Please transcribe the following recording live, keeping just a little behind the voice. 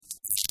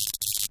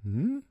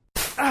Hmm?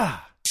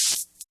 Ah!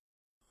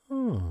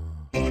 Oh.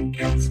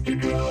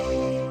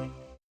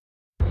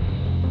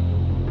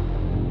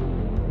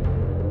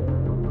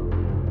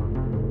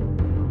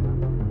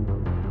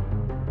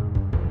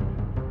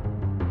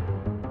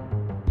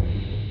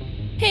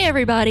 Hey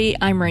everybody,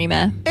 I'm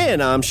Rima.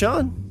 And I'm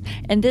Sean.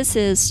 And this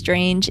is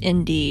Strange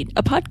Indeed,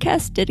 a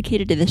podcast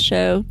dedicated to the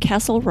show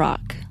Castle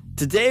Rock.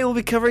 Today we'll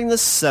be covering the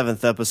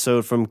 7th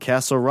episode from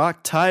Castle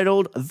Rock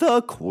titled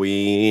The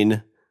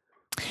Queen.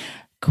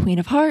 Queen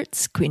of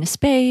Hearts, Queen of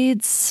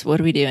Spades.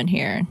 What are we doing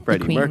here?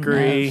 Freddie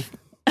Mercury.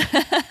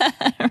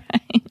 Right.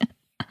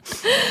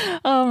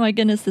 Oh my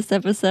goodness, this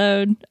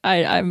episode.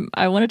 I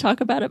want to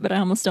talk about it, but I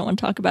almost don't want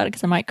to talk about it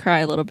because I might cry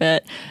a little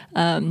bit.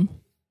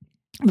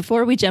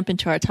 Before we jump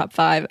into our top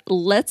 5,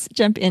 let's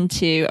jump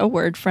into a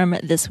word from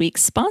this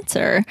week's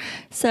sponsor.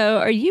 So,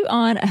 are you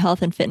on a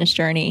health and fitness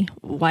journey?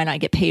 Why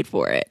not get paid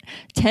for it?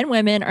 10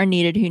 women are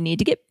needed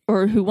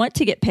who want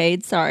to get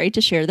paid,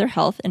 to share their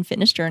health and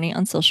fitness journey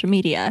on social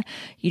media.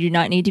 You do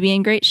not need to be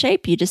in great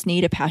shape. You just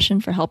need a passion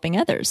for helping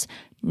others.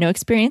 No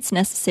experience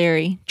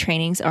necessary.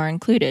 Trainings are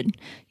included.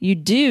 You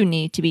do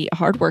need to be a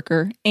hard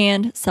worker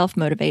and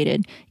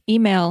self-motivated.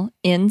 Email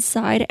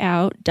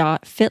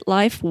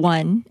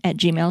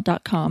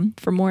insideout.fitlife1@gmail.com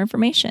for more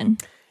information.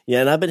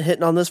 Yeah, and I've been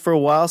hitting on this for a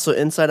while, so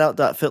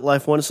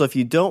insideout.fitlife1. So if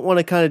you don't want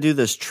to kind of do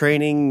this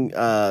training,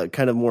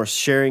 kind of more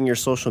sharing your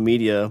social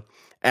media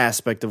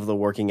aspect of the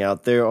working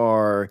out, there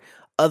are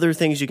other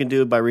things you can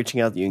do by reaching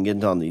out that you can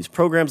get on these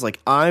programs like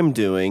I'm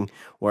doing,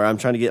 where I'm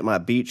trying to get my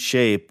beach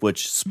shape,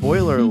 which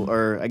spoiler,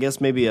 or I guess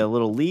maybe a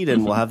little lead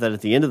in, we'll have that at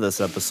the end of this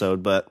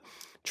episode, but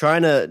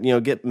trying to,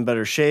 get in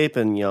better shape.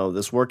 And,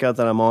 this workout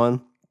that I'm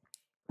on,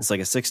 it's like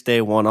a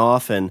 6-day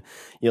one-off. And,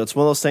 it's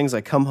one of those things I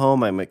come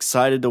home, I'm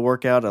excited to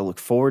work out. I look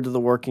forward to the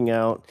working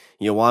out.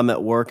 While I'm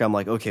at work, I'm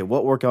like, okay,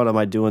 what workout am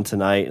I doing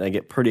tonight? And I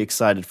get pretty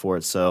excited for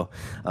it. So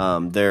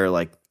they're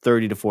like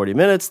 30 to 40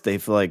 minutes. They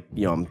feel like,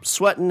 I'm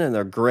sweating and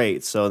they're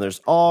great. So there's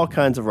all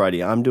kinds of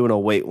variety. I'm doing a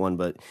weight one,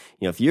 but,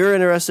 if you're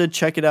interested,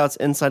 check it out. It's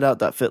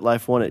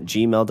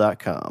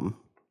insideout.fitlife1@gmail.com.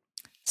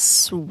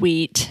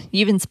 Sweet.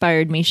 You've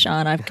inspired me,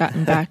 Sean. I've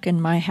gotten back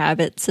in my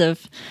habits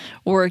of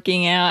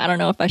working out. I don't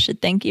know if I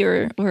should thank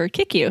you or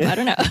kick you. I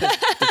don't know.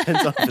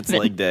 Depends on if it's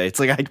leg day. It's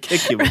like I'd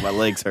kick you, but my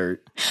legs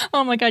hurt.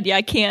 Oh my God. Yeah,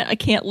 I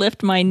can't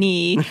lift my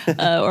knee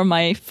or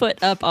my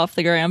foot up off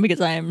the ground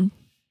because I am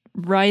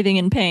writhing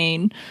in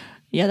pain.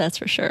 Yeah, that's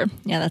for sure.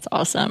 Yeah, that's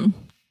awesome.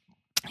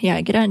 Yeah,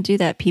 get out and do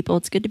that, people.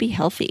 It's good to be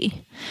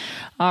healthy.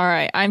 All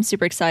right. I'm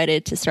super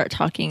excited to start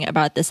talking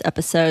about this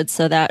episode,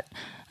 so that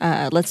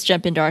let's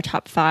jump into our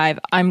top 5.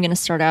 I'm going to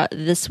start out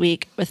this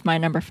week with my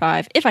number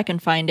 5, if I can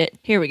find it.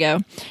 Here we go.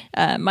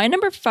 My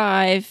number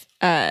 5,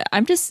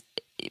 I'm just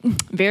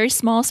very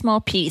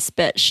small piece,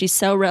 but she's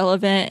so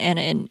relevant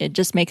and it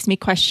just makes me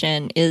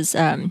question, is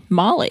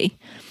Molly.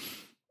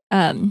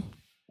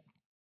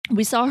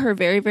 We saw her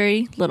very,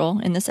 very little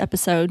in this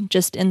episode,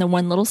 just in the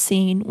one little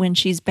scene when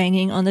she's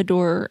banging on the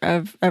door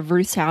of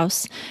Ruth's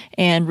house,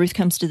 and Ruth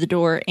comes to the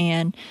door,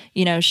 and,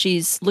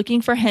 she's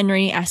looking for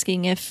Henry,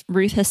 asking if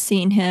Ruth has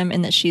seen him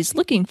and that she's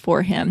looking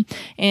for him.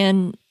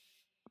 And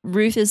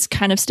Ruth is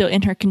kind of still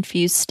in her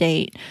confused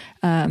state.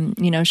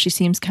 She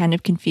seems kind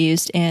of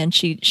confused, and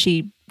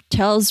she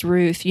tells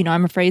Ruth,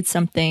 I'm afraid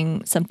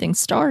something's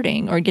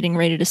starting or getting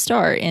ready to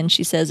start. And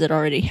she says it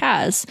already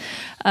has.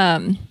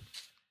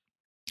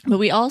 But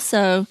we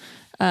also,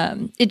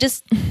 it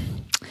just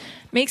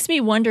makes me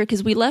wonder,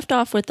 because we left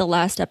off with the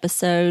last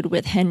episode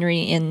with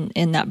Henry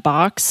in that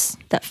box,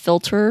 that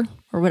filter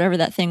or whatever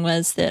that thing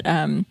was that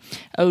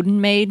Odin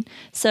made.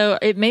 So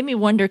it made me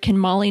wonder, can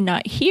Molly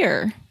not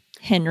hear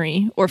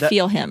Henry or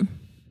feel him?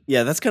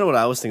 Yeah, that's kind of what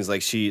I was thinking.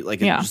 It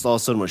just all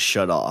of a sudden was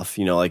shut off.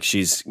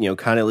 She's, kind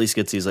of at least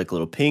gets these like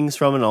little pings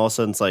from it, and all of a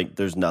sudden it's like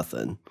there's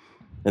nothing.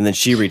 And then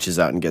she reaches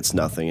out and gets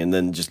nothing, and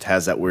then just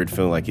has that weird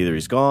feeling like either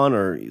he's gone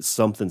or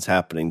something's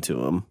happening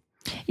to him.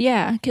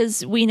 Yeah,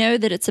 because we know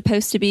that it's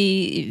supposed to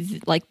be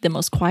like the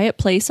most quiet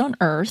place on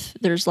Earth.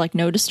 There's like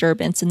no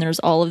disturbance, and there's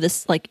all of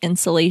this like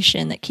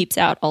insulation that keeps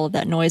out all of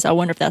that noise. I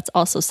wonder if that's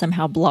also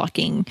somehow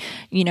blocking,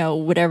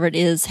 whatever it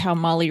is, how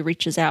Molly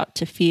reaches out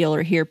to feel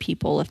or hear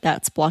people, if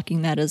that's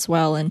blocking that as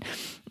well. And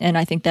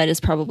I think that is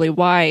probably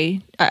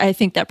why, I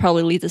think that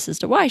probably leads us as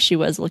to why she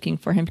was looking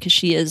for him, because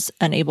she is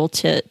unable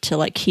to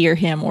like hear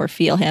him or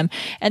feel him.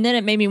 And then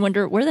it made me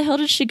wonder, where the hell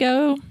did she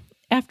go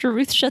after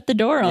Ruth shut the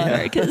door on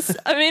her? Because,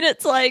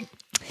 it's like,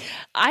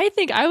 I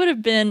think I would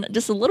have been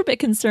just a little bit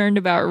concerned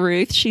about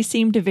Ruth. She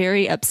seemed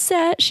very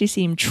upset. She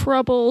seemed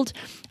troubled.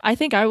 I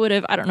think I would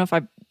have, I don't know if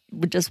I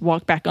would just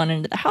walk back on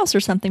into the house or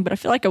something, but I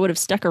feel like I would have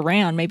stuck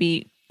around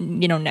maybe,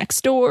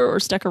 next door, or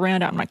stuck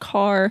around out in my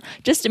car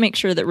just to make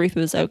sure that Ruth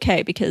was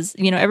okay, because,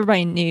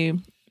 everybody knew,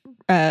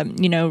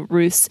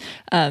 Ruth's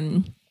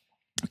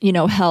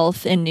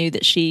health, and knew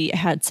that she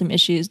had some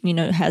issues,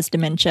 has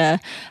dementia.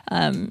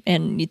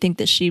 And you think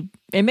that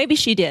and maybe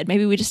she did,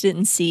 maybe we just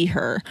didn't see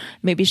her.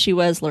 Maybe she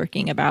was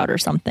lurking about or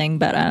something,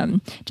 but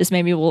just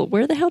maybe, well,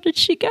 where the hell did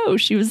she go?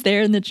 She was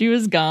there and then she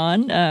was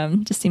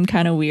gone. Just seemed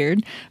kind of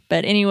weird.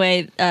 But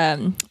anyway,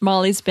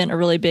 Molly's been a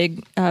really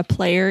big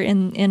player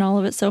in all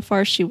of it so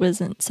far. She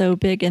wasn't so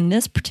big in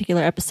this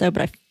particular episode,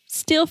 but I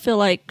still feel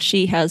like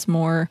she has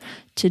more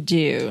to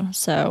do.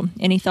 So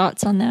any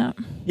thoughts on that?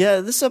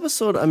 Yeah, this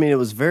episode, I mean, it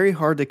was very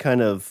hard to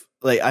kind of,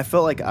 like, I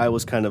felt like I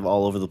was kind of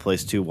all over the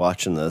place too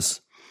watching this.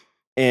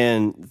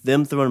 And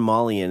them throwing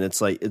Molly in,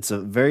 it's like, it's a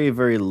very,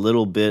 very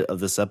little bit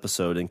of this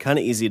episode and kind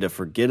of easy to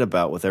forget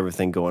about with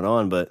everything going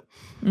on. But,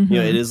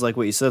 it is like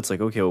what you said. It's like,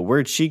 okay, well,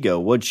 where'd she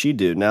go? What'd she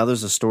do? Now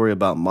there's a story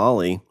about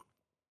Molly.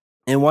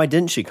 And why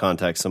didn't she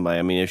contact somebody?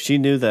 I mean, if she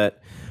knew that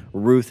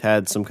Ruth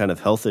had some kind of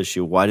health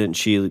issue, why didn't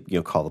she,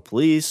 call the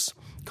police,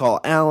 call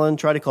Alan,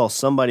 try to call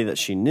somebody that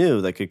she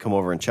knew that could come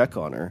over and check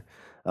on her?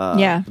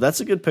 Yeah. That's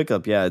a good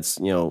pickup. Yeah, it's,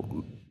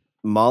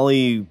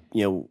 Molly,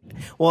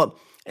 well,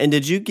 and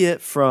did you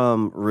get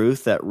from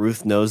Ruth that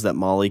Ruth knows that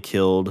Molly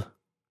killed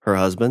her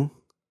husband?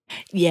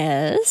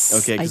 Yes.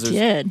 Okay, I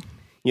did.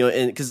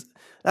 And because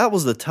that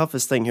was the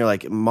toughest thing here.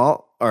 Like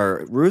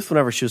Ruth,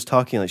 whenever she was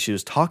talking, like she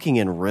was talking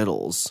in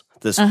riddles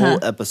this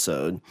whole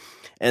episode.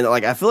 And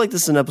like I feel like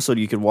this is an episode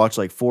you could watch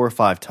like 4 or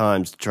 5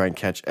 times to try and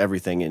catch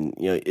everything, and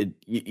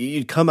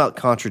you'd come out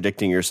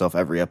contradicting yourself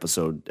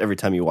every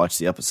time you watch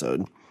the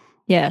episode.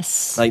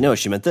 Yes, like no,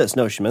 she meant this.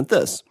 No, she meant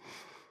this.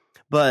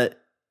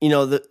 But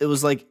it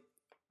was like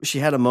she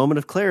had a moment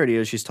of clarity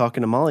as she's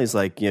talking to Molly. It's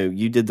like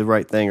you did the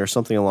right thing or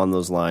something along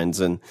those lines,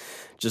 and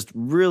just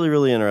really,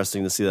 really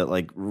interesting to see that.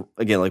 Like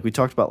again, like we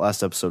talked about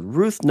last episode,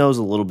 Ruth knows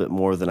a little bit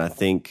more than I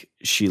think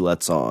she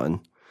lets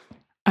on.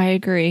 I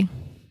agree.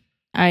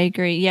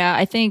 Yeah,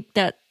 I think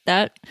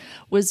that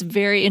was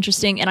very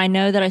interesting. And I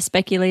know that I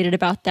speculated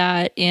about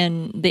that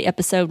in the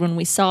episode when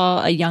we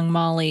saw a young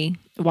Molly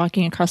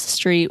walking across the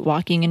street,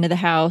 walking into the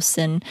house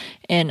and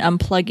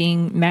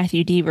unplugging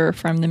Matthew Deaver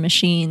from the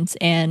machines,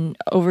 and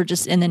over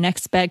just in the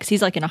next bed, because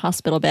he's like in a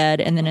hospital bed.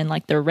 And then in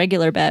like their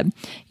regular bed,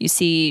 you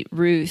see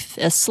Ruth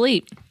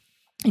asleep.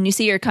 And you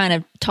see her kind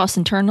of toss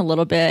and turn a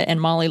little bit,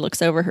 and Molly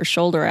looks over her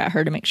shoulder at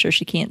her to make sure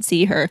she can't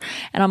see her.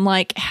 And I'm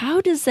like,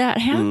 how does that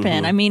happen?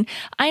 Mm-hmm. I mean,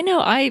 I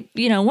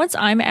know once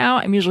I'm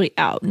out, I'm usually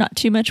out. Not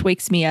too much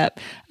wakes me up,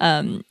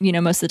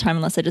 most of the time,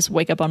 unless I just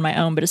wake up on my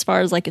own. But as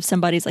far as like if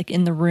somebody's like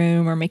in the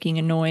room or making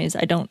a noise,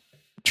 I don't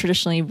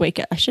traditionally wake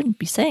up. I shouldn't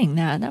be saying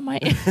that. That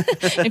might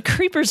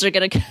creepers are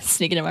going to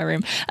sneak into my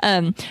room.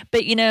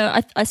 But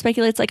I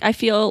speculate. It's like I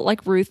feel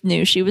like Ruth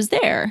knew she was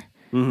there.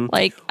 Mm-hmm.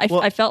 Like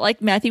I felt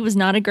like Matthew was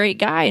not a great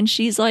guy, and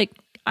she's like,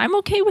 I'm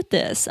okay with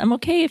this. I'm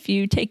okay if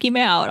you take him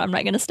out. I'm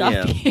not going to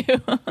stop you.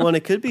 Well, and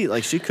it could be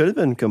like she could have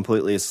been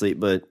completely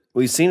asleep, but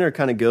we've seen her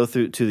kind of go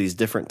through to these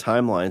different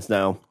timelines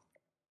now.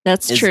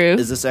 That's true.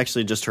 Is this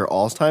actually just her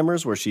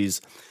Alzheimer's, where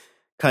she's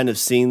kind of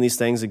seeing these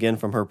things again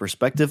from her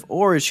perspective,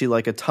 or is she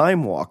like a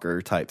time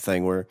walker type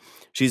thing where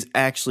she's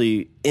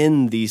actually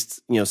in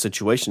these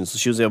situations, so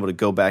she was able to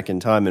go back in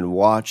time and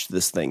watch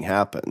this thing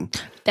happen?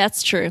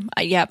 That's true.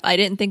 I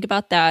didn't think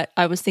about that.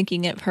 I was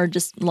thinking of her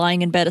just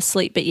lying in bed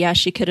asleep, but yeah,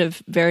 she could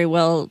have very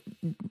well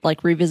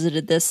like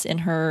revisited this in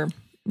her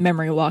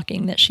memory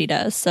walking that she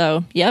does.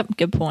 So yep,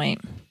 good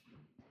point.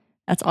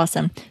 That's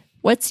awesome.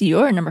 What's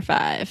your number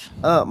 5?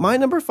 My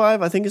number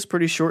 5, I think, is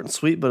pretty short and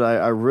sweet, but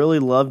I really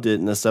loved it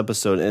in this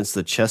episode, and it's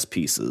the chess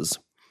pieces.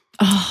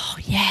 Oh,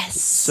 yes.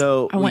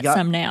 So I want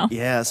some now.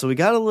 Yeah, so we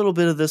got a little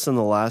bit of this in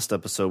the last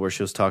episode where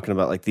she was talking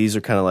about, like, these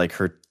are kind of like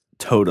her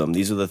totem.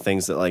 These are the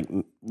things that, like,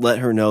 let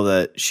her know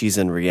that she's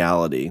in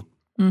reality.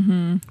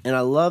 Mm-hmm. And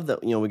I love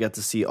that, we got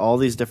to see all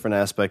these different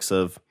aspects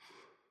of,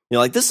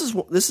 like, this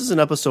is an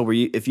episode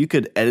where if you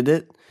could edit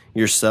it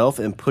yourself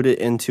and put it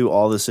into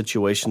all the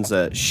situations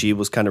that she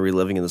was kind of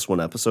reliving in this one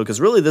episode, because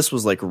really this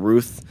was like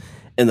Ruth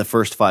in the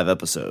first 5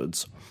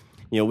 episodes.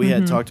 We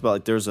had talked about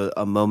like there's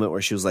a moment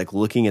where she was like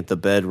looking at the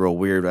bed real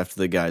weird after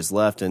the guys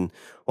left, and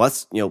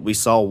we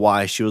saw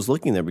why she was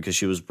looking there, because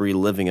she was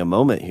reliving a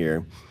moment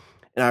here.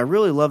 And I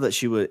really love that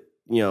she would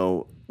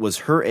was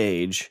her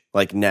age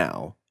like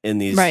now in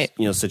these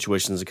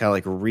situations and kind of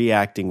like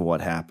reacting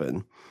what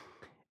happened.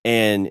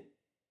 And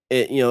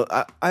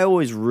I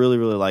always really,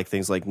 really like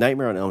things like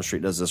Nightmare on Elm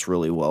Street does this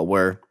really well,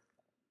 where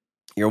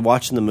you're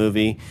watching the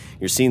movie,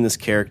 you're seeing this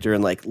character,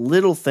 and like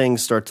little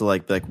things start to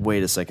like be like,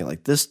 wait a second,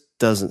 like this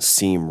doesn't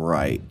seem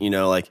right.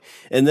 Like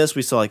in this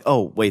we saw like,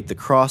 oh wait, the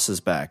cross is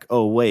back.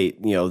 Oh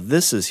wait,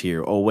 this is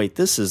here. Oh wait,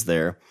 this is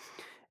there.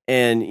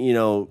 And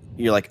you're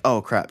like,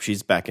 oh crap,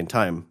 she's back in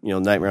time.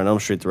 Nightmare on Elm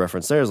Street, the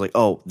reference there is like,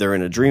 oh, they're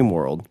in a dream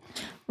world.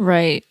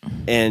 Right.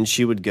 And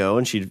she would go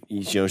and she'd,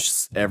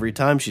 every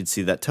time she'd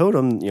see that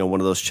totem,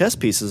 one of those chess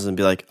pieces, and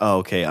be like, oh,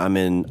 okay, I'm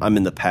in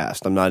the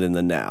past. I'm not in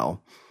the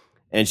now.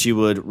 And she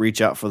would reach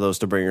out for those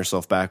to bring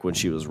herself back when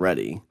she was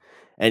ready.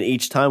 And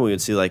each time we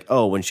would see like,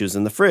 oh, when she was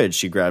in the fridge,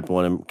 she grabbed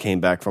one and came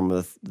back from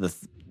the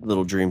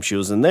little dream she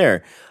was in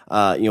there.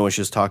 When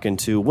she was talking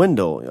to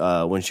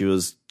Wendell, when she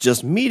was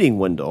just meeting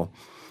Wendell.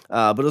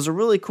 But it was a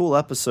really cool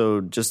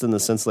episode, just in the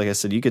sense, like I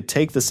said, you could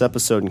take this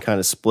episode and kind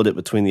of split it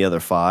between the other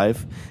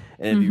 5.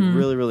 And it'd be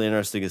really, really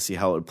interesting to see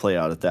how it would play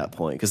out at that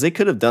point. Because they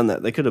could have done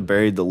that. They could have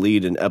buried the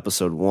lead in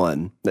episode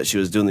 1 that she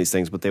was doing these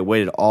things, but they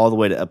waited all the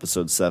way to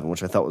episode 7,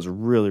 which I thought was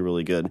really,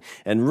 really good.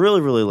 And really,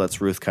 really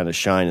lets Ruth kind of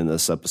shine in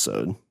this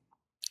episode.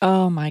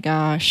 Oh my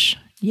gosh.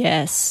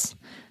 Yes.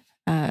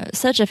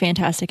 Such a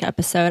fantastic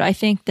episode. I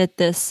think that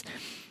this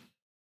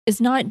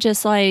is not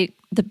just like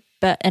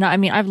and I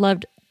mean, I've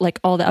loved like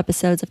all the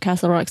episodes of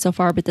Castle Rock so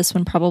far, but this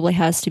one probably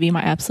has to be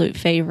my absolute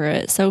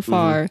favorite so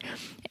far.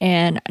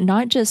 And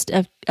not just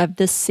of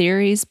this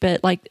series,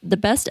 but like the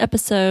best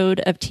episode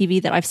of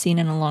TV that I've seen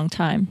in a long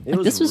time.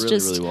 This was really,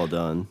 really well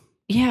done.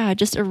 Yeah,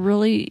 just a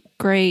really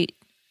great,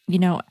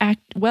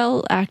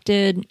 well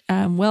acted,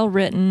 well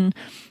written.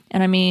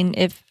 And I mean,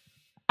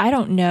 I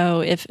don't know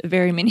if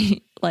very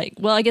many,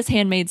 I guess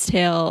Handmaid's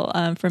Tale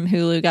from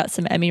Hulu got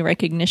some Emmy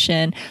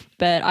recognition,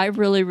 but I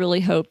really,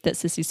 really hope that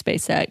Sissy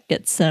Spacek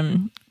gets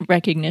some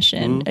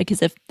recognition,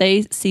 because if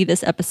they see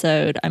this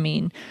episode, I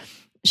mean,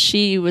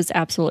 she was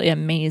absolutely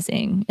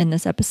amazing in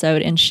this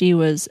episode, and she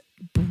was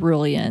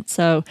brilliant.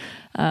 So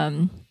I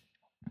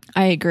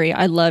agree.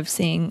 I love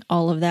seeing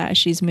all of that as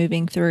she's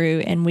moving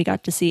through, and we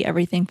got to see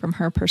everything from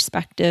her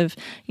perspective.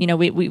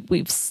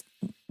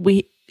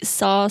 We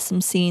saw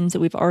some scenes that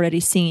we've already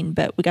seen,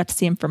 but we got to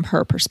see them from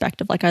her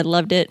perspective. Like, I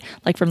loved it,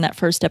 like from that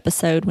first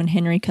episode when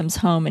Henry comes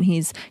home and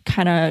he's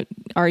kind of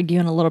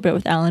arguing a little bit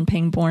with Alan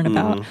Pangborn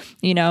about,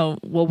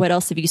 well, what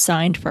else have you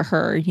signed for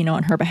her,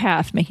 on her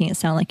behalf, making it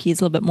sound like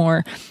he's a little bit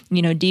more,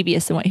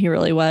 devious than what he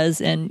really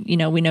was. And,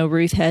 we know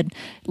Ruth had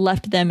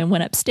left them and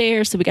went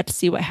upstairs, so we got to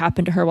see what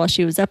happened to her while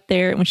she was up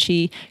there. And when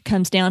she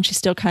comes down, she's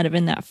still kind of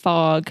in that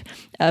fog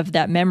of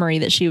that memory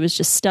that she was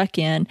just stuck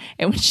in.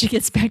 And when she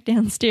gets back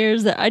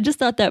downstairs, I just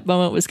thought that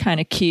moment was kind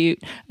of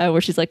cute, where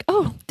she's like,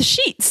 "Oh, the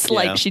sheets!" Yeah.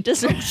 Like, she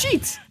just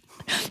sheets.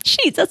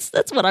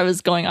 That's what I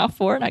was going off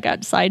for, and I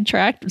got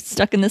sidetracked,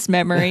 stuck in this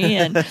memory,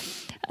 and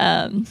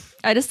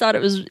I just thought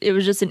it was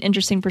just an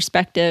interesting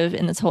perspective,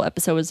 and this whole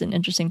episode was an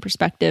interesting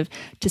perspective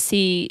to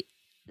see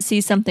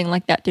something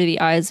like that through the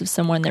eyes of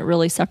someone that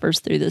really suffers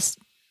through this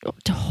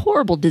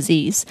horrible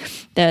disease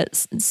that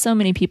so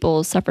many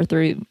people suffer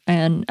through,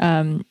 and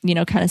kind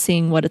of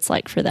seeing what it's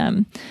like for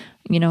them,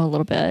 a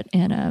little bit.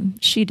 And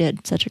she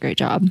did such a great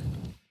job.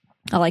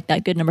 I like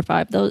that. Good number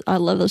 5. I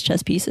love those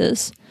chess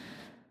pieces.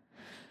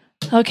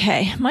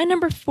 Okay, my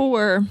number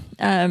 4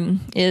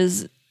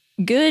 is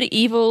good,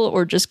 evil,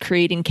 or just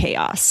creating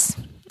chaos.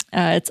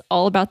 It's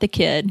all about the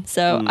kid.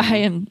 So I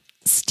am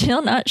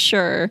still not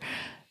sure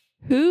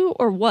who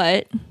or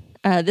what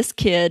this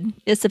kid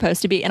is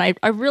supposed to be. And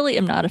I really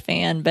am not a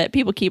fan, but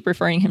people keep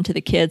referring him to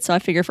the kid. So I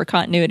figure for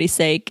continuity's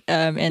sake,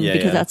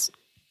 because that's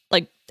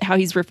like how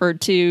he's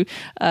referred to,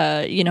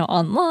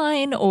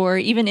 online, or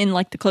even in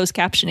like the closed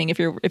captioning.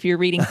 If you're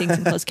reading things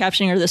in closed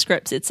captioning or the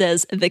scripts, it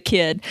says the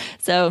kid.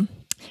 So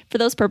for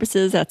those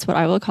purposes, that's what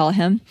I will call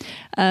him.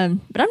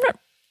 But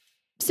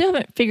still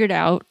haven't figured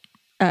out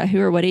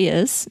who or what he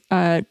is.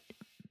 But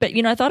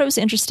I thought it was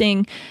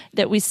interesting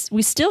that we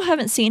still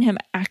haven't seen him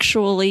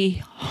actually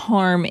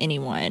harm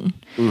anyone.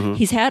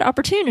 He's had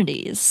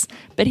opportunities,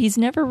 but he's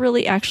never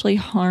really actually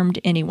harmed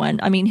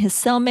anyone. I mean, his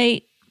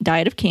cellmate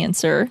died of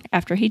cancer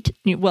after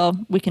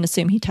we can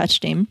assume he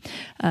touched him,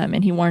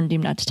 and he warned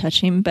him not to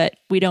touch him, but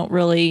we don't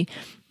really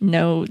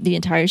know the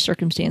entire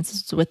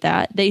circumstances with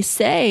that. They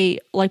say,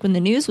 like when the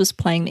news was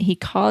playing, that he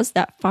caused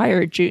that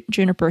fire at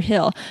Juniper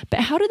Hill, but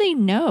how do they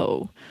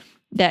know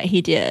that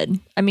he did?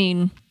 I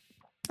mean,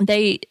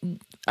 I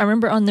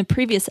remember on the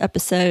previous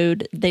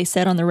episode, they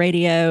said on the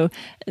radio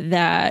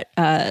that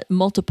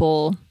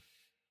multiple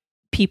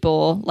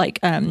people, I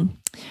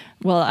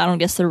don't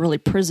guess they're really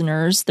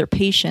prisoners, they're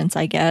patients,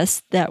 I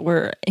guess, that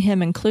were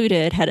him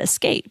included, had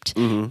escaped.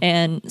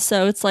 And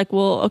so it's like,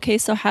 well, okay,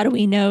 so how do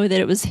we know that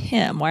it was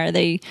him? Why are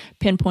they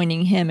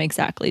pinpointing him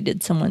exactly?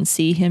 Did someone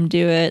see him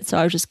do it? So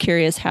I was just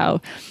curious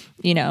how,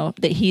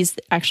 that he's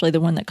actually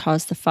the one that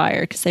caused the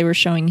fire, because they were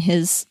showing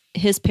his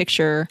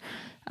picture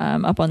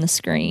up on the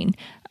screen.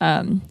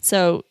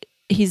 So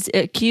he's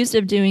accused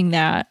of doing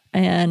that.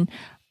 And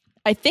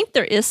I think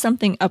there is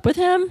something up with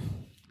him,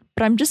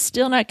 but I'm just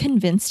still not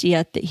convinced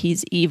yet that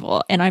he's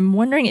evil. And I'm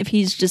wondering if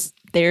he's just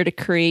there to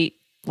create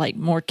like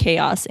more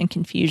chaos and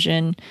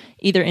confusion,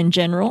 either in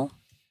general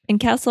in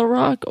Castle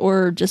Rock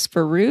or just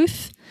for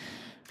Ruth.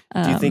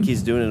 Do you think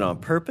he's doing it on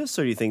purpose,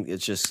 or do you think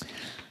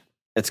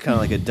it's kind of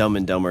like a Dumb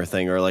and Dumber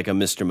thing, or like a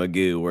Mr.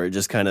 Magoo, where it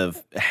just kind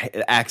of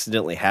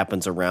accidentally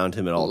happens around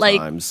him at all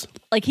times?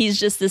 Like he's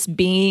just this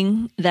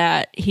being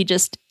that he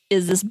just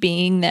is this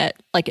being that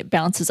like it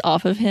bounces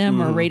off of him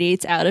or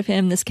radiates out of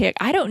him, this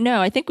character. I don't know.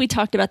 I think we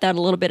talked about that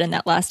a little bit in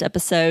that last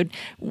episode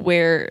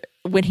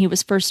when he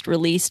was first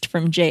released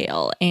from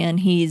jail, and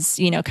he's,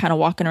 kind of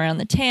walking around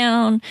the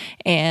town,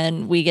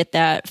 and we get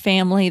that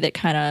family that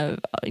kind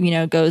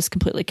of, goes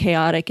completely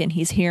chaotic, and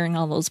he's hearing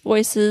all those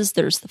voices.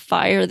 There's the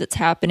fire that's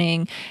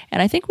happening.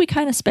 And I think we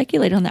kind of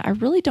speculate on that. I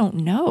really don't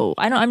know.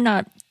 I'm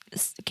not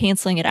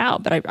canceling it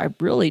out, but I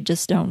really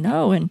just don't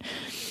know. And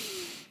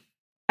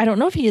I don't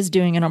know if he is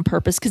doing it on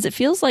purpose because it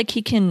feels like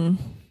he can.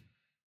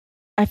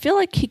 I feel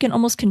like he can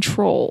almost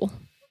control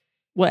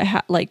what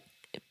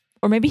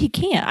or maybe he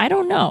can't. I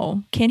don't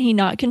know. Can he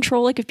not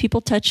control, like, if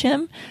people touch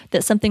him,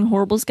 that something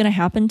horrible is going to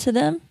happen to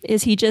them?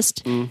 Is he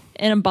just an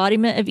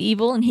embodiment of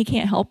evil and he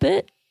can't help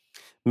it?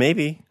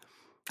 Maybe.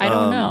 I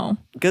don't know.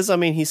 Because, I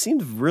mean, he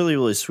seemed really,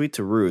 really sweet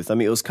to Ruth. I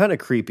mean, it was kind of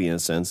creepy in a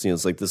sense. You know,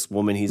 it's like this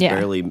woman he's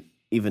barely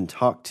even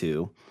talked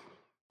to,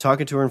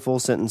 talking to her in full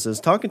sentences,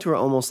 talking to her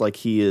almost like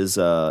he is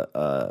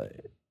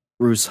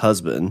Ruth's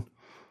husband.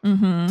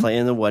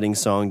 Playing the wedding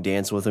song,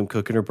 dancing with him,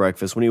 cooking her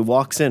breakfast. When he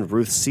walks in,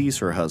 Ruth sees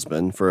her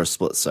husband for a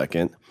split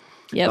second.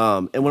 Yep.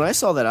 And when I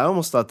saw that, I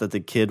almost thought that the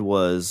kid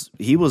was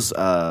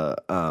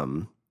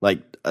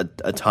like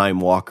a time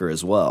walker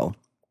as well.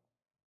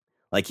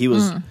 Like he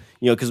was,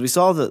 you know, because we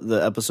saw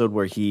the episode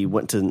where he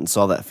went to and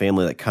saw that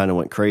family that kind of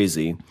went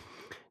crazy.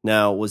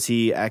 Now, was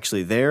he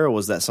actually there, or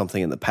was that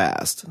something in the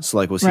past? So,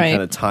 like, was he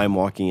kind of time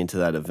walking into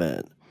that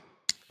event?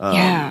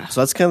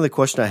 So that's kind of the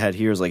question I had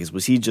here.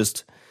 Was he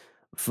just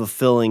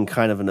fulfilling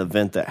kind of an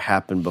event that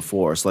happened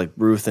before? So, like,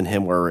 Ruth and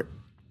him were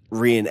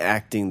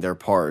reenacting their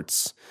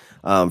parts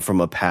from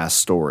a past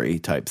story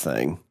type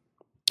thing.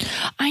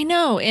 I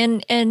know,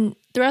 and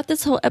throughout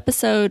this whole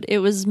episode, it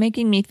was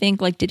making me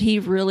think, like, did he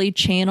really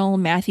channel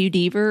Matthew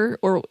Deaver,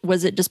 or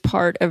was it just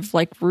part of,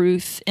 like,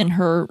 Ruth and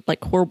her,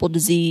 like, horrible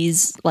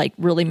disease, like,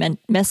 really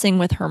messing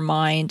with her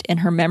mind and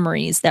her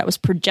memories that was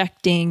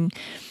projecting?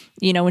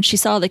 You know, when she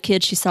saw the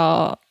kid, she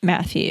saw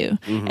Matthew.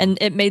 And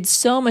it made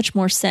so much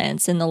more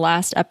sense in the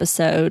last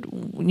episode,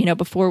 you know,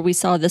 before we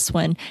saw this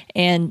one.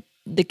 And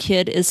the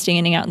kid is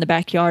standing out in the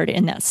backyard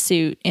in that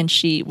suit, and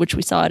which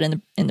we saw it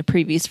in the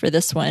previews for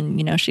this one,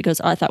 you know, she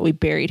goes, "Oh, I thought we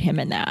buried him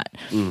in that."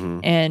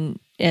 And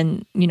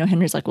you know,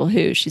 Henry's like, "Well,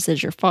 who?" She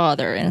says, "Your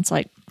father." And it's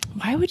like,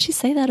 why would she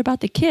say that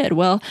about the kid?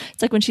 Well,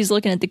 it's like when she's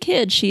looking at the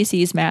kid, she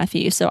sees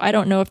Matthew. So I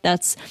don't know if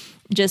that's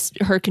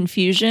just her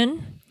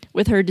confusion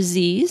with her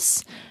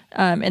disease,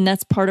 and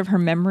that's part of her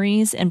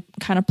memories and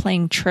kind of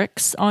playing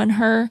tricks on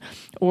her,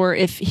 or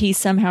if he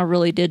somehow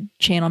really did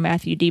channel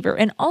Matthew Deaver.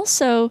 And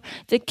also,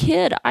 the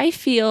kid, I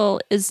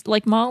feel, is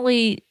like,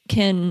 Molly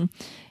can,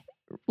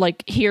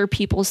 like, hear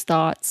people's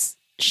thoughts.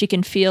 She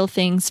can feel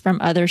things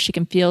from others. She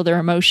can feel their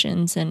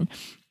emotions and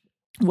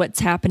what's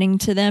happening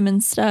to them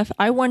and stuff.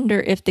 I wonder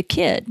if the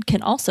kid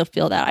can also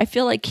feel that. I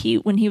feel like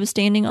when he was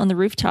standing on the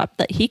rooftop,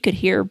 that he could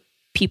hear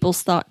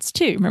people's thoughts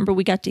too. Remember,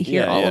 we got to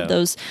hear all of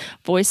those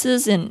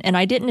voices, and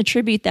I didn't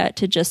attribute that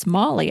to just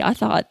Molly. I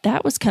thought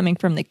that was coming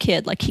from the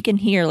kid. Like, he can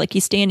hear, like,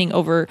 he's standing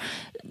over,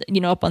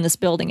 you know, up on this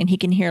building, and he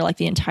can hear, like,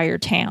 the entire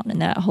town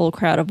and that whole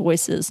crowd of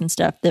voices and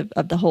stuff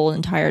of the whole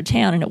entire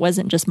town. And it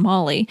wasn't just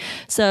Molly.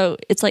 So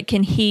it's like,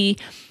 can he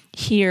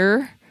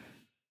hear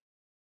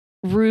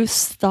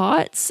Ruth's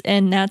thoughts?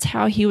 And that's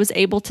how he was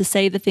able to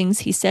say the things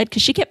he said,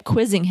 because she kept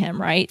quizzing him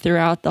right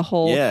throughout the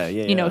whole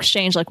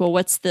exchange, like, well,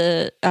 what's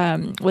the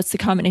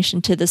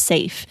combination to the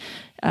safe,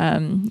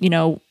 you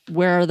know,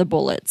 where are the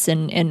bullets,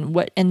 and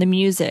what, and the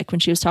music when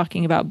she was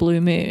talking about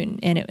Blue Moon,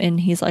 and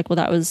he's like, well,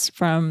 that was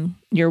from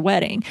your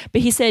wedding,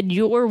 but he said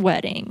your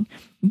wedding,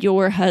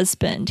 your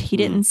husband. He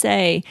didn't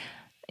say,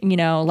 you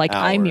know, like,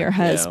 I'm your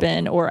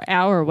husband or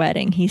our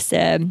wedding. He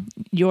said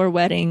your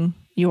wedding,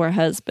 your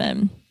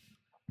husband.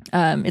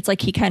 It's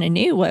like he kind of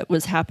knew what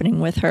was happening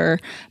with her,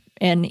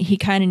 and he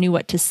kind of knew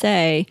what to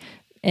say.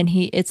 And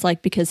it's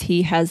like, because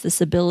he has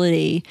this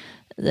ability,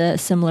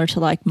 similar to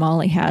like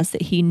Molly has,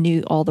 that he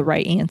knew all the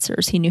right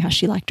answers. He knew how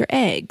she liked her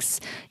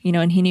eggs, you know,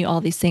 and he knew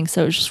all these things.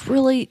 So it was just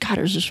really, God,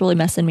 it was just really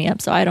messing me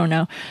up. So I don't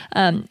know.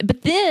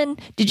 But then,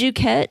 did you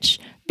catch?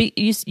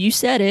 You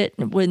said it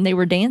when they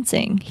were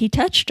dancing. He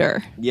touched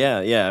her.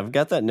 Yeah. I've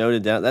got that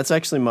noted down. That's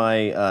actually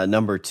my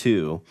number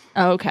 2.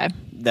 Oh, okay.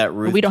 That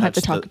Ruth. We don't have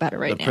to talk about it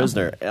right now.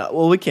 Prisoner.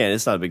 Well, we can.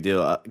 It's not a big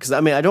deal. Because, I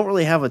mean, I don't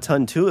really have a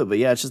ton to it. But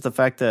yeah, it's just the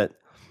fact that,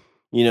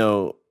 you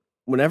know,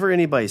 whenever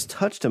anybody's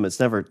touched him, it's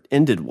never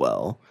ended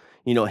well.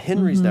 You know,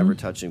 Henry's never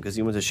touched him because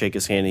he went to shake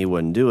his hand and he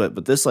wouldn't do it.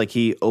 But this, like,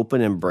 he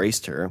open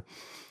embraced her.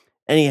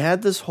 And he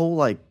had this whole,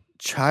 like,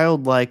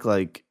 childlike,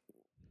 like,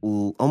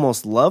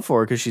 almost love for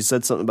her, because she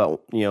said something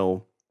about, you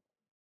know,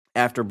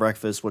 after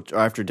breakfast, or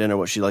after dinner,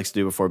 what she likes to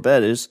do before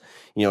bed is,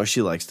 you know,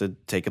 she likes to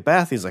take a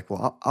bath. He's like,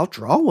 well, I'll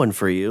draw one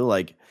for you.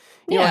 Like,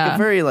 you know, like a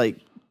very, like,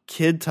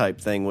 kid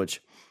type thing,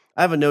 which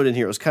I have a note in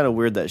here. It was kind of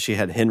weird that she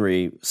had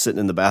Henry sitting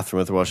in the bathroom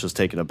with her while she was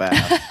taking a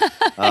bath.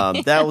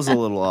 That was a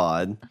little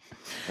odd.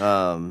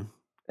 And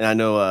I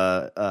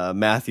know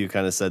Matthew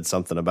kind of said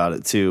something about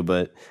it too,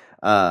 but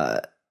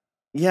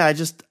yeah,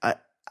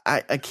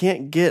 I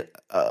can't get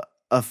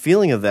a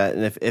feeling of that.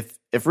 And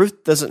if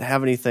Ruth doesn't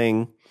have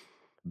anything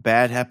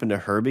bad happen to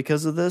her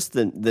because of this,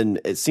 then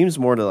it seems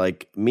more to,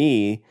 like,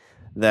 me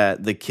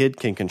that the kid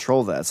can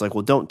control that. It's like,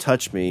 well, don't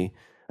touch me.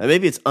 And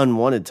maybe it's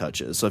unwanted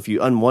touches. So if you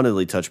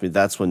unwantedly touch me,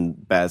 that's when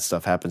bad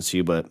stuff happens to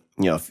you. But,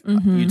 you know, if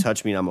you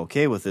touch me and I'm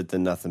okay with it,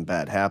 then nothing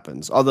bad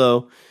happens.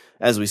 Although,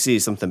 as we see,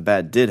 something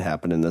bad did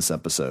happen in this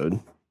episode.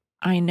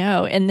 I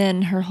know. And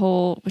then her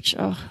whole, which,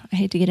 I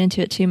hate to get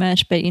into it too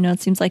much, but,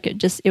 it seems like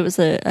it was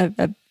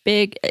a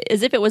big,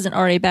 as if it wasn't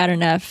already bad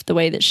enough, the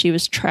way that she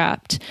was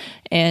trapped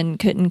and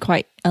couldn't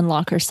quite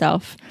unlock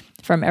herself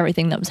from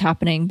everything that was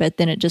happening. But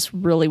then it just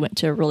really went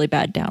to a really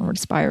bad downward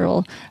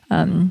spiral.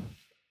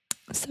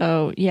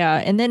 So,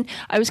 yeah. And then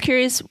I was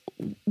curious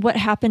what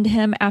happened to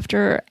him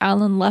after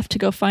Alan left to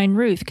go find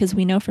Ruth, because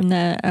we know from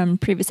the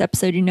previous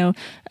episode,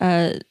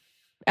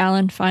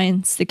 Alan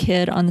finds the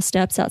kid on the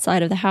steps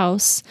outside of the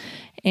house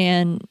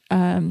and,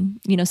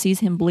 sees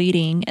him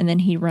bleeding, and then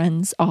he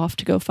runs off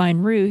to go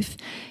find Ruth.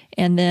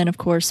 And then, of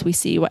course, we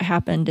see what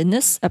happened in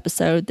this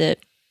episode, that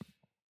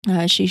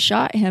she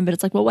shot him, but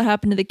it's like, well, what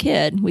happened to the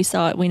kid? We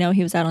saw it. We know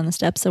he was out on the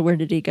steps, so where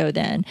did he go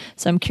then?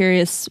 So I'm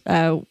curious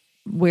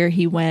where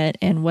he went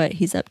and what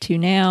he's up to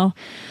now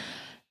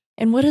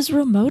and what his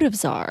real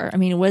motives are. I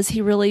mean, was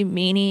he really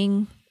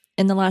meaning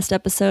in the last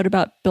episode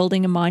about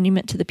building a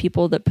monument to the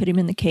people that put him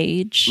in the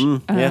cage?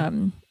 Yeah.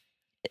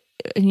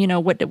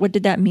 What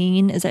did that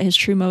mean? Is that his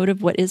true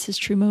motive? What is his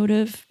true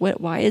motive?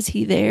 Why is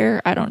he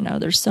there? I don't know.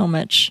 There's so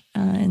much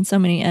and so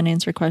many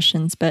unanswered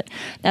questions, but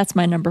that's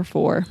my number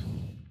 4.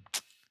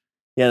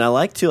 Yeah, and I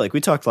like too, like we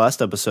talked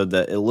last episode,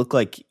 that it looked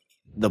like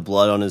the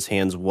blood on his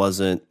hands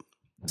wasn't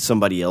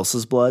somebody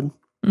else's blood.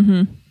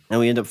 Mm-hmm. And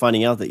we end up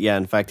finding out that, yeah,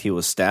 in fact, he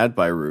was stabbed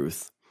by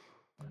Ruth.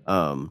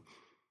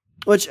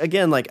 Which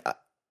again, like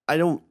I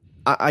don't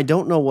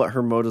know what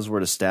her motives were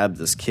to stab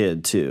this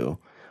kid too.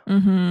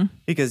 Mm-hmm.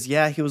 Because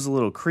yeah, he was a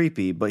little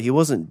creepy, but he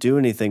wasn't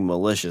doing anything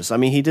malicious. I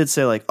mean, he did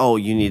say like, "Oh,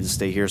 you need to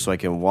stay here so I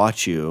can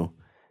watch you,"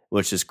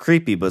 which is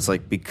creepy, but it's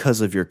like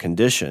because of your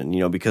condition,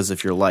 because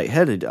if you're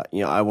lightheaded,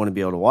 I want to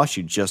be able to watch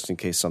you just in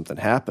case something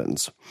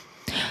happens.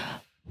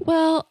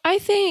 Well, I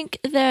think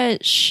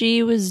that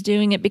she was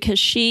doing it because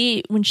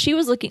when she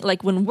was looking,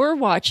 like when we're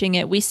watching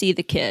it, we see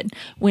the kid.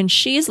 When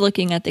she's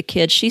looking at the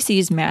kid, she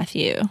sees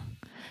Matthew.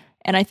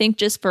 And I think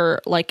just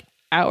for like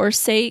our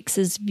sakes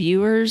as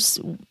viewers,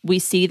 we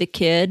see the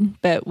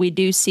kid, but we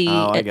do see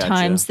at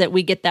times that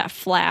we get that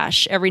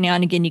flash. Every now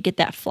and again, you get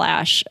that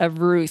flash of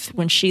Ruth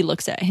when she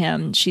looks at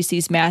him. She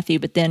sees Matthew,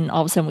 but then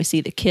all of a sudden we see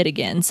the kid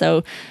again.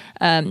 So,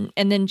 and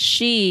then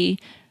she,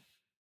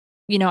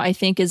 I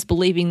think is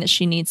believing that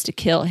she needs to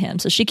kill him.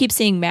 So she keeps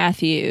seeing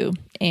Matthew.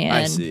 And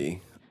I see.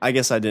 I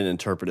guess I didn't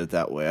interpret it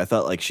that way. I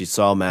thought like she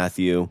saw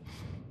Matthew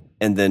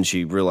and then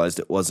she realized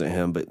it wasn't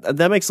him. But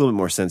that makes a little bit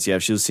more sense. Yeah,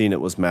 if she was seeing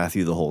it was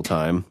Matthew the whole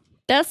time.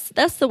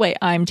 That's the way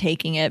I'm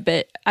taking it.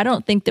 But I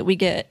don't think that we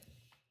get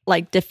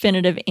like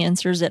definitive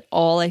answers at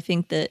all. I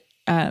think that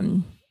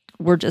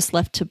we're just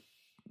left to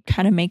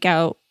kind of make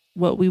out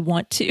what we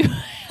want to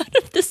out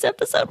of this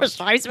episode, which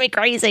drives me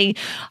crazy.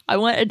 I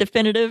want a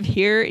definitive,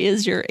 here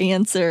is your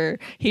answer.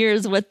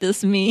 Here's what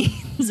this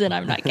means, and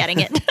I'm not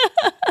getting it.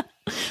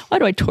 Why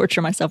do I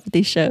torture myself with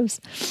these shows?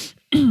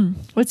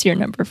 What's your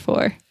number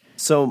 4?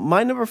 So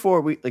my number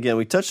 4, we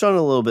touched on it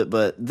a little bit,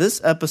 but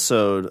this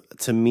episode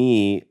to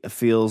me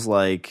feels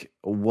like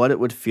what it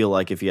would feel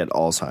like if you had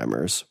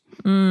Alzheimer's.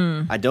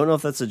 I don't know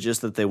if that's a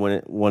gist that they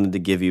wanted to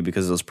give you,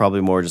 because it was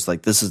probably more just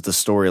like, this is the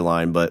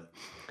storyline, but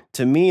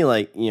to me,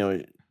 like,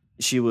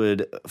 she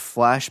would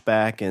flash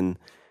back, and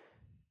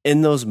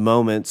in those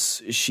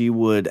moments, she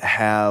would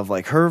have,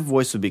 like, her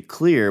voice would be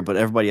clear, but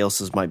everybody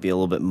else's might be a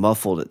little bit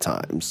muffled at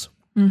times.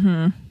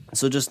 Mm-hmm.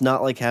 So just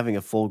not, like, having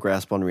a full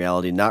grasp on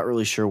reality, not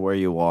really sure where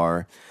you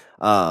are.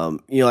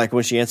 Like,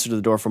 when she answered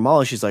the door for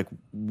Molly, she's like,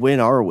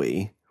 when are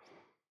we?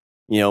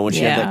 When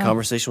she had that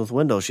conversation with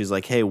Wendell, she's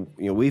like, hey,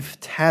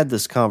 we've had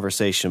this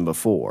conversation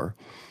before.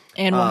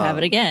 And we'll have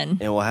it again.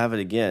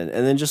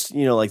 And then just,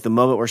 like the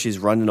moment where she's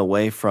running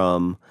away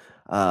from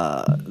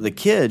the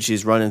kid,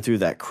 she's running through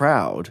that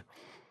crowd.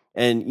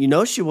 And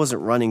she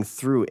wasn't running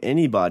through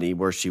anybody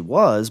where she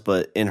was,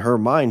 but in her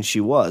mind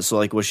she was. So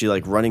like, was she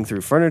like running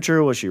through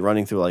furniture? Was she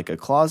running through like a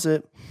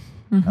closet?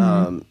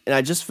 Mm-hmm. And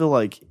I just feel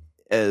like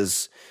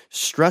as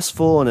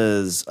stressful and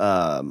as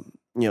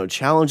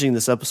challenging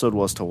this episode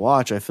was to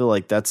watch, I feel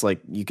like that's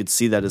like, you could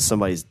see that as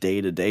somebody's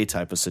day-to-day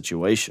type of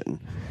situation.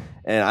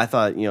 And I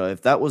thought,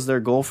 if that was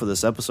their goal for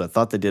this episode, I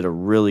thought they did a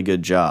really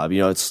good job.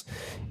 It's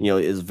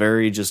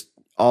very just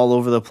all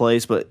over the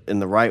place, but in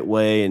the right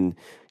way. And,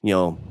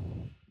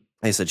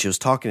 like I said, she was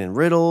talking in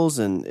riddles,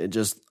 and it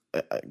just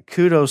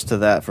kudos to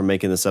that for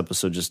making this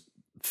episode just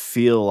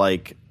feel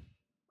like,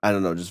 I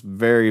don't know, just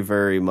very,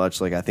 very much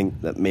like I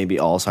think that maybe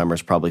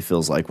Alzheimer's probably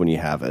feels like when you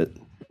have it.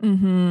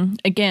 Mm-hmm.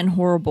 Again,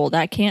 horrible.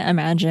 I can't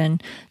imagine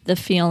the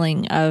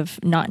feeling of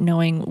not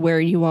knowing where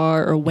you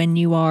are or when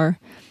you are.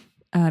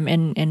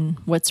 And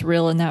what's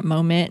real in that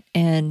moment.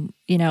 And,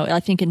 I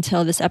think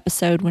until this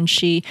episode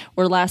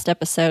last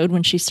episode,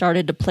 when she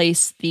started to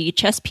place the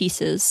chess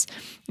pieces,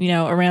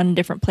 around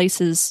different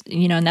places,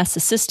 and that's the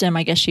system,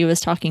 I guess she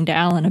was talking to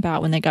Alan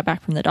about when they got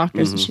back from the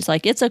doctors. Mm-hmm. And she's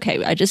like, it's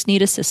okay. I just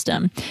need a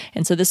system.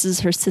 And so this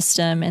is her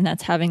system. And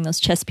that's having those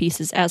chess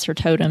pieces as her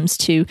totems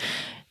to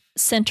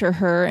center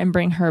her and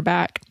bring her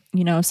back.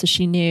 So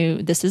she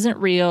knew this isn't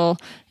real,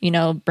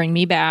 bring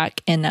me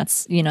back. And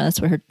that's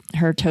what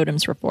her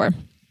totems were for.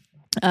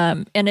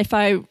 And if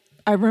I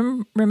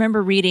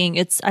remember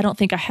reading, I don't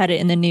think I had it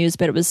in the news,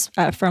 but it was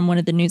from one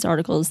of the news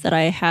articles that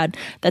I had,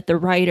 that the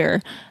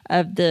writer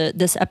of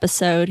this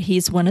episode,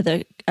 he's one of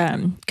the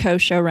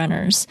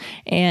co-showrunners,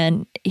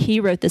 and he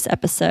wrote this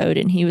episode,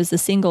 and he was the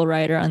single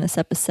writer on this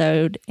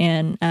episode.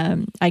 And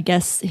I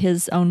guess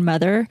his own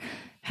mother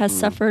has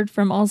suffered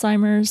from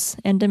Alzheimer's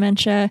and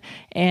dementia,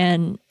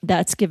 and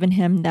that's given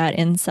him that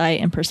insight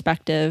and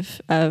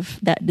perspective of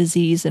that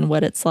disease and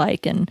what it's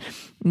like. And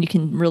you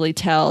can really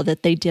tell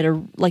that they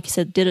like you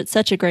said, did it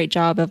such a great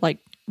job of like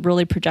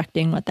really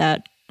projecting what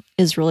that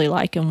is really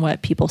like and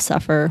what people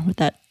suffer with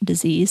that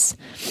disease.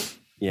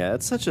 Yeah,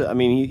 it's such a, I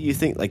mean, you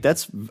think like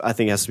I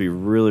think it has to be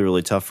really,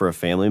 really tough for a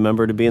family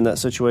member to be in that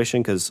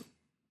situation, because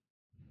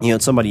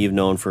it's somebody you've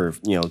known for,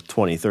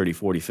 20, 30,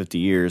 40, 50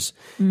 years,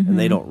 and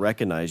they don't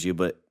recognize you.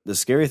 But the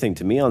scary thing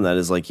to me on that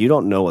is like, you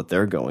don't know what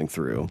they're going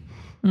through.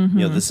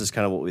 This is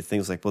kind of what we think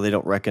is like, well, they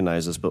don't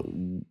recognize us, but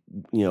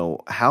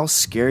how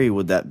scary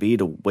would that be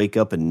to wake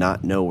up and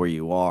not know where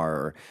you are,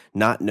 or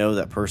not know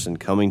that person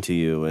coming to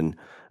you? And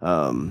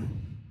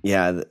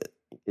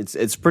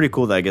it's pretty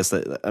cool that, I guess,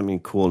 that, I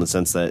mean, cool in the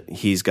sense that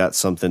he's got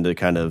something to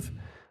kind of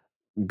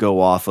go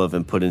off of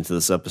and put into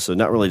this episode,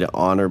 not really to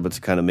honor, but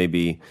to kind of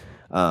maybe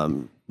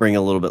bring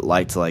a little bit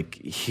light to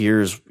like,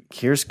 here's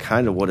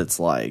kind of what it's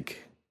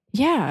like.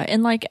 Yeah.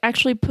 And like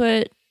actually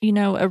put,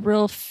 a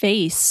real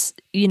face,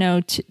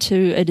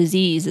 to a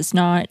disease. It's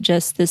not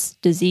just this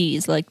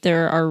disease. Like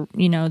there are,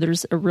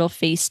 there's a real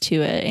face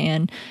to it,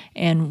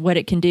 and what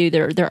it can do.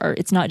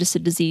 It's not just a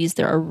disease.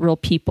 There are real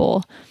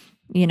people,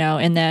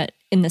 and that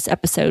in this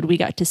episode, we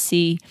got to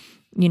see,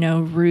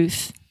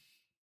 Ruth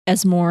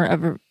as more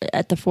of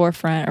at the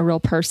forefront, a real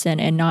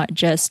person, and not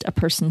just a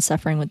person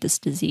suffering with this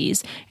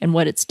disease and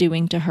what it's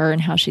doing to her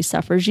and how she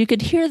suffers. You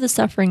could hear the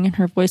suffering in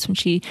her voice when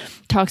she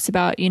talks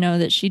about,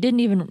 that she didn't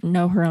even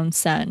know her own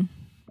son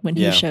when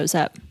he shows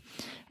up.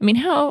 I mean,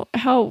 how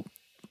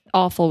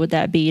awful would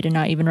that be to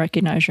not even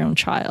recognize your own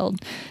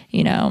child,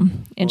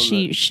 and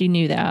she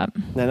knew that.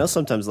 I know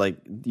sometimes like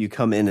you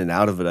come in and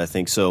out of it, I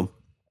think. So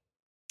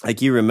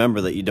like you remember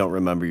that you don't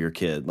remember your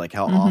kid, like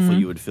how awful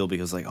you would feel,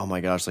 because like, oh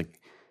my gosh, like,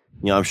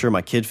 I'm sure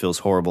my kid feels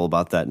horrible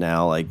about that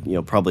now, like,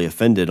 probably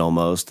offended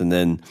almost. And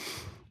then,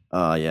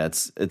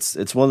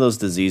 it's one of those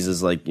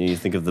diseases, like, you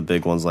think of the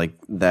big ones like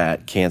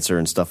that, cancer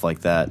and stuff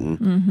like that.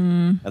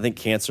 And I think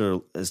cancer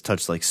has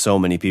touched like so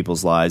many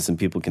people's lives, and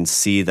people can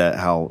see that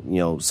how,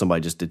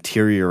 somebody just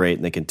deteriorate,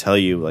 and they can tell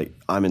you like,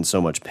 I'm in so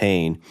much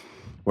pain.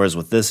 Whereas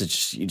with this,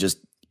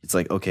 it's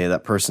like, okay,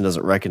 that person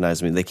doesn't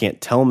recognize me. They can't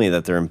tell me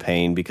that they're in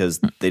pain because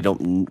they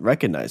don't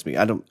recognize me.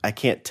 I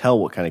can't tell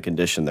what kind of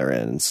condition they're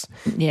in. It's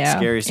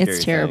scary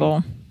it's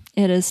terrible.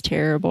 thing. It is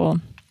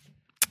terrible.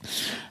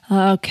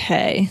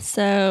 Okay.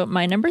 So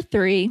my number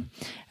 3,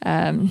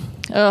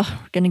 we're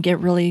going to get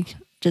really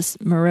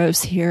just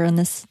morose here on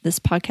this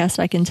podcast.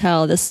 I can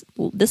tell this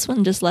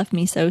one just left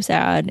me so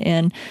sad.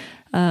 And,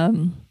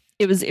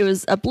 it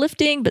was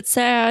uplifting but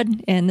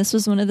sad, and this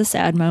was one of the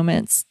sad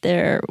moments.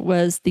 There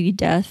was the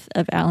death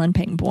of Alan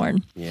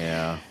Pangborn.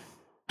 Yeah.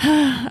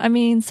 I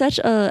mean, such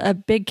a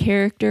big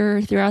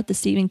character throughout the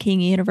Stephen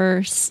King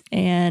universe,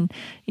 and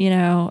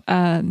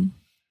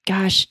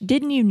gosh,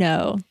 didn't you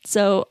know?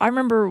 So I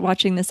remember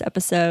watching this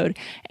episode,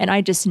 and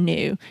I just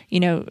knew,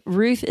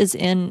 Ruth is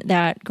in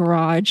that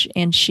garage,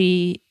 and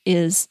she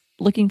is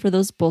looking for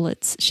those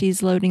bullets.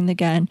 She's loading the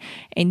gun,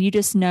 and you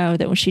just know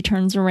that when she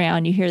turns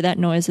around, you hear that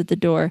noise at the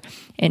door,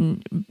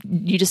 and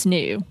you just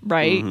knew,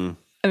 right?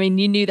 I mean,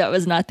 you knew that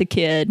was not the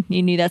kid.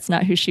 You knew that's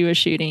not who she was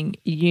shooting.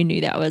 You knew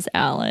that was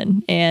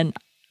Alan. And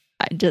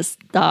I just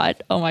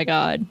thought, oh my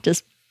God,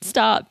 just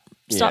stop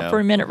for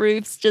a minute,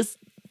 Ruth. Just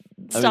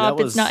stop.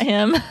 It's not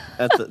him.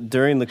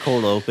 During the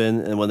cold open,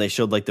 and when they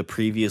showed like the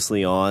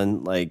previously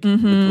on, like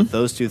with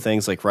those two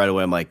things, like right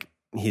away, I'm like,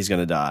 he's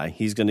going to die.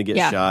 He's going to get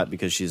shot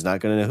because she's not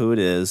going to know who it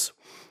is.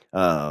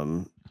 I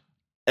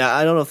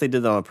don't know if they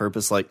did that on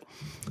purpose. Like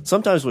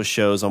sometimes with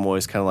shows, I'm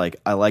always kind of like,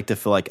 I like to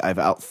feel like I've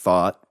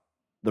outthought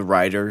the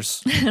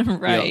writers,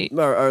 right?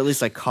 Or at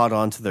least I caught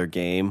on to their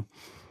game.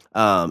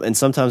 And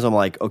sometimes I'm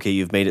like, okay,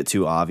 you've made it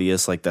too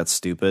obvious. Like that's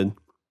stupid.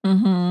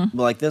 But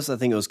like this, I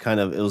think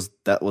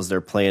that was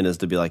their plan, is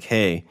to be like,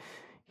 hey,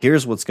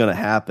 here's what's going to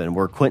happen.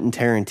 We're Quentin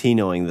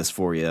Tarantinoing this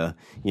for you.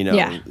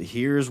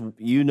 Here's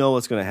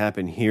what's going to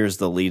happen. Here's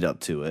the lead up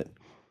to it.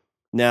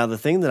 Now, the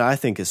thing that I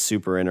think is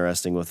super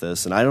interesting with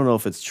this, and I don't know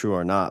if it's true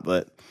or not,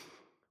 but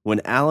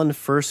when Alan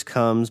first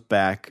comes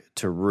back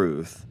to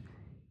Ruth,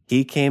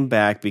 he came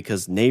back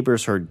because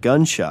neighbors heard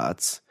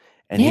gunshots,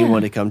 and he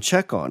wanted to come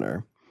check on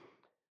her.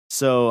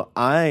 So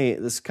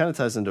this kind of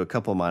ties into a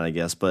couple of mine, I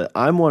guess, but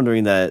I'm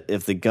wondering that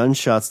if the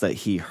gunshots that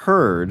he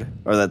heard,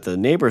 or that the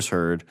neighbors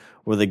heard,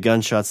 were the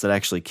gunshots that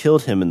actually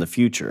killed him in the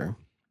future.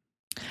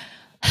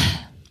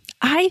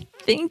 I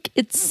think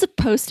it's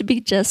supposed to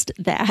be just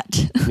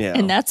that. Yeah.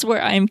 And that's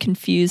where I'm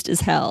confused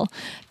as hell,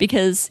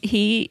 because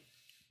he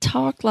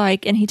talked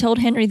and he told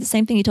Henry the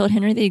same thing. He told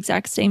Henry the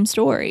exact same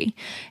story.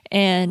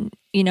 And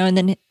and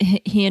then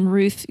he and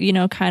Ruth,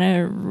 kind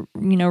of,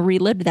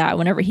 relived that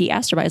whenever he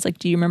asked her about it. It's like,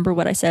 do you remember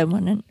what I said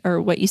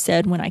or what you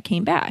said when I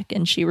came back?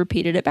 And she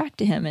repeated it back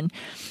to him.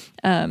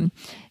 And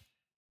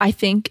I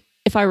think,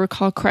 if I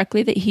recall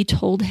correctly, that he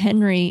told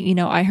Henry,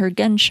 I heard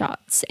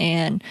gunshots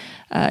and,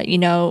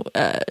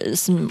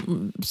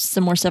 some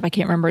more stuff I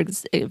can't remember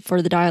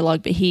for the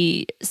dialogue, but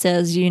he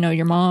says,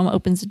 your mom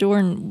opens the door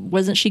and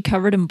wasn't she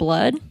covered in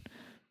blood?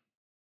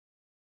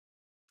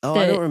 Oh,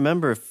 I don't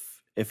remember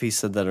if he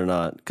said that or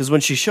not. Because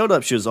when she showed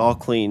up, she was all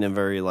clean and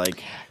very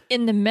like...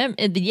 In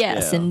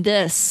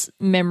this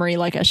memory,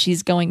 like as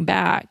she's going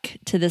back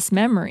to this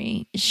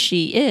memory,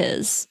 she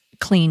is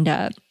cleaned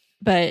up.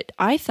 But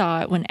I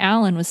thought when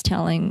Alan was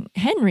telling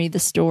Henry the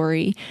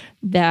story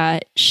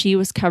that she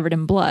was covered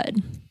in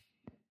blood,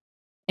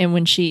 and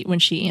when she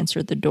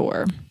answered the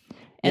door,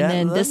 and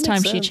then this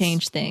time she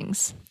changed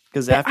things.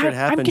 Because after it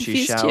happened,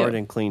 she showered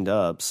and cleaned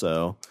up.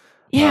 So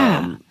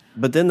yeah,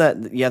 but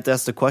then you have to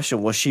ask the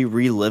question: was she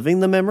reliving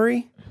the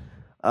memory,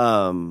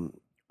 or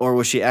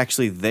was she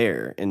actually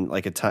there in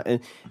like a time?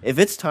 And if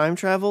it's time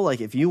travel, like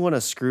if you want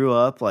to screw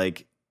up,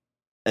 like.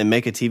 And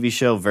make a TV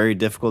show very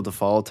difficult to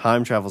follow,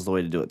 time travel's the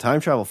way to do it. Time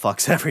travel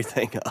fucks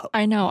everything up.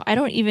 I know. I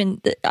don't even...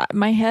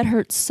 my head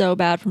hurts so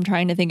bad from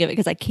trying to think of it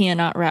because I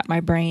cannot wrap my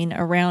brain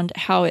around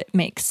how it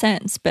makes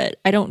sense. But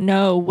I don't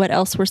know what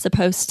else we're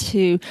supposed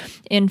to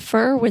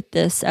infer with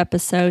this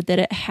episode that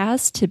it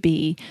has to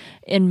be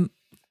in...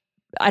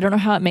 I don't know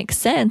how it makes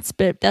sense,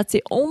 but that's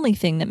the only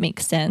thing that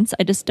makes sense.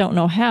 I just don't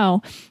know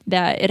how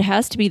that it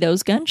has to be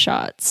those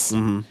gunshots.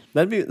 Mm-hmm.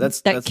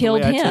 That's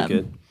killed the way him. I took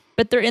it.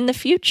 But they're in the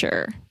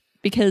future.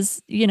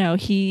 Because,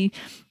 he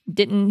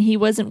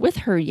wasn't with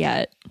her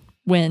yet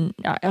when,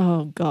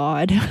 oh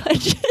God,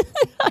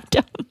 I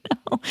don't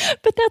know.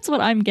 But that's what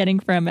I'm getting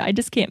from it. I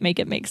just can't make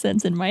it make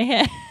sense in my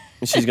head.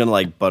 She's going to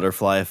like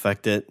butterfly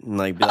effect it and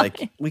like be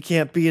like, we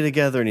can't be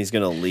together. And he's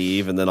going to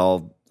leave and then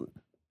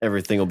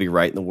everything will be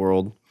right in the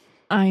world.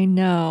 I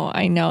know.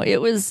 It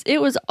was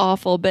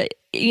awful. But,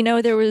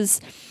 there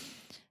was,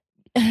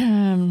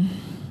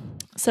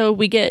 so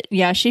we get,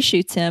 she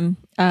shoots him.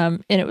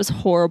 And it was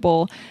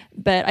horrible.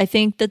 But I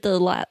think that the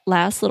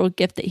last little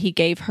gift that he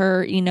gave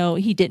her,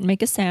 he didn't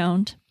make a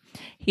sound.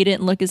 He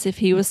didn't look as if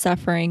he was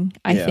suffering.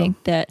 I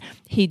think that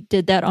he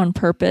did that on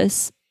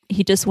purpose.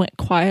 He just went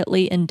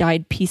quietly and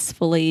died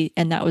peacefully.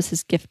 And that was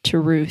his gift to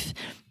Ruth.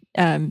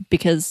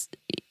 Because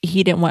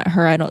he didn't want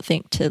her, I don't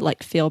think, to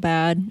like feel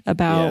bad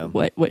about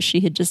what she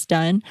had just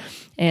done.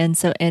 And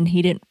so,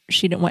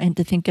 she didn't want him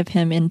to think of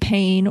him in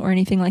pain or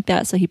anything like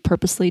that. So he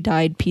purposely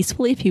died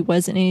peacefully. If he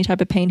was in any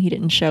type of pain, he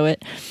didn't show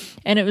it.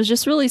 And it was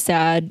just really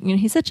sad.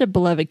 He's such a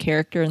beloved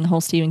character in the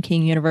whole Stephen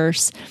King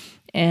universe.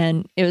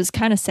 And it was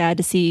kind of sad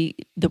to see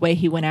the way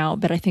he went out.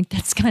 But I think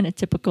that's kind of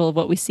typical of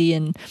what we see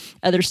in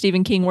other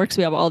Stephen King works.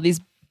 We have all these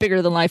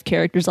bigger than life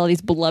characters, all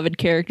these beloved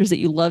characters that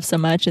you love so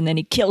much, and then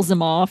he kills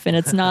them off, and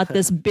it's not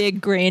this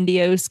big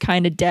grandiose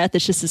kind of death.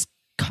 It's just this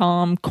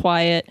calm,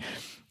 quiet,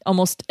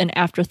 almost an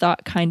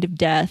afterthought kind of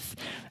death.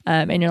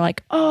 And you're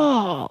like,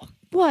 oh,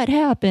 what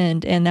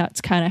happened? And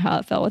that's kind of how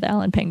it felt with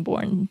Alan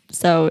Pangborn.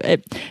 So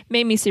it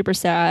made me super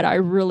sad. I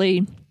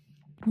really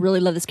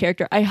love this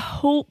character. I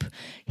hope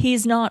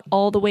he's not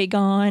all the way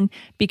gone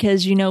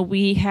because,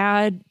 we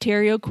had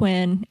Terry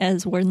O'Quinn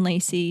as Warden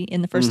Lacey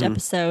in the first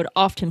episode,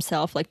 offed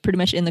himself, like pretty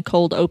much in the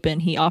cold open,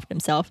 he offed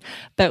himself.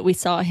 But we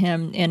saw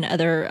him in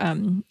other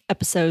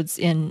episodes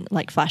in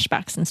like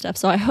flashbacks and stuff.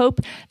 So I hope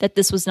that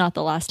this was not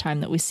the last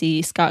time that we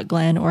see Scott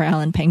Glenn or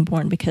Alan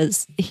Pangborn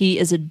because he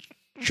is a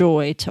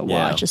joy to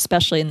watch,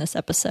 especially in this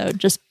episode.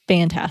 Just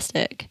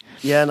fantastic.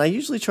 Yeah, and I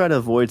usually try to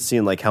avoid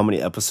seeing like how many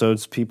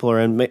episodes people are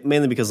in,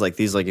 mainly because like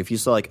these, like if you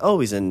saw like, oh,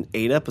 he's in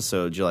 8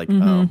 episodes, you're like,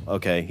 oh,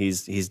 okay,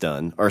 he's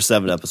done, or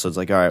 7 episodes,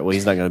 like, all right, well,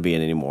 he's not going to be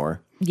in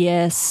anymore.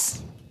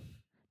 Yes.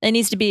 It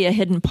needs to be a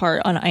hidden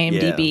part on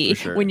IMDb. Yeah, for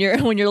sure. When you're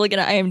looking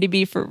at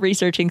IMDb for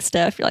reasonching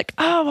stuff, you're like,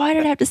 oh, why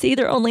did I have to see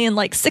they're only in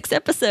like 6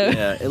 episodes?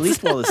 Yeah, at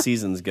least while the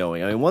season's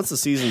going. I mean, once the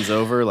season's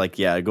over, like,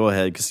 yeah, go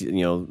ahead because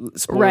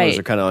spoilers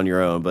are kind of on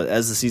your own. But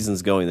as the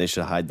season's going, they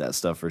should hide that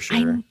stuff for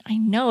sure. I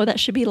know that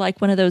should be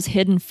like one of those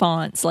hidden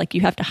fonts. Like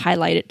you have to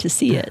highlight it to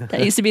see it.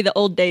 That used to be the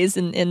old days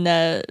in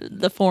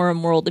the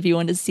forum world. If you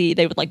wanted to see,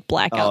 they would like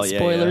black out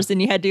spoilers,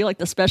 and you had to do like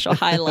the special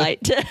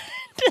highlight to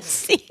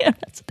see it.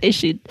 That's what they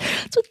should.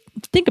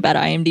 Think about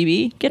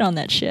IMDb. Get on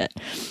that shit.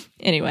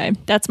 Anyway,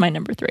 that's my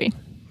number 3.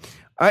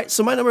 All right,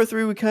 so my number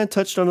 3, we kind of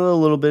touched on it a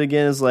little bit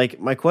again, is like,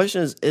 my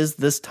question is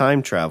this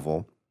time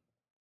travel?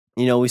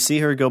 We see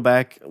her go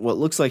back, what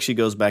looks like she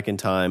goes back in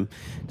time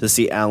to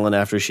see Alan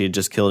after she had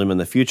just killed him in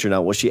the future.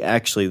 Now, was she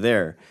actually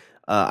there?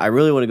 I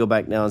really want to go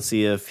back now and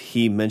see if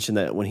he mentioned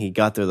that when he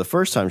got there the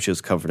first time she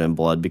was covered in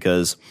blood,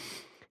 because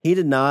he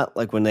did not,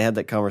 like when they had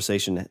that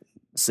conversation,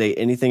 say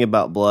anything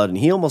about blood, and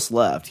he almost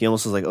left. He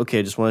almost was like,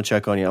 okay, just want to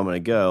check on you, I'm going to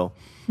go.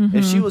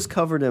 If she was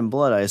covered in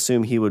blood, I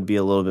assume he would be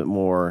a little bit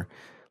more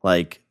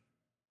like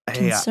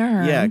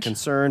concerned.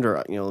 Concerned,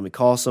 or let me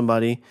call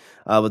somebody.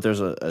 But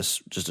there's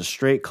just a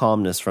straight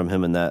calmness from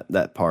him in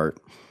that part.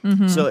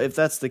 Mm-hmm. So if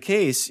that's the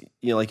case,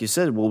 like you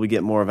said, will we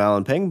get more of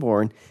Alan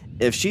Pangborn?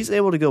 If she's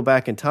able to go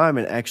back in time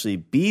and actually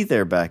be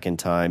there back in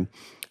time,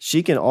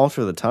 she can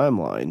alter the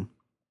timeline.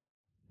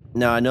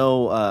 Now, I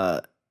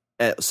know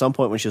at some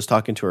point when she was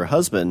talking to her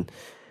husband,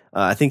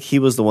 I think he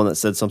was the one that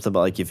said something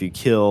about like if you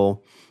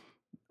kill,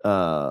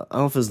 I don't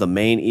know if it was the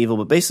main evil,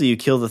 but basically you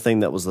kill the thing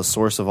that was the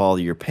source of all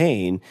your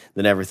pain,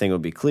 then everything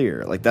would be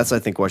clear. Like that's, I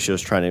think, why she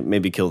was trying to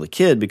maybe kill the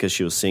kid, because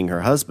she was seeing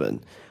her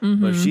husband.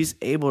 Mm-hmm. But if she's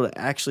able to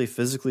actually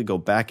physically go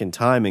back in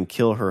time and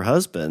kill her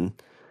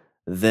husband,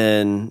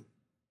 then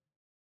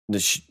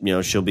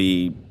she'll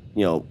be,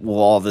 will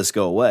all this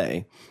go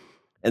away?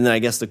 And then I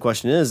guess the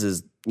question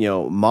is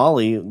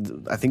Molly,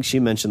 I think she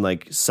mentioned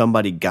like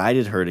somebody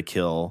guided her to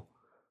kill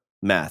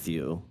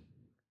Matthew,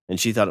 and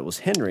she thought it was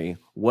Henry.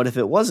 What if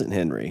it wasn't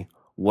Henry?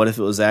 What if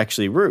it was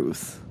actually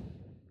Ruth?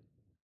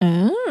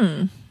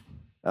 But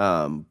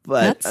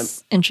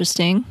that's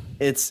interesting.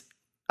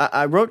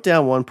 I wrote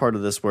down one part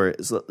of this where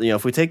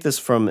if we take this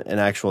from an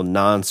actual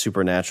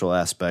non-supernatural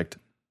aspect,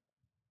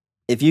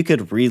 if you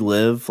could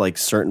relive like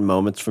certain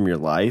moments from your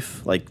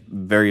life, like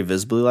very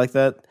visibly like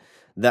that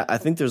I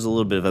think there's a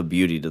little bit of a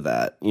beauty to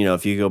that.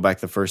 If you go back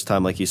the first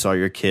time, like you saw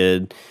your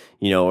kid,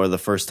 or the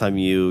first time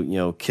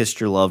you kissed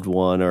your loved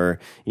one, or,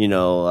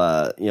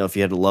 if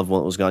you had a loved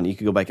one that was gone, you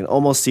could go back and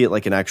almost see it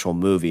like an actual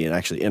movie and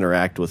actually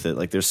interact with it.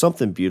 Like there's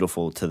something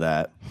beautiful to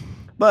that.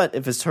 But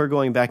if it's her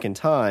going back in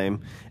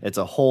time, it's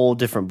a whole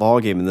different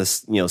ballgame. And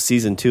this,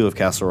 season 2 of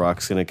Castle Rock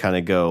is going to kind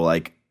of go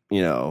like,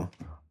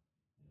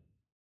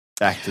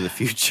 Back to the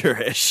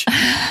Future-ish.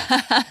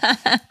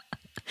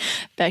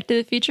 Back to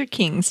the Future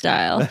King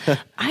style.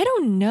 I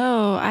don't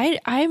know.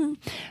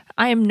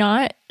 I'm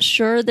not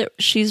sure that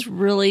she's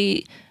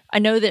really. I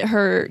know that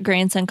her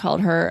grandson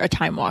called her a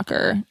time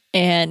walker,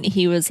 and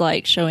he was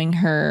like showing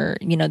her,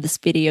 this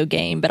video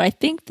game. But I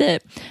think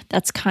that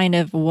that's kind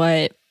of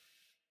what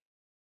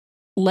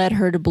led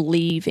her to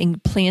believe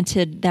and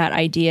planted that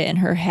idea in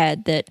her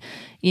head that,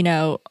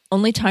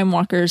 only time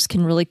walkers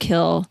can really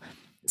kill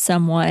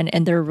someone,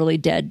 and they're really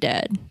dead.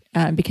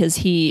 Because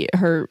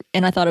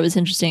and I thought it was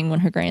interesting when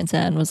her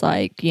grandson was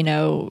like,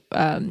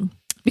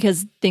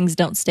 because things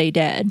don't stay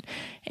dead.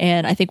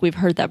 And I think we've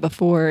heard that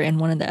before in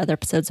one of the other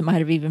episodes. It might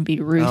have even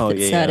been Ruth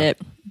said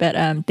it,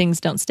 but things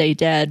don't stay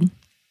dead.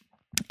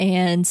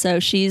 And so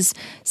she's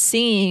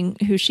seeing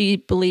who she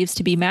believes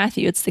to be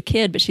Matthew. It's the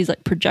kid, but she's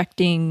like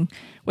projecting,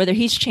 whether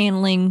he's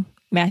channeling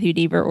Matthew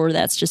Deaver or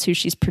that's just who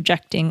she's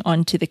projecting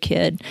onto the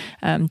kid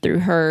through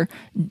her,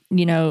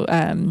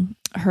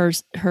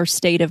 her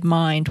state of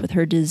mind with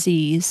her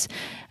disease.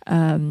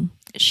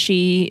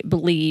 She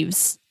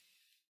believes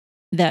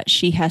that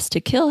she has to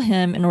kill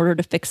him in order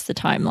to fix the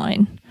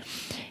timeline.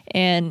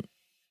 And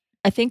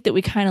I think that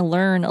we kind of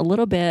learn a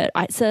little bit.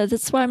 So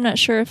that's why I'm not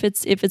sure if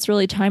it's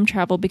really time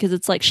travel, because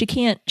it's like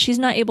she's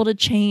not able to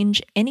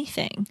change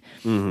anything.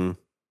 Mm-hmm.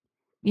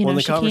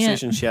 The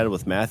conversation she had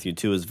with Matthew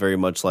too is very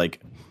much like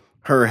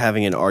her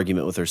having an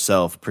argument with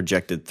herself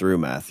projected through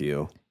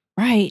Matthew.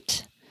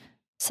 Right.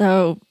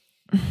 So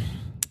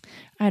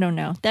I don't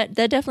know. That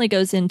definitely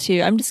goes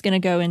into, I'm just going to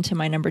go into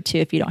my number 2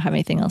 if you don't have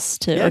anything else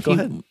to. Yeah, go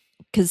ahead.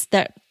 Because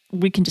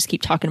we can just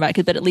keep talking about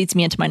it, but it leads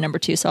me into my number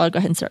 2. So I'll go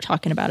ahead and start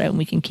talking about it, and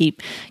we can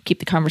keep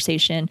the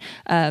conversation.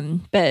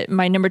 But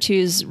my number 2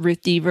 is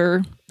Ruth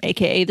Deaver,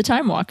 aka the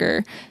Time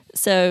Walker.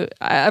 So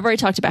I've already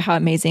talked about how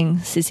amazing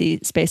Sissy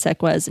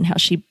Spacek was and how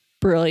she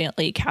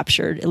brilliantly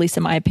captured, at least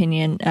in my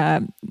opinion,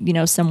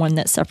 someone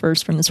that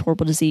suffers from this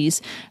horrible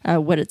disease,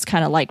 what it's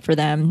kind of like for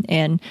them,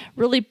 and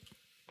really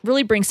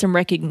bring some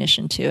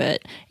recognition to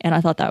it. And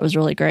I thought that was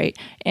really great.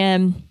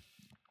 And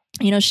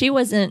she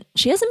hasn't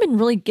been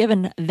really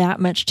given that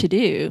much to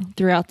do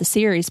throughout the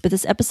series, but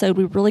this episode,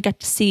 we really got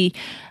to see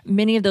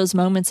many of those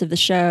moments of the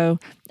show.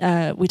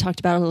 We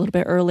talked about it a little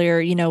bit earlier.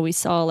 We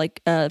saw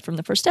from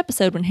the first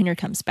episode when Henry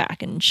comes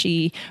back and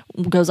she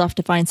goes off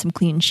to find some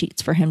clean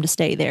sheets for him to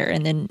stay there.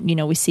 And then,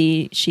 we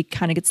see she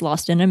kind of gets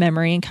lost in a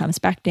memory and comes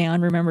back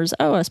down, remembers,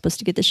 I was supposed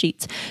to get the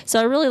sheets. So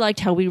I really liked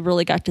how we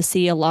really got to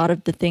see a lot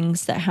of the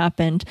things that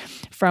happened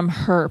from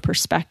her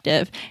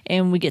perspective.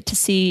 And we get to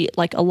see,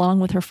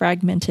 along with her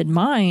fragmented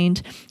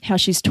mind, how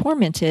she's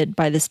tormented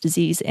by this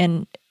disease,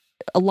 and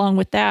along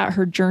with that,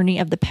 her journey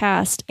of the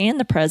past and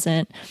the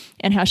present,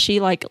 and how she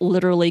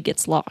literally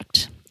gets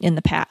locked in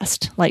the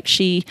past.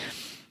 She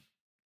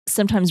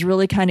sometimes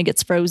really kind of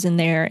gets frozen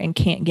there and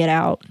can't get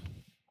out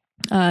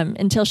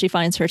until she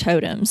finds her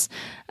totems.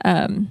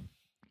 And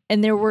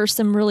there were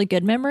some really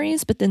good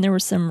memories, but then there were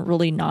some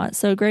really not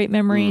so great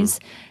memories.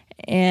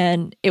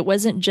 And it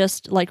wasn't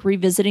just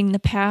revisiting the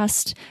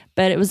past,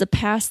 but it was a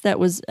past that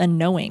was a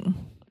knowing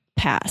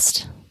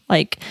past.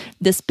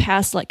 This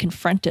past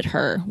confronted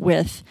her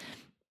with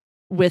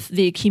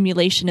the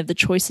accumulation of the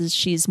choices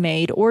she's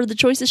made or the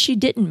choices she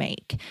didn't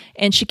make.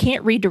 And she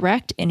can't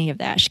redirect any of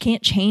that. She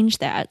can't change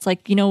that. It's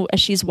as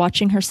she's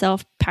watching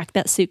herself pack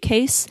that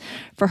suitcase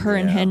for her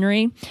and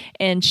Henry,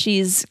 and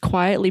she's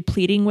quietly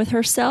pleading with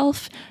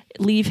herself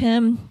leave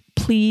him.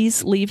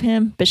 Please leave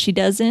him, but she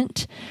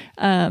doesn't,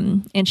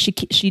 and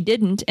she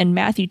didn't. And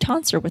Matthew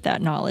taunts her with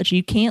that knowledge.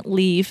 You can't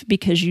leave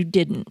because you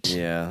didn't.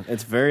 Yeah,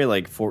 it's very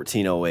like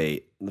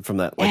 1408 from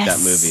that that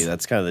movie.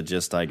 That's kind of the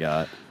gist I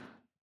got.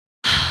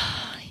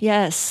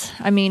 Yes,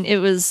 I mean it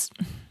was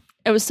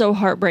so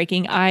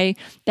heartbreaking.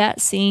 That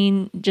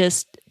scene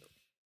just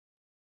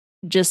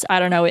I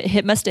don't know.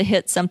 It must have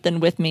hit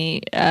something with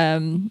me.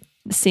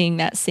 Seeing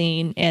that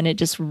scene, and it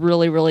just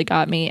really, really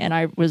got me. And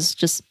I was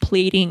just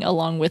pleading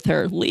along with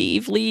her,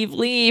 leave.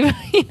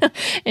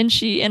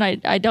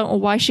 And I don't know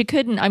why she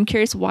couldn't. I'm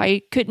curious,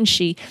 why couldn't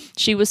she?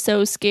 She was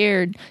so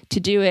scared to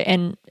do it.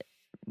 And,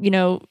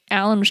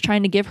 Alan was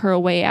trying to give her a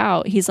way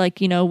out. He's like,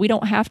 we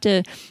don't have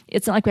to,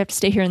 it's not like we have to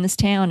stay here in this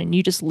town and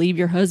you just leave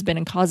your husband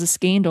and cause a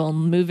scandal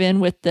and move in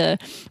with the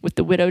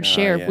widowed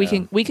sheriff.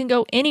 Yeah. We can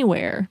go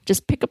anywhere.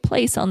 Just pick a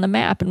place on the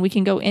map and we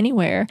can go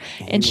anywhere.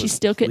 And she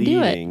still couldn't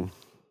do it.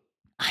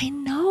 I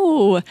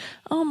know.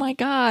 Oh my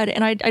God.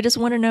 And I just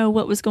want to know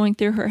what was going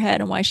through her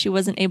head and why she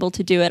wasn't able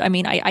to do it. I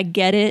mean, I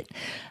get it.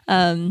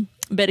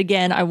 But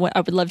again, I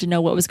would love to know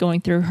what was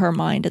going through her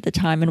mind at the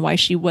time and why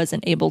she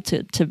wasn't able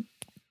to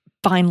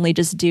finally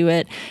just do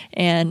it.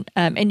 And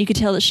you could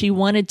tell that she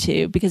wanted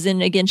to, because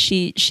then again,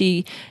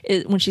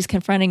 when she's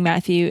confronting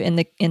Matthew in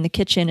the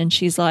kitchen and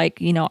she's like,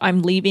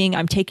 I'm leaving,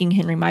 I'm taking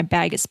Henry, my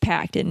bag is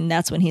packed. And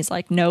that's when he's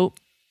like, nope.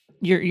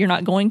 You're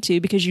not going to,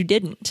 because you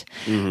didn't.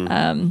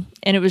 Mm-hmm.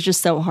 And it was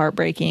just so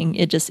heartbreaking.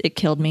 It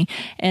killed me.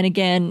 And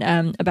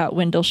again, about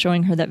Wendell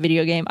showing her that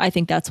video game, I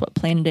think that's what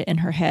planted it in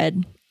her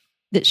head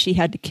that she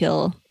had to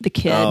kill the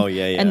kid. Oh,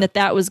 yeah. And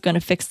that was going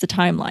to fix the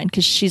timeline.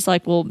 Because she's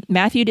like, well,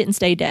 Matthew didn't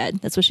stay dead.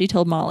 That's what she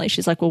told Molly.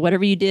 She's like, well,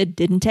 whatever you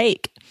didn't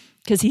take,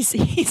 because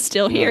he's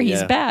still here. Oh, yeah.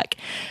 He's back.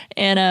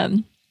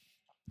 And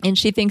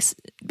she thinks,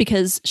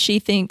 because she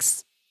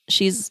thinks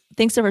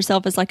of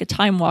herself as like a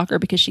time walker,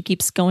 because she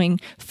keeps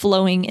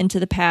flowing into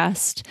the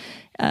past,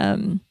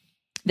 that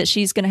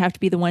she's going to have to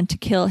be the one to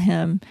kill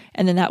him,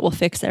 and then that will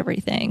fix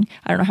everything.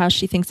 I don't know how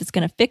she thinks it's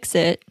going to fix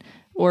it,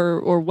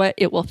 or what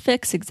it will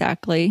fix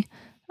exactly.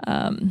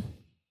 But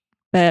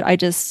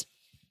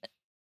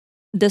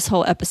this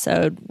whole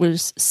episode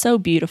was so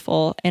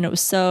beautiful, and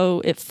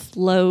it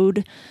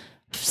flowed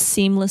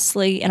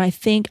seamlessly. And I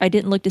think I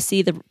didn't look to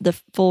see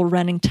the full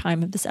running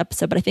time of this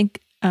episode, but I think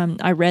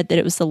I read that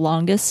it was the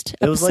longest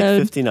episode. It was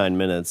like 59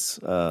 minutes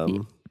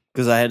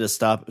because I had to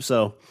stop.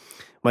 So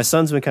my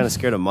son's been kind of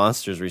scared of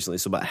monsters recently.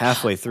 So about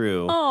halfway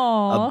through,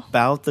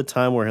 about the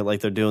time where like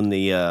they're doing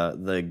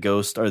the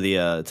ghost or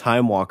the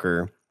time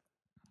walker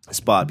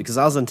spot, because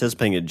I was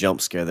anticipating a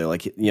jump scare there.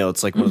 Like,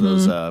 it's like one of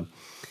those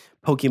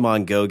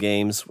Pokemon Go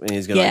games, and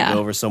he's going to go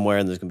over somewhere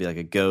and there's going to be like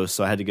a ghost.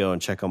 So I had to go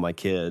and check on my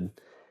kid.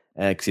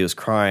 Because he was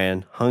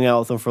crying, hung out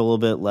with him for a little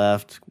bit,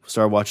 left,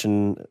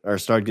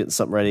 started getting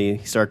something ready.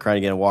 He started crying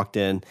again, walked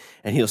in,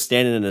 and he was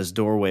standing in his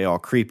doorway all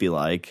creepy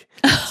like.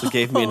 So it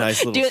gave me a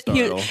nice little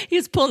startle. He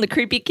was pulling the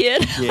creepy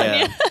kid.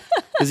 Yeah.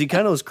 Because he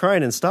kind of was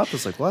crying and stopped. I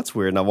was like, well, that's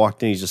weird. And I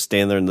walked in, he's just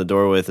standing there in the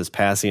doorway with his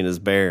passy and his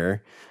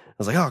bear. I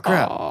was like, oh,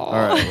 crap. Aww. All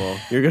right, well,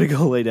 you're going to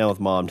go lay down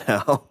with Mom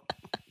now.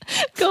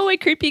 Go away,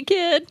 creepy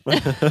kid.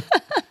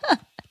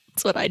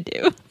 That's what I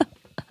do.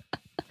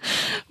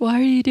 Why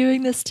are you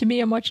doing this to me?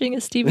 I'm watching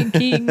a Stephen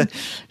King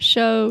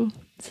show.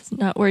 This is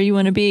not where you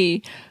want to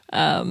be.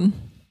 Oh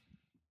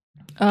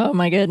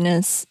my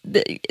goodness.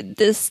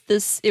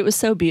 It was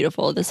so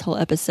beautiful, this whole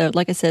episode.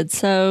 Like I said,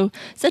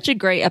 such a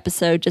great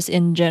episode just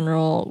in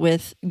general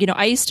with,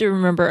 I used to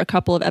remember a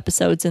couple of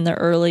episodes in the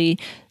early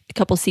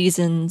couple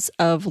seasons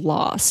of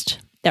Lost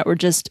that were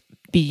just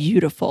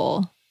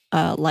beautiful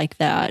like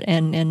that.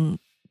 And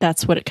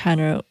that's what it kind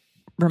of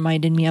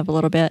reminded me of a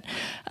little bit.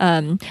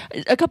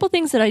 A couple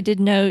things that I did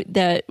note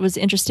that was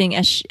interesting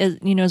as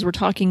we're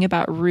talking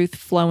about Ruth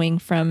flowing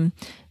from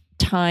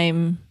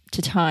time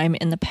to time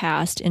in the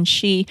past, and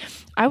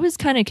I was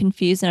kind of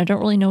confused, and I don't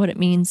really know what it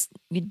means.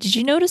 Did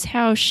you notice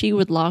how she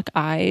would lock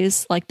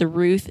eyes, like the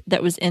Ruth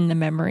that was in the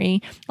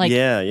memory? Like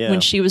when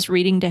she was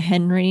reading to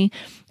Henry,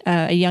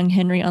 a young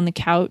Henry on the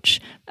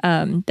couch,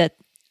 that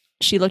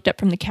she looked up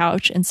from the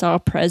couch and saw a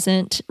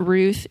present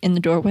Ruth in the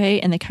doorway,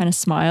 and they kind of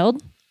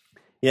smiled.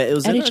 Yeah, it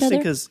was interesting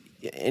because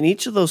in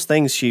each of those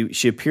things,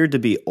 she appeared to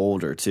be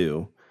older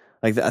too.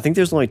 Like I think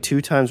there's only 2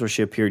 times where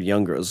she appeared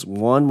younger. It was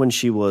one when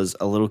she was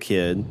a little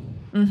kid,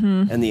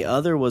 and the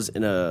other was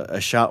in a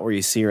shot where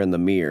you see her in the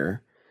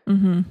mirror.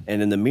 Mm-hmm.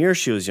 And in the mirror,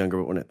 she was younger,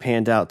 but when it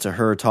panned out to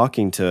her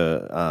talking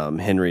to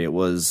Henry, it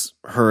was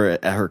her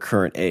at her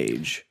current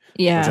age.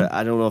 Yeah, which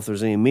I don't know if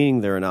there's any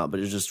meaning there or not,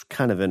 but it's just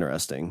kind of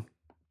interesting.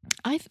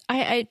 I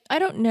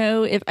don't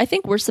know if I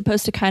think we're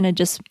supposed to kind of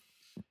just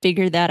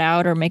figure that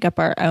out or make up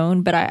our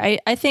own, but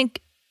I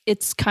think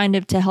it's kind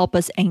of to help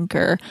us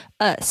anchor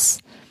us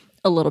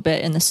a little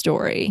bit in the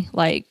story.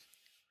 Like,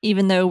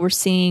 even though we're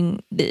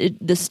seeing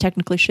this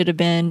technically should have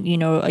been,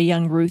 a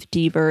young Ruth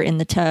Deaver in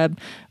the tub,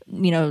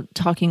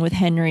 talking with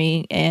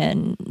Henry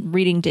and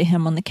reading to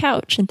him on the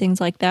couch and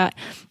things like that.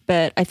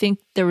 But I think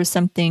there was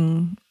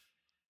something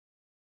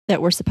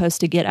that we're supposed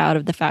to get out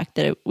of the fact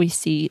that we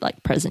see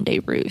like present day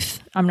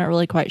Ruth. I'm not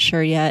really quite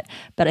sure yet,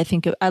 but I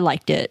think I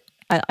liked it.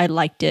 I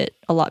liked it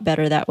a lot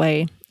better that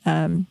way.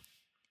 And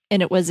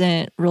it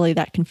wasn't really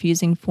that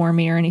confusing for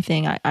me or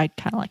anything. I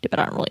kind of liked it, but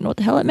I don't really know what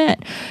the hell it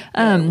meant.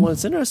 Well,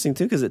 it's interesting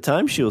too, because at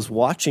times she was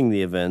watching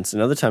the events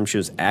and other times she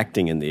was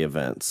acting in the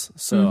events.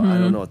 So I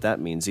don't know what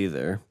that means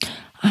either.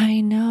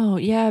 I know.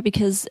 Yeah,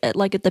 because at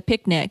the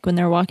picnic when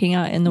they're walking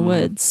out in the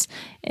woods,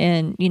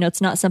 and,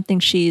 it's not something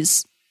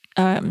she's,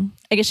 I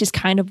guess she's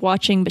kind of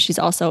watching, but she's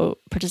also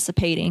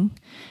participating,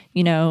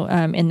 in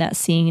that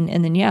scene.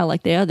 And then,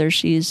 like the others,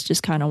 she's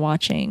just kind of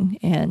watching.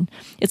 And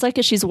it's like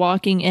as she's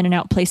walking in and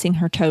out, placing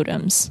her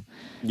totems.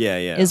 Yeah.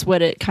 Is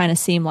what it kind of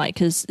seemed like,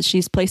 because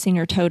she's placing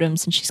her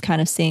totems and she's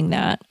kind of seeing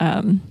that.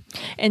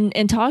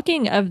 And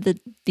talking of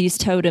these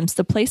totems,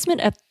 the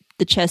placement of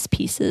the chess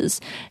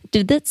pieces,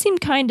 did that seem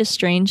kind of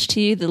strange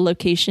to you, the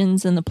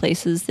locations and the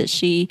places that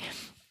she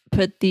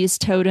put these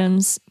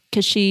totems?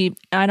 Because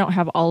I don't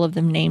have all of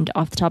them named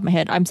off the top of my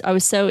head. I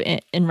was so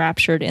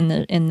enraptured in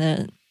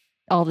the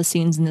all the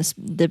scenes in this,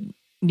 the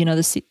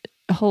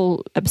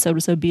whole episode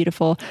was so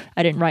beautiful.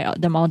 I didn't write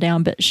them all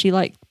down, but she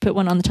put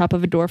one on the top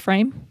of a door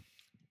frame.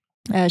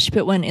 She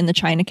put one in the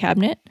china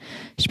cabinet.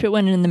 She put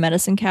one in the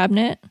medicine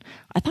cabinet.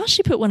 I thought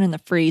she put one in the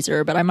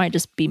freezer, but I might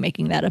just be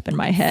making that up in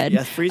my head.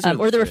 Yeah, freezer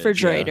or the fridge,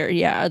 refrigerator.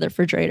 Yeah, the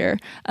refrigerator.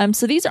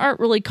 So these aren't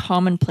really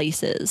common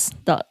places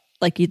that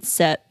you'd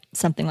set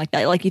something like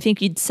that. Like you think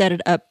you'd set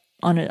it up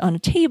on a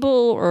table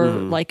or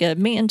like a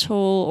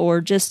mantle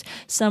or just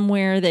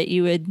somewhere that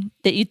you'd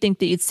think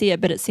that you'd see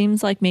it. But it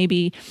seems like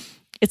maybe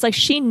it's like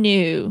she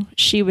knew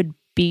she would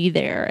be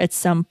there at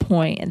some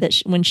point, and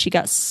that when she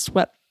got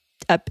swept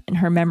up in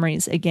her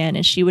memories again,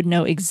 and she would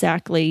know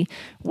exactly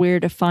where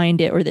to find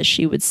it, or that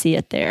she would see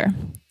it there,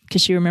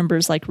 because she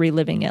remembers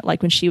reliving it,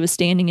 like when she was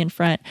standing in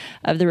front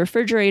of the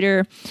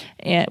refrigerator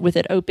and with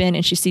it open,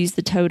 and she sees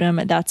the totem.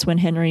 And that's when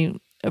Henry,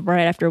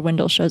 right after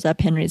Wendell shows up,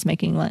 Henry's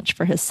making lunch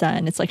for his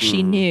son. It's like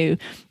she knew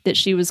that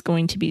she was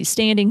going to be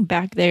standing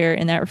back there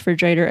in that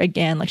refrigerator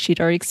again, like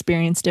she'd already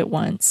experienced it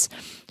once.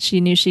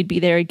 She knew she'd be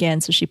there again,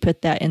 so she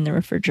put that in the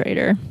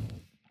refrigerator.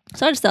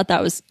 So I just thought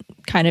that was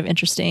kind of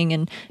interesting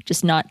and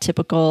just not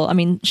typical. I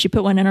mean, she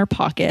put one in her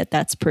pocket.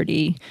 That's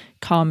pretty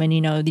common,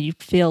 you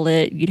feel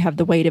it, you'd have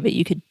the weight of it.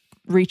 You could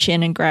reach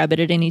in and grab it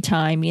at any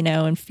time,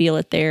 and feel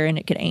it there, and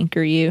it could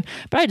anchor you.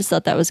 But I just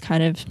thought that was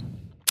kind of,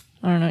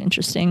 I don't know,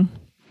 interesting.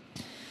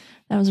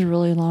 That was a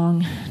really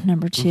long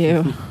number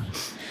 2.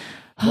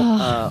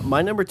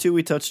 My number 2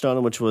 we touched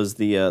on, which was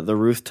the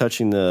Ruth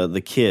touching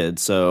the kid.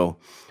 So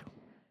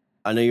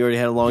I know you already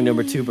had a long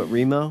number 2, but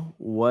Remo,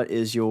 what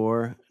is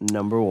your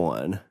number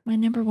 1? My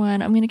number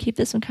 1, I'm going to keep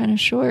this one kind of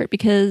short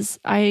because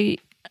I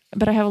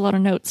have a lot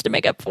of notes to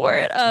make up for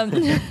it.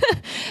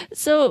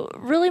 So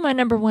really my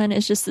number 1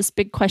 is just this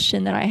big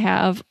question that I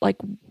have, like,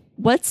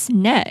 what's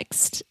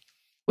next?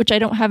 Which I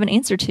don't have an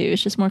answer to.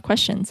 It's just more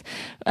questions.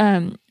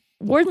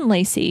 Warden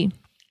Lacey,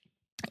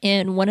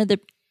 in one of the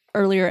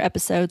earlier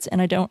episodes,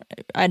 and I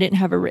didn't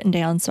have it written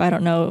down, so I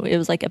don't know, it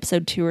was like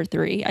episode 2 or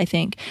 3, I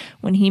think,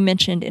 when he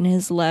mentioned in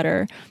his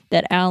letter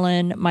that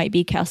Alan might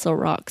be Castle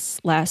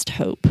Rock's last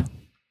hope.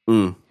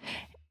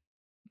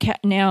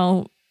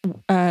 Now,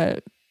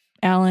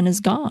 Alan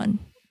is gone.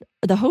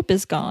 The hope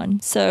is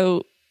gone.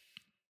 So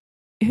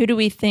who do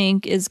we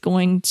think is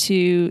going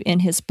to, in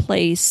his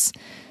place,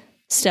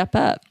 step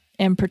up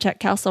and protect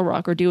Castle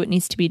Rock, or do what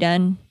needs to be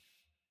done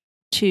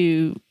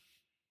to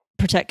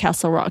protect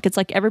Castle Rock? It's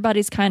like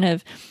everybody's kind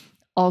of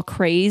all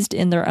crazed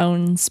in their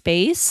own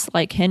space.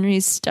 Like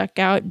Henry's stuck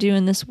out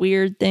doing this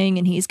weird thing,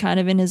 and he's kind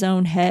of in his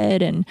own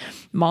head, and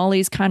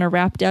Molly's kind of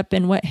wrapped up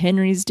in what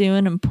Henry's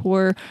doing, and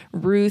poor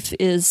Ruth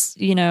is,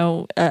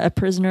 a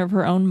prisoner of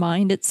her own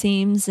mind, it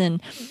seems.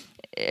 And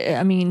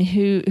I mean,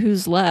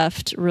 who's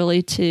left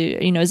really to,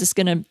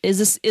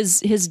 is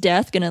his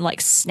death gonna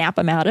snap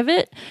him out of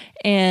it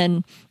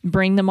and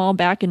bring them all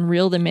back and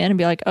reel them in and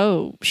be like,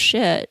 oh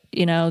shit,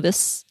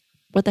 this,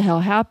 what the hell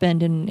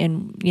happened?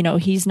 And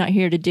he's not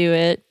here to do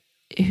it.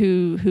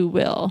 Who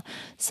will?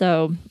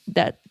 So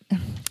that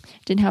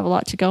didn't have a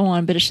lot to go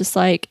on, but it's just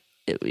like,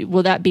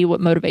 will that be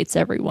what motivates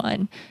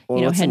everyone?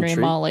 Well, Henry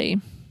and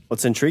Molly.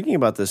 What's intriguing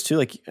about this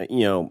too,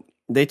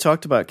 they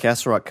talked about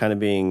Castle Rock kind of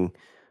being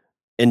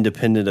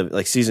independent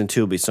of, season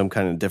 2 will be some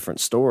kind of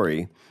different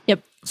story.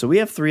 Yep. So we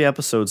have 3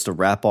 episodes to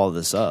wrap all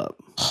this up.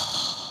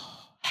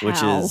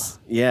 Which is,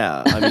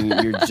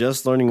 you're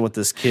just learning what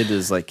this kid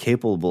is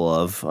capable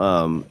of.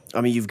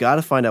 You've got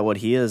to find out what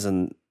he is,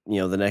 and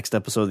the next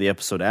episode, the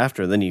episode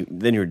after, then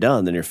you're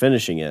done, then you're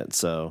finishing it.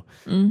 So,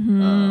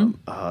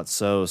 it's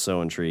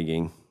so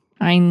intriguing.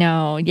 I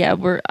know. Yeah,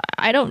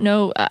 I don't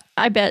know.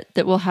 I bet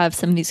that we'll have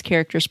some of these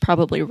characters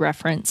probably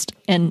referenced,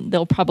 and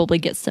they'll probably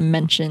get some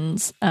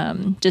mentions,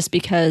 just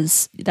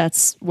because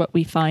that's what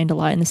we find a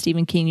lot in the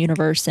Stephen King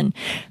universe. And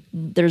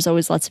there's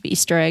always lots of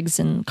Easter eggs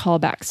and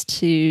callbacks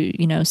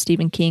to,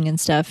 Stephen King and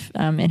stuff,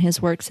 in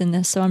his works in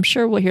this. So I'm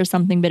sure we'll hear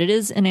something, but it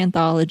is an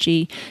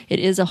anthology. It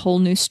is a whole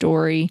new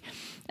story.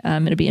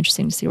 It'll be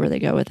interesting to see where they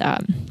go with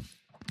that.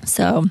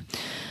 So,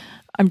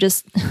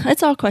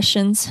 it's all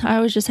questions. I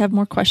always just have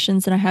more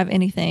questions than I have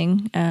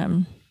anything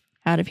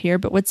out of here.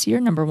 But what's your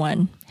number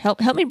one?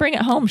 Help me bring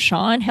it home,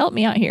 Sean. Help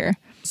me out here.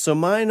 So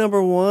my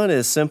number one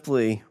is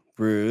simply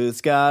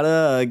Ruth's got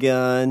a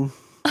gun.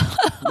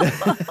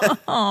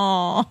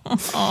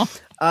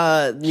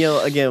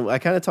 Again, I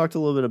kind of talked a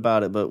little bit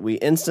about it, but we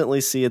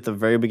instantly see at the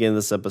very beginning of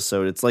this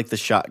episode, it's like the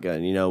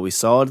shotgun. We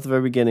saw it at the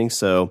very beginning,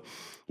 so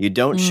you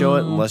don't show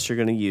it unless you're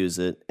going to use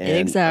it. And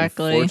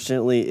exactly.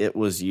 Unfortunately, it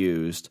was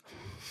used.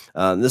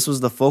 This was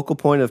the focal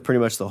point of pretty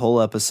much the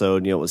whole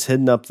episode. It was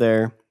hidden up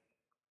there.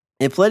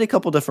 It played a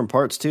couple different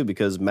parts too,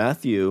 because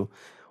Matthew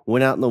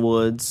went out in the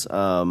woods.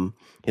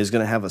 He was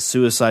going to have a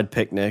suicide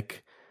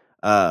picnic,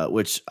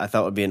 which I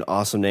thought would be an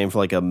awesome name for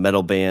like a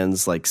metal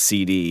band's like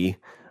CD,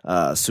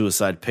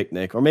 Suicide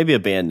Picnic, or maybe a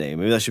band name.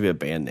 Maybe that should be a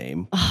band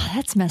name. Oh,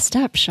 that's messed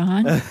up,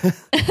 Sean.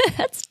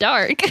 That's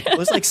dark. It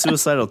was like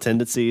suicidal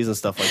tendencies and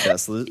stuff like that.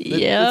 So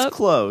it's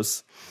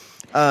close.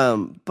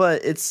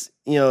 But it's,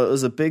 it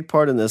was a big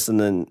part in this. And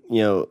then,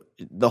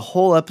 the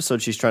whole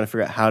episode, she's trying to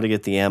figure out how to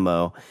get the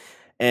ammo.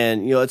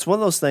 And, it's one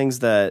of those things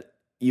that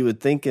you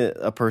would think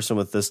a person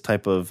with this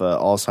type of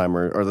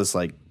Alzheimer or this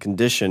like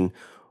condition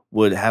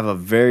would have a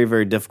very,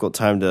 very difficult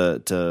time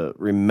to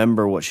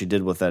remember what she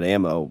did with that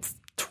ammo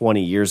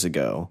 20 years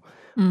ago.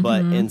 Mm-hmm.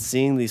 But in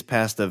seeing these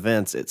past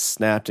events, it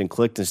snapped and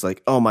clicked. And she's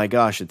like, oh my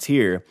gosh, it's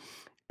here.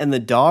 And the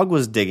dog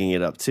was digging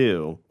it up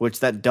too,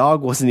 which that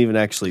dog wasn't even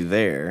actually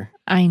there.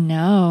 I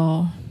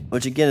know.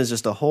 Which again is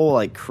just a whole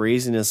like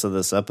craziness of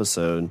this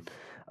episode.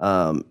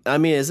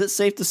 Is it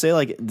safe to say,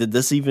 like, did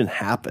this even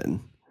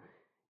happen?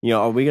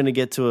 Are we going to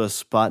get to a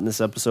spot in this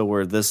episode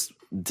where this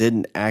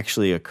didn't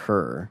actually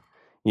occur?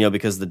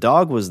 Because the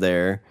dog was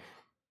there.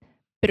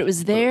 But it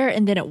was there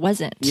and then it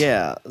wasn't.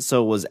 Yeah.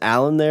 So was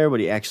Alan there, but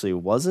he actually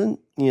wasn't?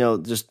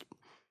 Just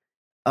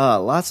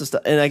lots of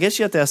stuff. And I guess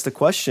you have to ask the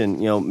question,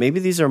 maybe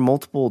these are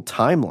multiple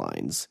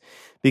timelines,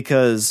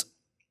 because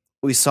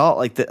we saw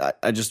like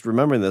I just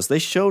remember this. They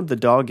showed the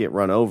dog get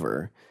run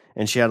over.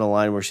 And she had a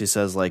line where she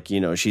says, like,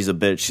 she's a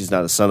bitch. She's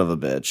not a son of a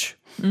bitch.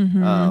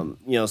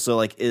 Mm-hmm. So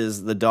like,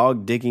 is the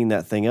dog digging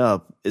that thing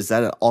up? Is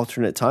that an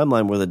alternate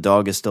timeline where the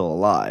dog is still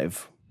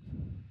alive?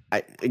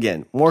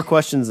 Again, more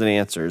questions than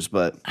answers,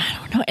 but I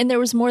don't know. And there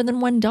was more than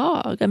one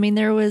dog.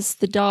 There was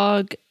the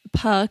dog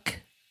Puck,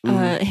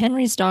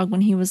 Henry's dog when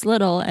he was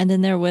little, and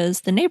then there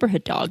was the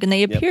neighborhood dog, and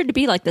they appeared to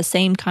be like the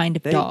same kind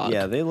of dog.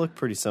 Yeah, they look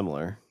pretty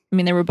similar.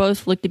 They were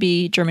both looked to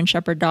be German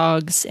Shepherd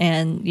dogs,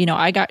 and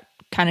I got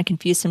kind of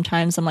confused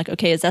sometimes. I'm like,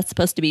 okay, is that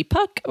supposed to be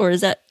Puck, or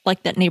is that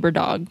like that neighbor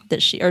dog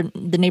or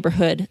the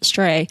neighborhood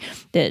stray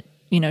that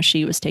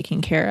she was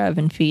taking care of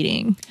and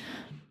feeding?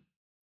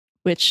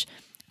 Which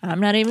I'm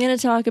not even going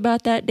to talk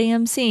about that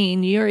damn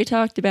scene. You already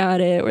talked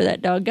about it, where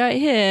that dog got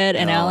hit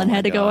and Alan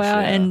had to go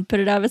out and put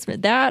it out of its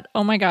mouth. That,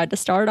 oh my God, to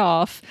start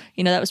off,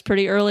 that was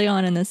pretty early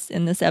on in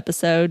this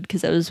episode,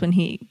 because that was when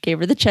he gave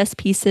her the chess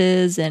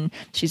pieces and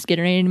she's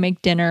getting ready to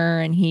make dinner,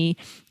 and he,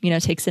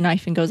 takes a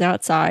knife and goes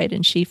outside,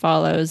 and she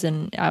follows,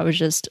 and I was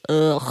just,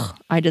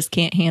 I just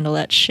can't handle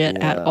that shit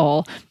at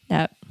all.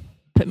 That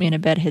put me in a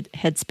bad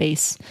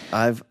headspace.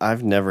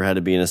 I've never had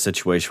to be in a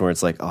situation where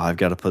it's like, oh, I've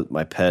got to put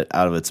my pet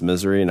out of its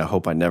misery, and I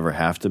hope I never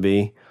have to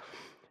be,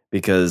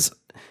 because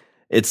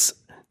it's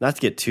not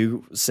to get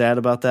too sad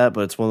about that,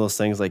 but it's one of those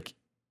things like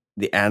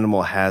the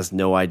animal has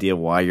no idea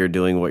why you're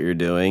doing what you're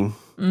doing,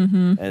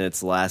 and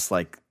its last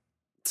like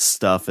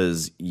stuff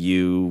is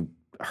you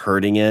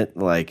hurting it.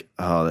 Like,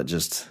 oh, that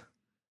just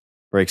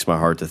breaks my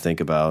heart to think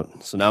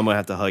about. So now I'm gonna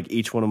have to hug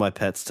each one of my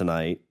pets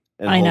tonight.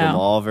 And hold them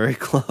all very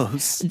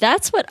close.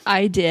 That's what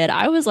I did.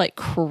 I was like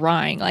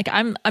crying. Like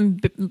I'm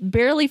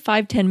barely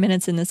 5-10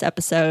 minutes in this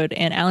episode,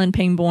 and Alan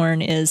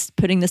Pangborn is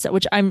putting this up,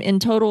 which I'm in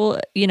total,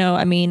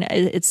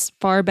 it's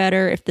far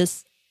better if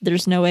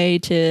there's no way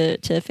to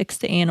fix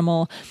the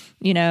animal,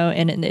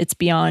 and it's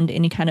beyond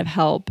any kind of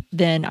help,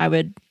 then I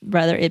would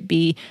rather it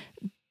be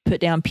put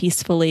down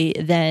peacefully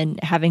than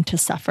having to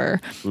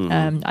suffer.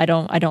 I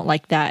don't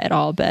like that at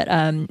all, but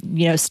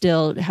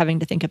still having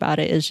to think about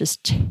it is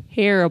just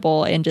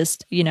terrible. And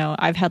just,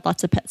 I've had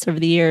lots of pets over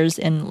the years,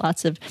 and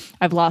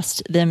I've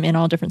lost them in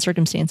all different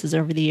circumstances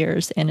over the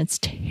years, and it's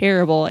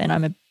terrible. And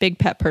I'm a big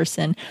pet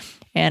person,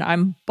 and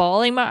I'm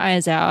bawling my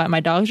eyes out, and my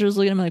dogs are just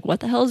looking at me like,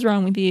 what the hell is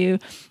wrong with you?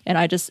 And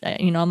I just,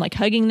 I'm like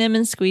hugging them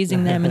and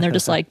squeezing them, and they're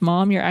just like,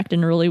 Mom, you're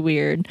acting really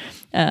weird.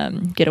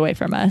 Get away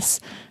from us.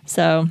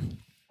 So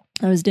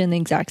I was doing the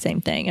exact same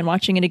thing, and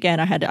watching it again,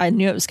 I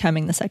knew it was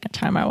coming the second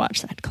time I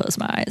watched. I had to close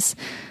my eyes.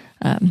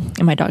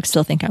 And my dogs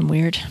still think I'm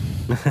weird.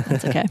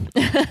 That's okay.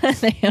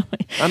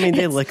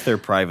 They lick their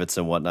privates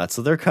and whatnot,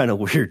 so they're kind of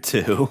weird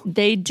too.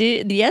 They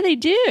do. Yeah, they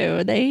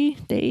do.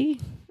 They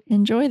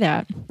enjoy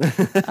that.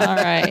 All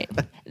right.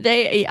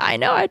 I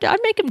know. I'd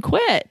make them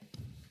quit.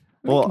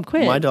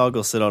 My dog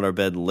will sit on our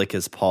bed and lick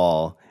his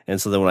paw,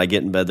 and so then when I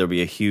get in bed, there'll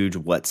be a huge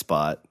wet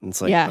spot. And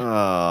it's like,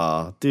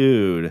 oh,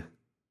 dude.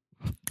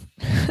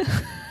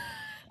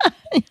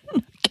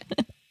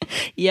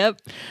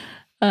 Yep.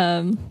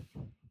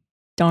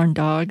 Darn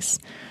dogs.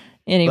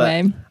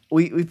 Anyway,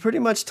 we pretty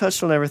much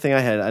touched on everything I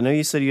had. I know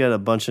you said you had a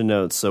bunch of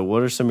notes. So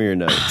what are some of your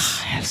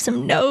notes? I have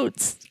some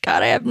notes.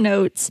 God, I have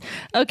notes.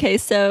 Okay,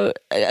 so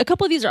a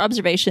couple of these are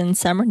observations.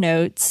 Some are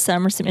notes.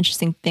 Some are some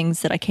interesting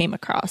things that I came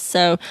across.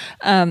 So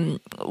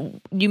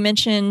you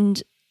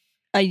mentioned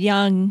a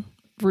young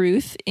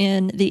Ruth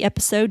in the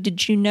episode.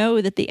 Did you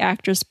know that the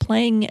actress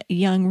playing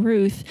young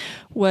Ruth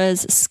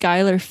was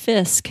Skylar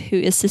Fisk, who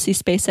is Sissy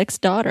Spacek's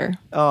daughter?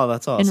 Oh,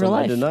 that's awesome. In real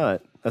life. I did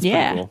not. That's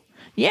pretty cool.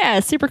 Yeah,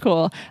 super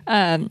cool.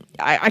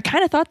 I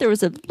kind of thought there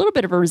was a little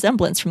bit of a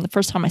resemblance from the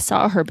first time I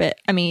saw her, but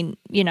I mean,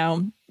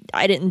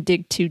 I didn't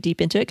dig too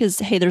deep into it because,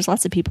 hey, there's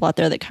lots of people out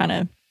there that kind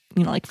of,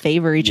 like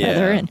favor each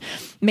other, and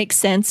makes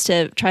sense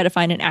to try to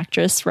find an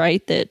actress,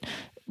 right, that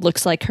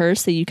looks like her,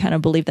 so you kind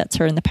of believe that's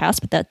her in the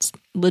past, but that's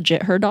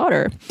legit her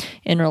daughter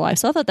in real life.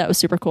 So I thought that was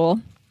super cool.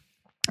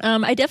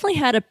 I definitely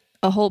had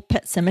a whole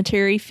Pet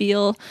Sematary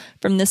feel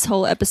from this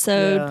whole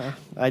episode. Yeah,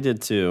 I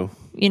did too.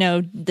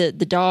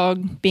 The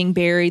dog being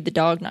buried, the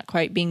dog not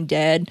quite being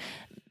dead,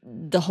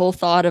 the whole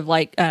thought of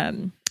like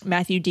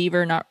Matthew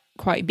Deaver not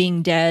quite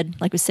being dead.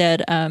 Like we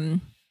said,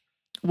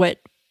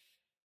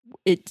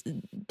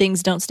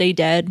 things don't stay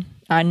dead.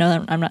 I know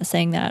that I'm not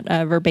saying that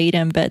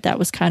verbatim, but that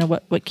was kind of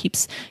what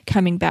keeps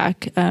coming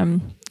back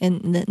in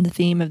the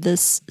theme of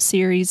this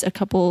series a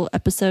couple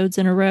episodes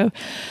in a row.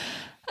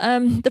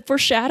 The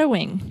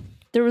foreshadowing.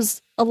 There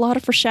was a lot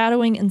of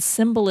foreshadowing and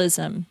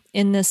symbolism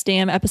in this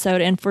damn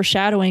episode, and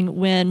foreshadowing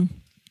when,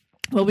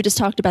 we just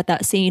talked about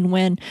that scene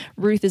when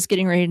Ruth is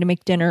getting ready to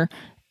make dinner.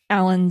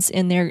 Alan's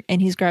in there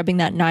and he's grabbing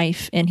that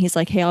knife and he's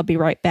like, "Hey, I'll be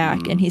right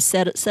back." And he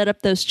set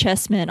up those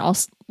chessmen. "I'll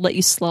let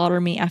you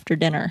slaughter me after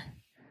dinner."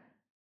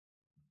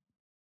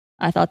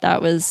 I thought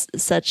that was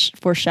such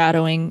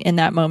foreshadowing in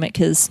that moment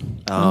because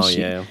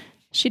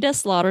she does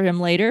slaughter him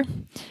later.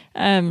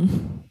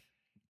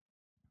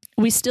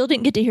 We still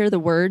didn't get to hear the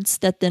words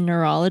that the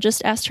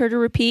neurologist asked her to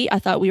repeat. I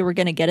thought we were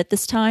going to get it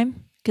this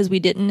time because we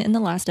didn't in the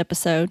last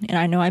episode. And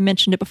I know I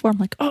mentioned it before. I'm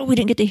like, oh, we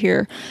didn't get to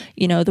hear,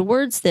 the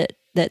words that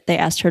they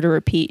asked her to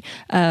repeat.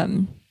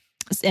 And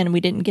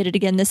we didn't get it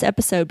again this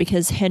episode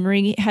because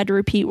Henry had to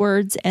repeat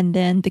words and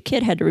then the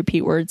kid had to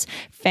repeat words.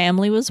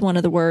 Family was one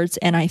of the words.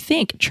 And I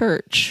think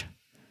church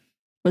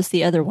was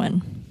the other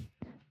one.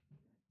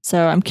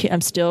 So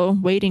I'm still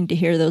waiting to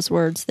hear those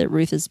words that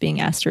Ruth is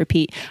being asked to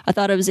repeat. I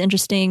thought it was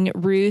interesting.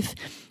 Ruth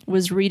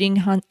was reading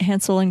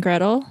Hansel and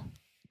Gretel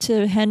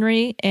to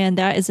Henry, and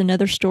that is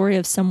another story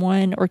of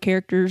someone or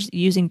characters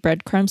using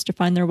breadcrumbs to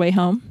find their way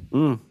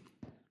home.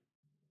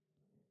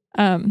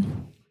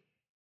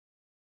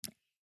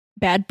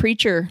 Bad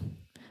preacher.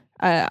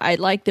 I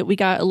like that we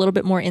got a little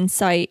bit more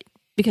insight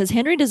because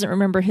Henry doesn't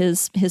remember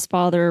his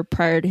father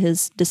prior to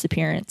his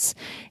disappearance.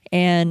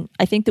 And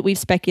I think that we've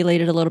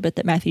speculated a little bit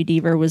that Matthew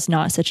Deaver was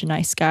not such a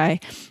nice guy.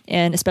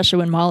 And especially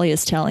when Molly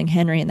is telling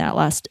Henry in that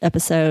last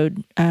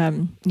episode,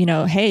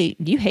 hey,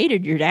 you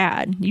hated your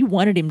dad. You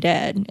wanted him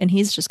dead. And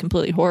he's just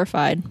completely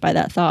horrified by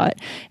that thought.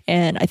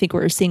 And I think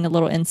we're seeing a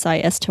little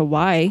insight as to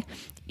why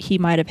he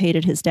might have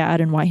hated his dad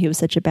and why he was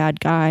such a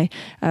bad guy.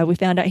 We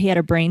found out he had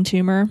a brain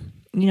tumor,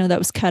 that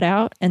was cut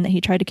out and that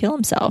he tried to kill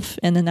himself.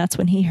 And then that's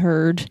when he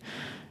heard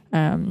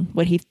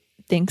what he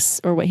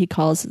thinks or what he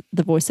calls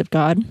the voice of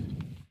God.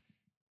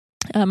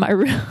 I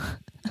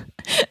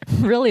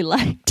really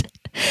liked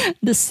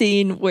the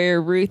scene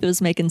where Ruth was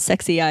making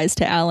sexy eyes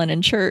to Alan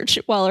in church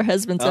while her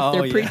husband's up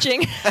there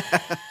preaching.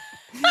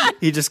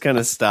 He just kind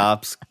of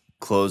stops,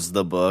 closes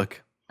the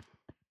book.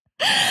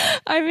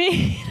 I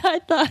mean, I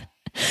thought,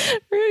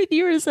 Ruth,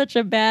 you were such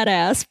a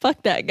badass.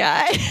 Fuck that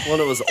guy. Well,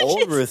 it was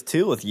old Ruth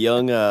too with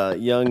young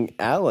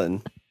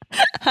Alan.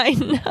 I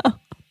know.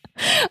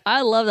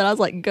 I love that. I was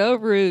like, go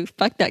Ruth.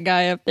 Fuck that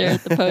guy up there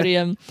at the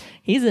podium.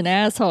 He's an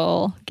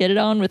asshole. Get it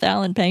on with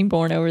Alan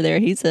Pangborn over there.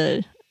 He's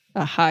a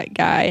hot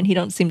guy, and he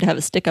don't seem to have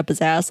a stick up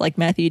his ass like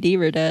Matthew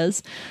Deaver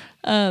does.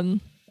 I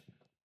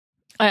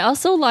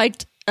also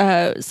liked,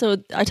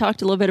 so I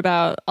talked a little bit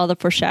about all the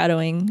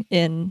foreshadowing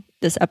in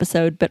this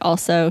episode, but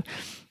also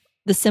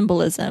the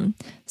symbolism.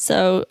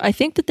 So I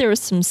think that there was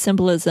some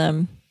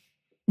symbolism.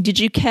 Did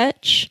you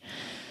catch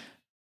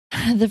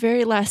the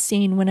very last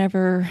scene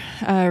whenever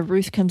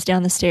Ruth comes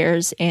down the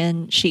stairs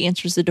and she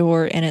answers the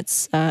door and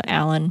it's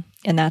Alan,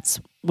 and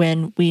that's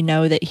when we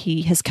know that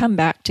he has come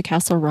back to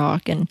Castle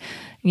Rock, and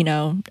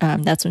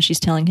that's when she's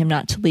telling him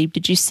not to leave.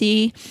 Did you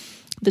see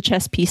the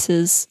chess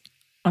pieces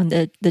on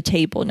the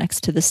table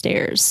next to the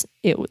stairs?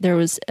 There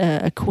was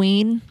a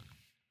queen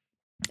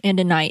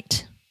and a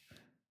knight,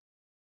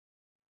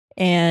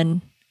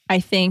 and I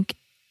think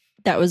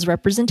that was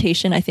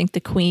representation. I think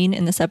the queen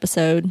in this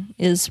episode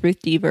is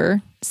Ruth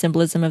Deaver,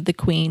 symbolism of the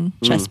queen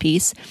chess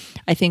piece.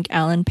 I think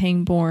Alan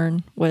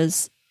Pangborn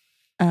was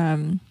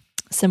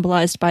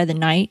symbolized by the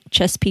knight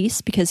chess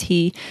piece because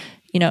he,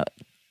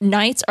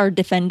 knights are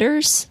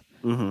defenders.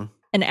 Mm-hmm.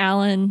 And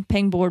Alan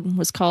Pangborn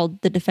was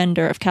called the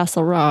defender of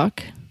Castle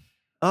Rock.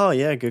 Oh,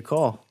 yeah, good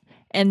call.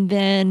 And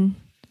then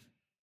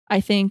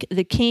I think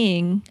the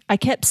king, I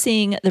kept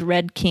seeing the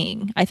Red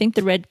King. I think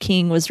the Red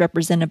King was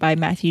represented by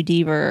Matthew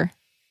Deaver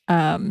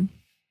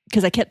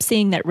because I kept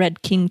seeing that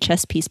Red King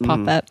chess piece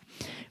pop up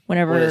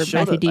whenever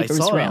Matthew Deaver was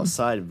I saw it around.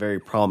 outside very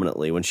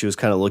prominently when she was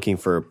kind of looking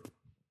for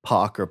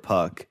Puck or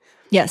Puck.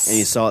 Yes. And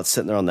you saw it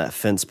sitting there on that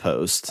fence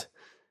post.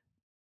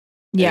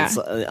 Yeah.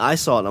 I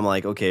saw it and I'm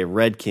like, okay,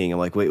 Red King. I'm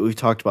like, wait, we've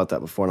talked about that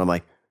before. And I'm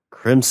like,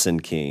 Crimson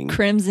King.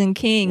 Crimson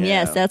King. Yeah.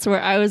 Yes, that's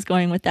where I was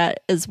going with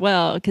that as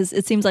well. Because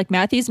it seems like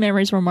Matthew's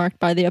memories were marked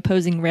by the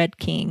opposing Red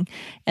King.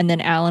 And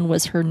then Alan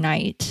was her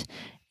knight.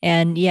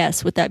 And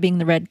yes, with that being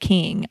the Red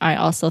King, I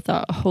also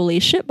thought, holy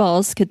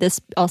shitballs, could this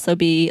also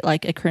be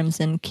like a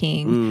Crimson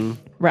King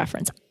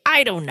reference?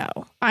 I don't know.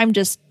 I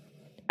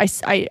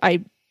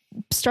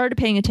started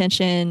paying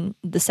attention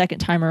the second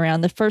time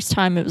around. The first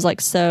time it was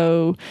like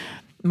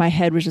my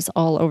head was just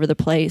all over the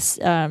place.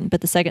 But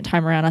the second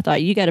time around, I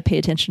thought, you got to pay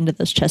attention to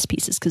those chess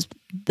pieces because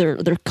they're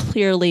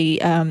clearly,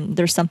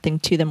 there's something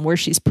to them where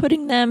she's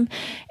putting them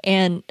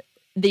and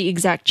the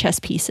exact chess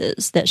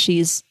pieces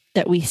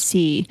that we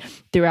see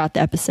throughout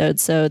the episode.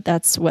 So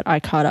that's what I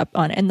caught up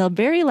on. And the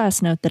very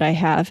last note that I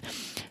have,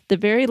 the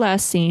very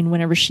last scene,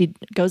 whenever she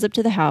goes up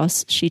to the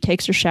house, she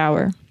takes her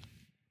shower,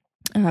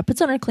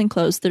 puts on her clean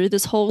clothes through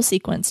this whole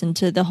sequence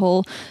into the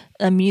whole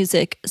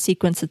music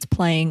sequence that's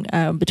playing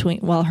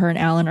while her and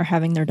Alan are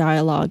having their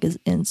dialogue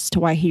as to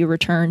why he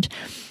returned.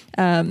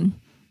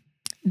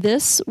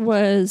 This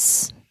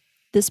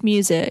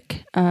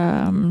music,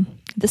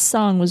 this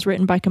song was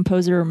written by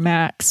composer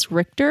Max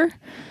Richter.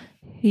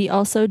 He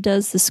also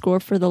does the score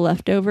for The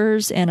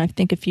Leftovers and I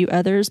think a few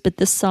others, but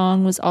this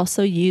song was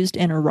also used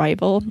in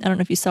Arrival. I don't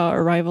know if you saw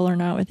Arrival or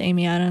not with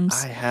Amy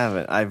Adams. I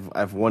haven't.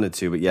 I've wanted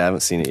to, but yeah, I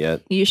haven't seen it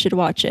yet. You should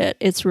watch it.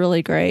 It's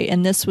really great.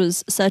 And this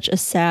was such a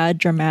sad,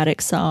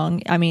 dramatic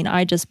song. I mean,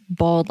 I just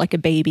bawled like a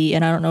baby,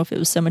 and I don't know if it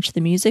was so much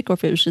the music or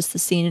if it was just the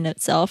scene in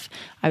itself.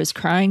 I was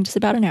crying just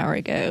about an hour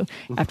ago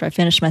after I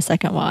finished my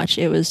second watch.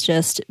 It was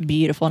just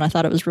beautiful, and I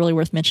thought it was really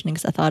worth mentioning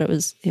because I thought it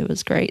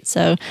was great.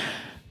 So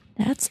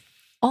that's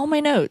all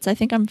my notes. I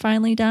think I'm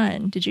finally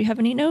done. Did you have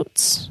any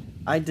notes?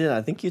 I did.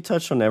 I think you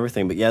touched on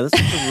everything. But yeah, this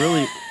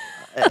was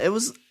it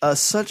was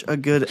such a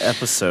good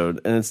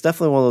episode. And it's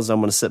definitely one of those I'm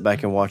going to sit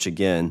back and watch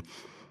again.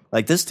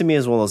 Like, this to me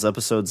is one of those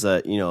episodes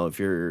that, if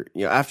you're,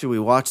 after we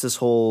watch this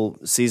whole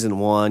season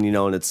 1,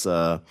 and it's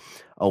a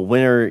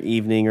winter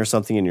evening or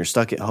something and you're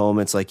stuck at home,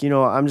 it's like,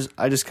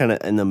 I just kind of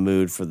in the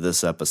mood for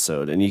this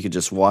episode. And you could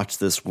just watch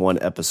this one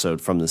episode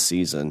from the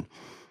season.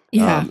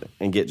 Yeah.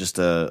 And get just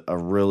a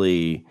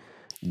really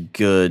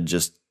good,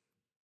 just,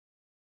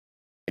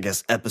 I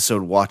guess,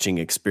 episode watching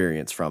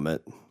experience from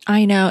it.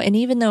 I know. And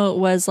even though it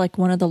was like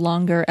one of the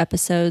longer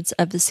episodes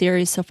of the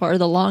series so far, or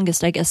the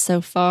longest, I guess,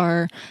 so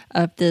far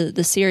of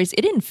the series,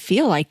 it didn't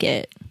feel like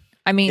it.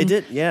 I mean, it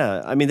did.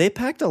 Yeah. I mean, they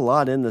packed a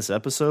lot in this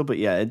episode, but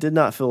yeah, it did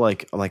not feel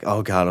like, I'm like,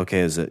 oh God,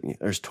 okay.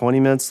 There's 20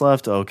 minutes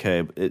left.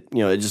 Okay. It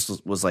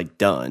just was like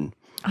done.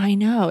 I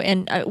know.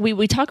 And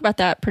we talk about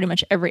that pretty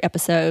much every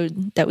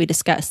episode that we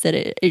discuss,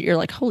 that you're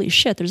like, holy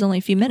shit, there's only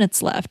a few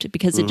minutes left,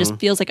 because it just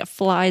feels like it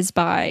flies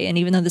by. And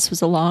even though this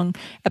was a long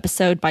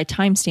episode by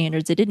time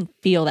standards, it didn't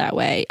feel that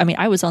way. I mean,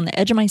 I was on the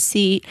edge of my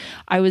seat.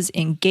 I was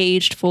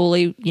engaged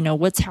fully,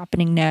 what's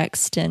happening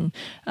next. And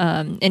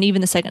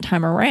even the second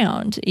time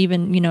around,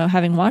 even,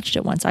 having watched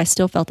it once, I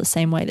still felt the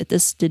same way, that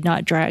this did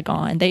not drag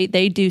on.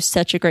 They do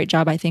such a great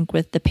job, I think,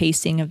 with the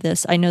pacing of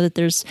this. I know that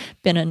there's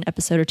been an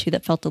episode or two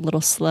that felt a little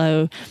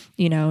slow,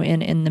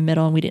 in the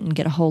middle, and we didn't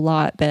get a whole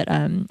lot, but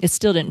it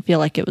still didn't feel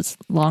like it was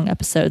long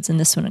episodes, and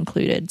this one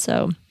included.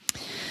 So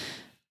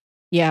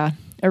yeah,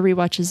 a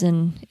rewatch is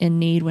in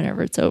need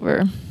whenever it's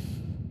over.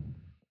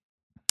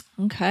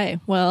 Okay,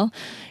 well,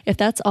 if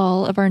that's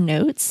all of our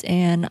notes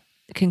and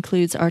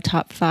concludes our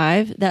top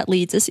 5, that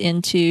leads us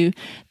into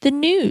the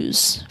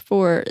news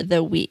for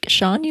the week.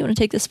 Sean, you want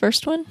to take this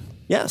first one?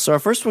 Yeah, so our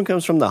first one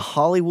comes from The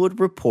Hollywood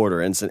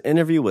Reporter, and it's an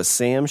interview with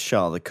Sam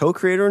Shaw, the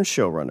co-creator and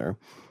showrunner.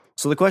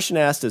 So the question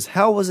asked is,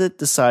 how was it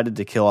decided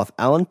to kill off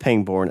Alan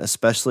Pangborn,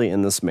 especially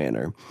in this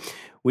manner?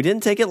 We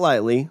didn't take it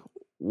lightly.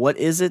 What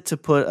is it to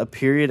put a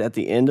period at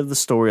the end of the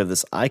story of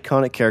this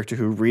iconic character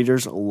who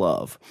readers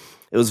love?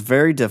 It was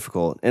very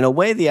difficult. In a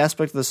way, the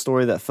aspect of the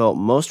story that felt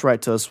most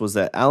right to us was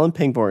that Alan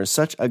Pangborn is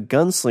such a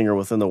gunslinger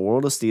within the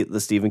world of the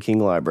Stephen King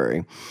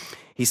library.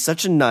 He's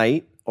such a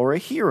knight, or a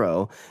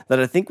hero, that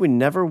I think we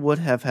never would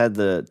have had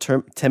the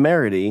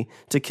temerity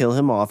to kill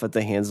him off at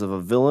the hands of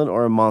a villain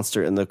or a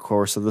monster in the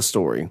course of the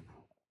story.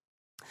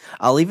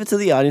 I'll leave it to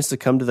the audience to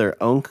come to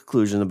their own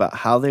conclusion about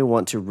how they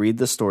want to read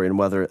the story, and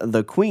whether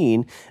The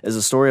Queen is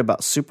a story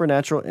about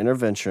supernatural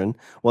intervention,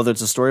 whether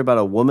it's a story about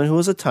a woman who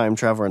is a time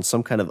traveler in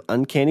some kind of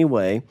uncanny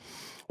way,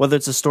 whether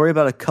it's a story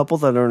about a couple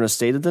that are in a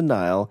state of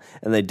denial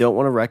and they don't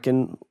want to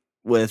reckon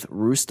with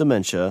Ruth's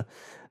dementia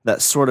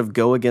that sort of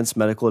go against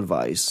medical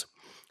advice.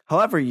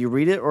 However you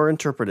read it or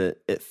interpret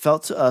it, it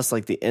felt to us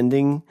like the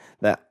ending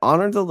that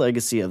honored the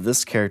legacy of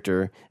this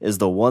character is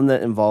the one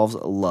that involves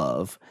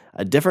love,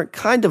 a different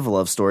kind of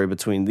love story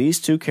between these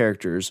two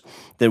characters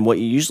than what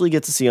you usually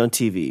get to see on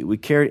TV. We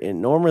cared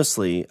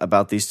enormously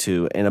about these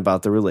two and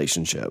about the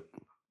relationship.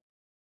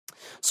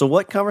 So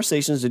what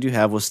conversations did you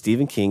have with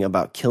Stephen King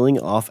about killing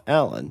off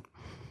Alan?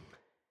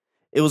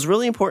 It was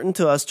really important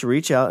to us to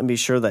reach out and be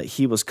sure that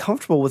he was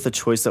comfortable with the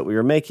choice that we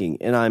were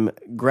making, and I'm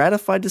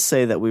gratified to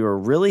say that we were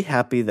really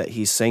happy that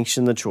he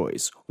sanctioned the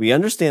choice. We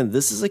understand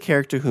this is a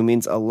character who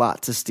means a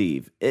lot to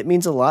Steve. It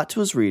means a lot to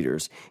his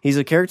readers. He's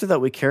a character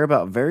that we care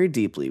about very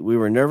deeply. We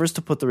were nervous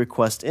to put the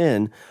request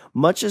in,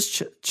 much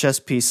as chess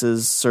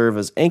pieces serve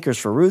as anchors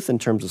for Ruth in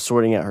terms of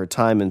sorting out her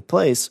time and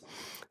place.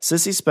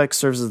 Sissy Spek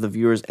serves as the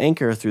viewer's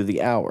anchor through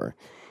the hour.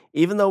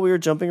 Even though we were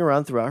jumping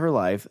around throughout her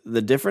life,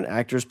 the different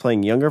actors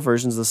playing younger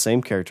versions of the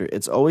same character,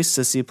 it's always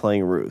Sissy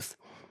playing Ruth.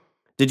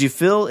 Did you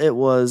feel it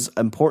was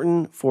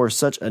important for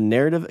such a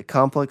narrative,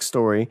 complex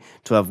story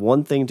to have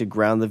one thing to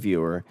ground the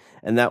viewer,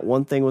 and that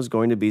one thing was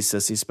going to be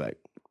Sissy Spek?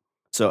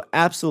 So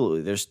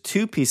absolutely, there's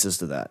two pieces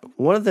to that.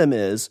 One of them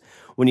is,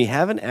 when you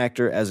have an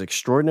actor as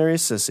extraordinary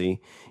as Sissy,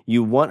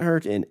 you want her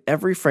in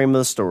every frame of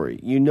the story.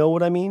 You know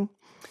what I mean?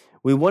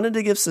 We wanted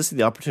to give Sissy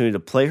the opportunity to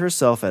play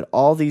herself at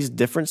all these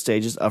different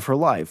stages of her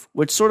life,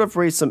 which sort of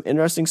raised some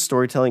interesting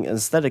storytelling and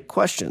aesthetic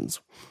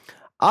questions.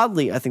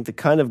 Oddly, I think the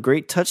kind of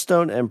great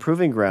touchstone and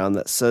proving ground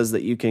that says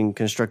that you can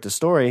construct a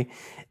story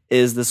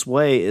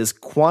is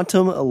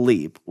Quantum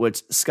Leap,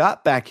 which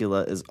Scott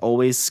Bakula is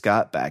always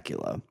Scott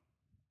Bakula.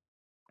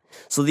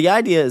 So the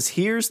idea is,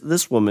 here's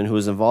this woman who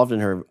is involved in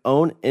her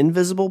own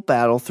invisible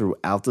battle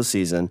throughout the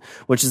season,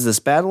 which is this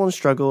battle and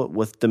struggle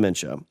with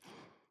dementia.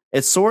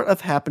 It's sort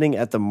of happening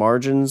at the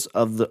margins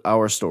of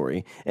our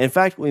story. In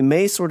fact, we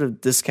may sort of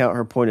discount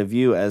her point of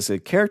view as a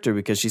character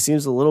because she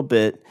seems a little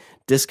bit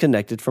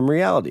disconnected from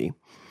reality.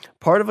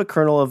 Part of a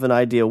kernel of an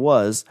idea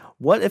was,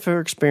 what if her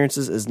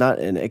experiences is not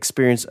an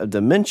experience of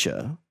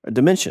dementia or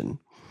dimension?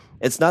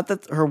 It's not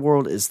that her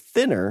world is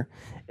thinner,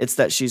 it's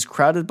that she's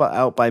crowded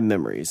out by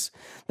memories,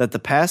 that the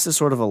past is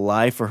sort of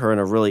alive for her in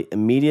a really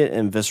immediate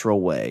and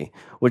visceral way,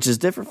 which is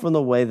different from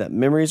the way that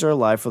memories are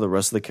alive for the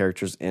rest of the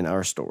characters in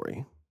our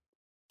story.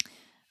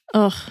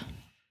 Ugh,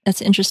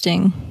 that's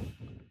interesting.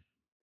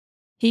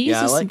 He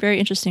uses some like, very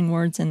interesting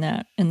words in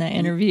that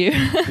interview.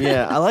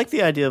 Yeah, I like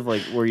the idea of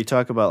like where you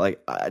talk about like,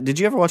 did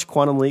you ever watch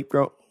Quantum Leap?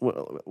 When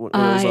it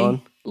was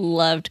on?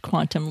 Loved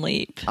Quantum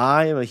Leap.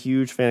 I am a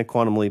huge fan of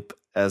Quantum Leap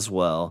as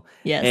well.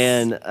 Yes,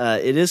 and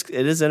it is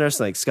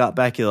interesting. Like Scott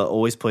Bakula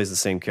always plays the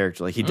same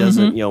character. Like he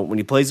doesn't, when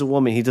he plays a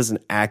woman, he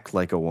doesn't act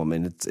like a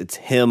woman. It's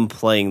him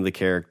playing the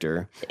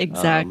character.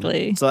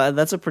 Exactly. So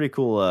that's a pretty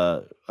cool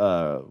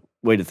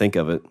way to think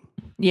of it.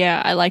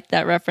 Yeah, I liked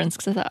that reference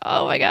because I thought,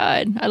 oh my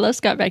God, I love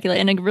Scott Bakula.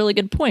 And a really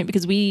good point,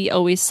 because we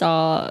always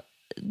saw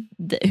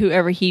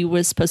whoever he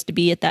was supposed to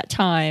be at that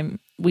time,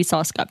 we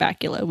saw Scott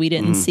Bakula. We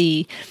didn't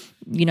see,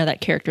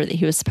 that character that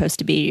he was supposed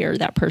to be or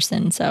that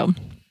person. So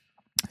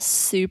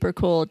super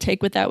cool.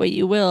 Take with that what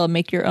you will.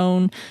 Make your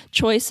own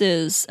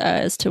choices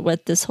as to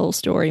what this whole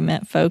story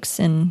meant, folks,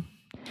 and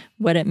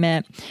what it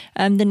meant.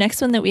 The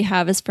next one that we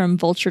have is from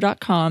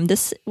vulture.com.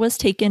 This was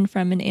taken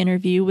from an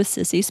interview with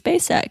Sissy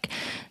Spacek.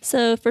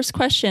 So first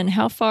question,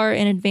 how far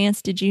in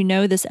advance did you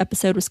know this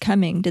episode was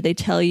coming? Did they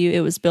tell you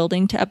it was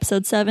building to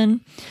episode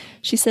 7?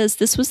 She says,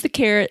 this was the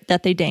carrot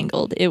that they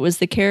dangled. It was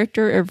the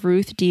character of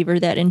Ruth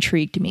Deaver that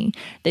intrigued me.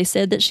 They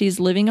said that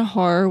she's living a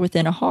horror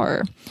within a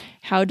horror.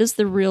 How does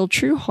the real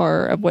true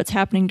horror of what's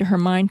happening to her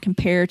mind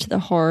compare to the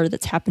horror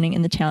that's happening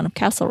in the town of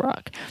Castle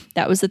Rock?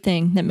 That was the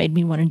thing that made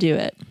me want to do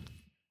it.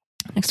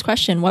 Next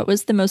question. What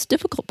was the most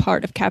difficult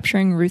part of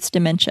capturing Ruth's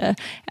dementia?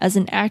 As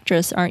an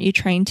actress, aren't you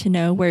trained to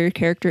know where your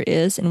character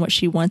is and what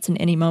she wants in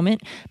any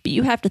moment? But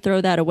you have to throw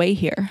that away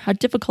here. How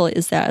difficult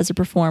is that as a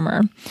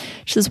performer?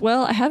 She says,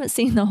 well, I haven't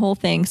seen the whole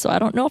thing, so I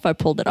don't know if I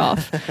pulled it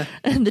off.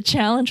 And the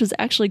challenge was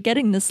actually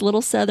getting this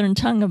little southern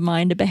tongue of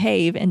mine to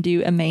behave and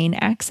do a Maine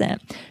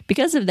accent.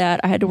 Because of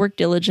that, I had to work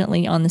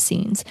diligently on the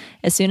scenes.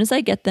 As soon as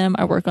I get them,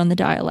 I work on the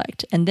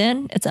dialect. And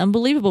then it's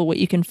unbelievable what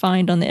you can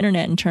find on the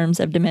internet in terms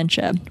of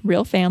dementia,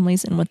 real families,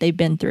 and what they've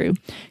been through.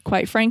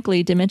 Quite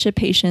frankly, dementia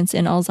patients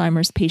and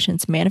Alzheimer's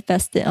patients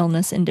manifest the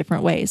illness in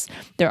different ways.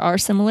 There are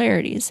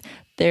similarities.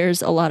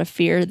 There's a lot of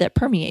fear that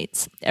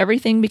permeates.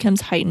 Everything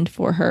becomes heightened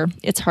for her.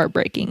 It's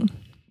heartbreaking.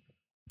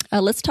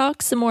 Let's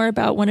talk some more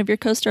about one of your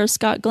co-stars,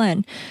 Scott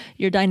Glenn.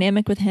 Your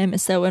dynamic with him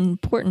is so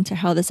important to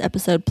how this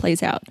episode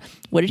plays out.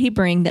 What did he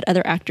bring that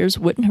other actors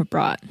wouldn't have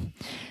brought?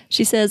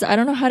 She says, I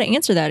don't know how to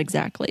answer that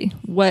exactly,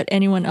 what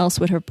anyone else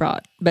would have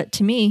brought. But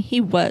to me, he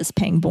was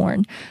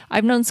Pangborn.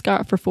 I've known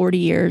Scott for 40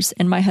 years,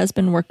 and my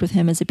husband worked with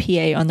him as a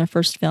PA on their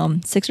first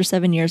film 6 or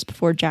 7 years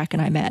before Jack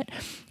and I met.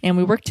 And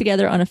we worked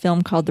together on a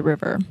film called The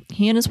River.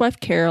 He and his wife,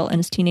 Carol, and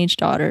his teenage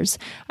daughters.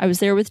 I was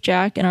there with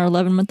Jack and our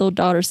 11-month-old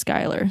daughter,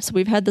 Skylar. So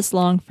we've had this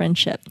long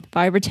friendship.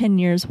 5 or 10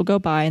 years will go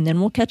by, and then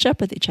we'll catch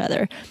up with each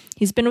other.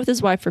 He's been with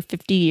his wife for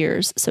 50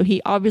 years, so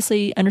he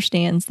obviously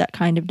understands that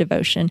kind of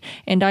devotion,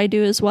 and I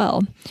do as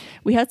well.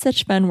 We had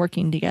such fun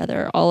working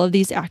together. All of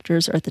these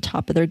actors are at the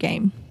top of their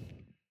game.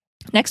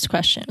 Next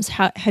question is,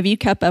 have you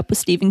kept up with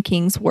Stephen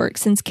King's work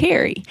since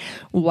Carrie?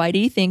 Why do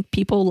you think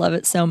people love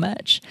it so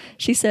much?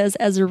 She says,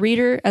 as a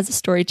reader, as a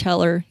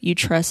storyteller, you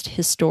trust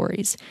his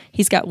stories.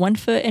 He's got one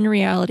foot in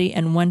reality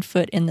and one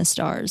foot in the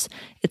stars.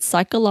 It's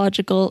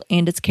psychological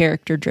and it's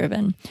character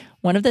driven.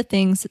 One of the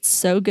things that's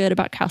so good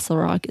about Castle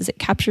Rock is it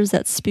captures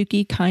that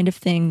spooky kind of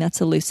thing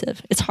that's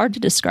elusive. It's hard to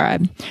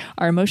describe.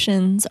 Our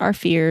emotions, our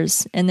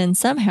fears, and then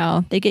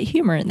somehow they get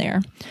humor in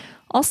there.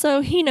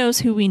 Also, he knows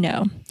who we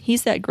know.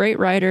 He's that great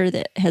writer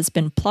that has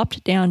been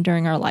plopped down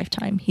during our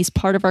lifetime. He's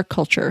part of our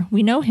culture.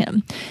 We know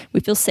him. We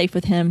feel safe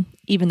with him,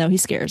 even though he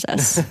scares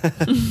us.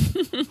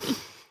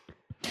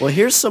 Well,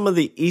 here's some of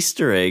the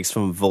Easter eggs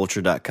from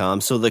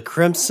Vulture.com. So the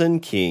Crimson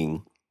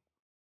King.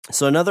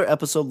 So another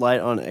episode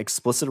light on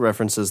explicit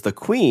references. The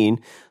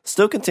Queen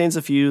still contains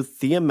a few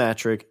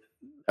thematic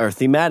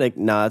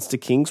nods to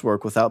King's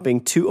work without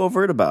being too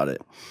overt about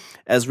it.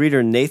 As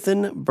reader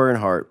Nathan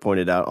Bernhardt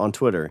pointed out on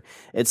Twitter,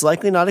 it's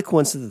likely not a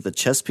coincidence that the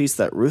chess piece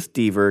that Ruth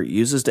Deaver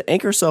uses to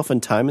anchor herself in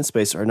time and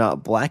space are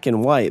not black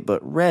and white, but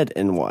red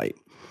and white.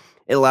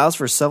 It allows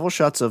for several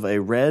shots of a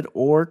red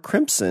or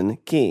crimson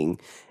king,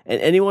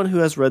 and anyone who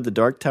has read the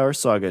Dark Tower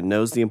saga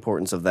knows the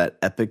importance of that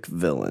epic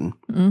villain.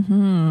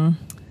 Mm-hmm.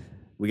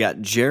 We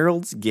got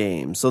Gerald's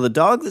Game. So the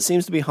dog that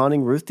seems to be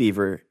haunting Ruth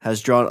Deaver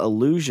has drawn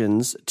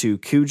allusions to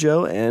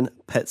Cujo and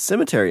Pet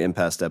Sematary in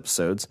past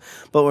episodes,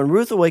 but when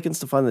Ruth awakens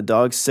to find the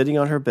dog sitting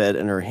on her bed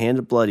and her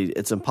hand bloodied,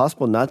 it's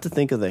impossible not to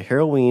think of the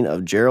heroine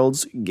of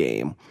Gerald's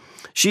Game.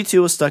 She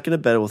too was stuck in a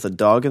bed with a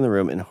dog in the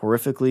room and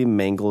horrifically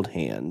mangled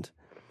hand.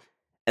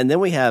 And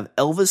then we have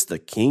Elvis the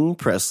King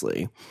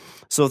Presley.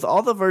 So with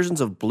all the versions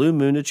of Blue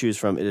Moon to choose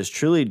from, is it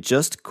truly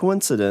just a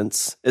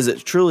coincidence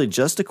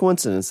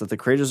that the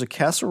creators of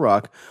Castle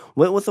Rock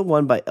went with the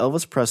one by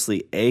Elvis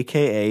Presley,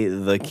 aka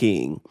The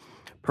King?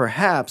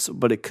 Perhaps,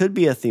 but it could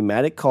be a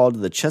thematic call to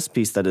the chess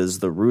piece that is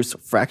the Ruth's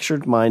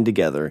fractured mind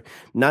together,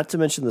 not to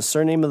mention the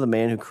surname of the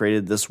man who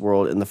created this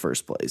world in the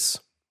first place.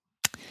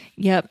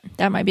 Yep,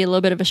 that might be a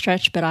little bit of a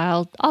stretch, but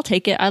I'll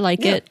take it. I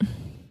like it.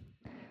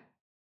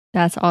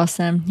 That's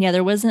awesome. Yeah,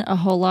 there wasn't a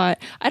whole lot.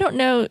 I don't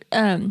know.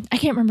 I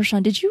can't remember,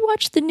 Sean. Did you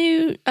watch the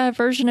new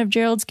version of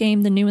Gerald's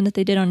Game, the new one that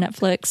they did on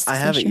Netflix? I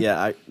haven't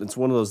yet. It's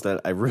one of those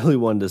that I really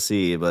wanted to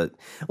see. But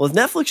with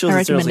Netflix shows,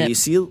 it's like you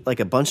see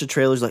like a bunch of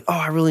trailers like, oh,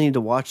 I really need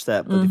to watch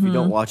that. But if you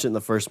don't watch it in the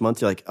first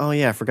month, you're like, oh,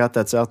 yeah, I forgot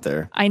that's out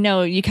there. I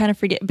know. You kind of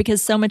forget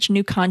because so much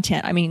new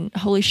content. I mean,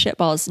 holy shit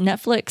balls.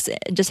 Netflix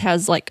just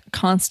has like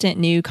constant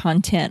new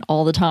content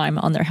all the time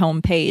on their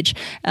homepage.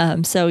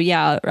 So,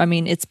 yeah, I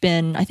mean, it's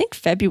been, I think,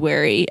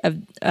 February of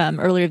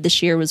earlier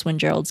this year was when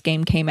Gerald's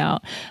Game came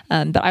out.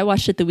 But I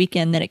watched it the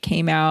weekend that it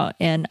came out.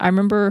 And I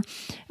remember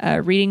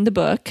reading the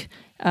book,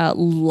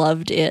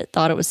 loved it,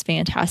 thought it was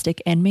fantastic.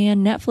 And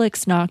man,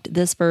 Netflix knocked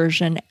this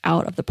version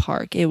out of the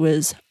park. It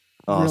was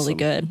awesome. Really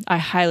good. I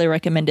highly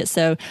recommend it.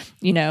 So,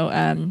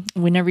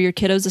 whenever your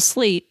kiddo's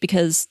asleep,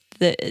 because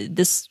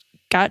this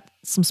got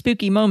some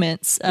spooky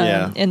moments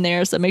in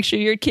there. So make sure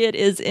your kid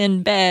is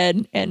in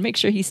bed and make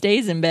sure he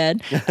stays in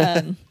bed.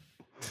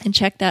 And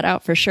check that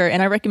out for sure.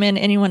 And I recommend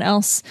anyone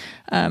else,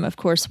 of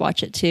course,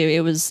 watch it too.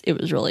 It was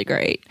really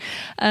great.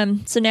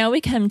 So now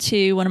we come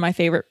to one of my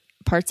favorite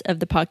parts of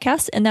the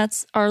podcast, and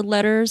that's our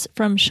letters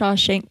from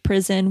Shawshank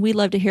Prison. We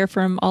love to hear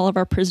from all of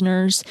our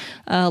prisoners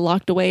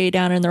locked away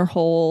down in their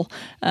hole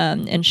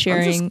and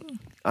sharing.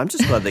 I'm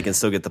just glad they can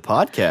still get the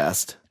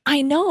podcast.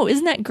 I know.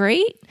 Isn't that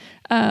great?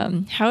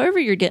 However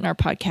you're getting our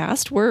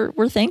podcast,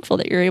 we're thankful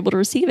that you're able to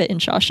receive it in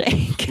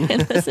Shawshank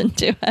and listen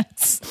to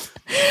us.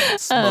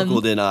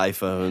 Smuggled in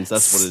iPhones.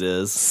 That's what it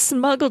is.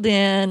 Smuggled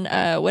in,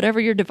 whatever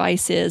your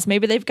device is.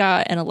 Maybe they've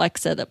got an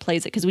Alexa that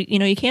plays it because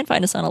you can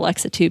find us on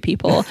Alexa too,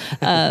 people.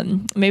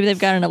 Maybe they've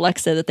got an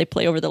Alexa that they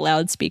play over the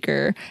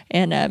loudspeaker,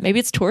 and maybe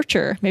it's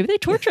torture. Maybe they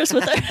torture us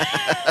with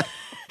it.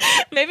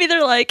 Maybe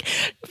they're like,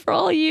 for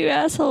all you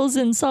assholes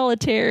in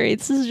solitary,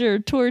 this is your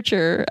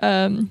torture.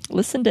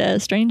 Listen to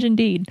Strange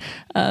Indeed.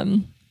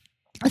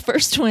 The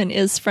first one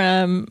is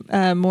from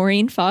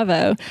Maureen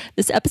Favo.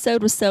 This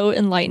episode was so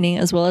enlightening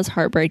as well as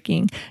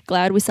heartbreaking.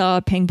 Glad we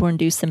saw Pangborn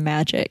do some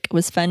magic. It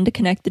was fun to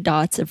connect the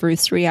dots of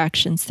Ruth's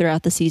reactions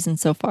throughout the season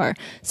so far.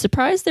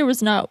 Surprised there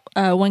was not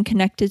one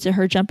connected to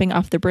her jumping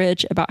off the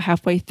bridge about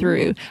halfway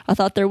through. I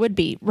thought there would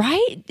be.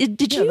 Right?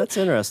 Did you? Yeah, that's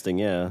interesting,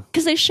 yeah.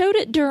 Because they showed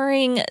it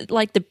during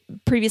like the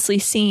previously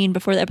scene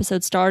before the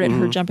episode started,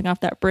 her jumping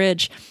off that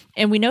bridge.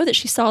 And we know that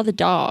she saw the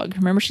dog.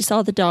 Remember, she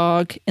saw the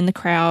dog in the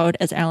crowd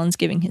as Alan's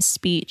giving his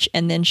speech,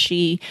 and then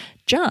she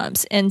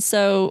jumps. And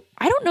so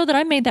I don't know that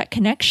I made that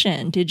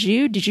connection. Did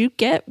you? Did you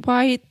get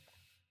why,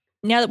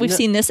 now that we've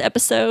seen this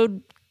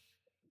episode,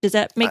 does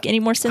that make any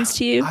more sense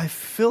to you? I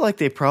feel like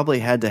they probably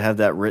had to have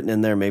that written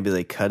in there. Maybe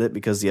they cut it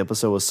because the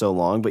episode was so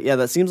long. But yeah,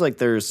 that seems like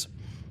there's,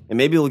 and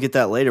maybe we'll get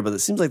that later, but it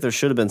seems like there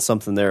should have been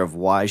something there of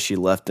why she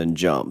left and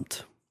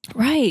jumped.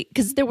 Right,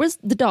 because there was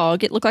the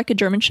dog. It looked like a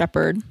German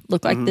Shepherd,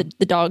 looked like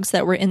the dogs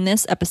that were in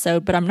this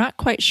episode, but I'm not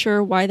quite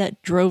sure why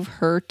that drove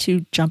her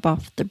to jump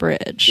off the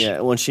bridge.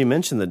 Yeah, when she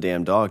mentioned the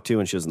damn dog, too,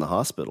 when she was in the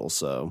hospital,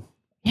 so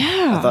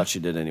yeah. I thought she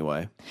did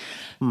anyway.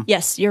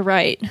 Yes, you're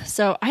right.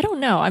 So I don't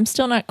know. I'm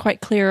still not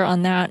quite clear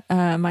on that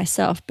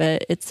myself,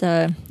 but it's,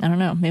 I don't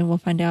know. Maybe we'll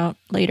find out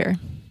later.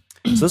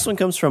 So this one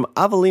comes from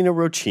Avelina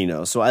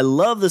Rochino. So I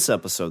love this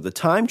episode. The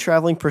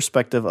time-traveling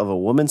perspective of a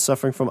woman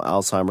suffering from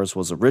Alzheimer's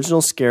was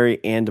original,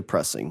 scary, and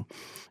depressing.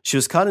 She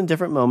was caught in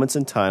different moments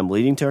in time,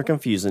 leading to her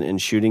confusion in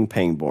shooting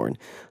Pangborn.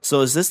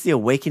 So is this the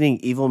awakening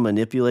evil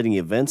manipulating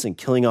events and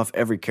killing off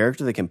every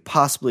character that can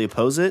possibly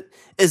oppose it?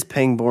 Is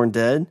Pangborn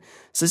dead?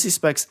 Sissy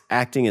Speck's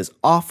acting is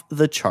off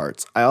the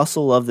charts. I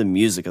also love the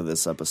music of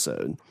this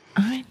episode.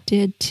 I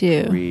did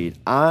too. Reed,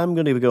 I'm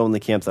going to go in the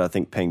camp that I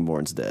think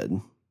Pangborn's dead.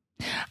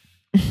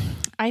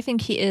 I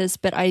think he is,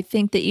 but I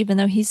think that even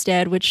though he's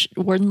dead, which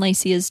Warden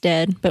Lacey is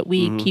dead, but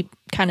we keep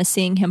kind of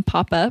seeing him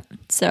pop up.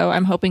 So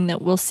I'm hoping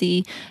that we'll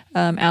see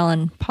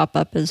Alan pop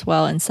up as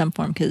well in some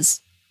form,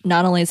 because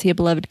not only is he a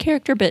beloved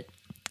character, but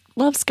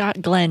love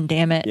Scott Glenn,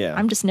 damn it. Yeah.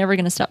 I'm just never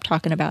going to stop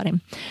talking about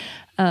him.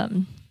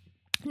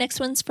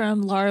 Next one's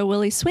from Laura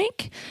Willie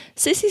Swink.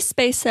 Sissy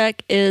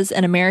Spacek is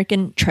an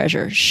American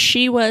treasure.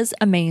 She was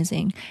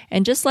amazing.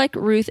 And just like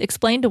Ruth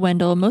explained to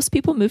Wendell, most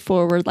people move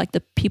forward like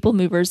the people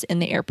movers in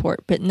the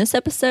airport. But in this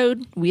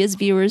episode, we as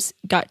viewers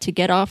got to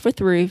get off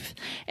with Ruth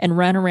and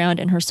run around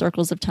in her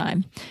circles of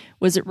time.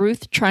 Was it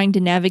Ruth trying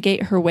to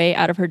navigate her way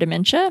out of her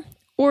dementia?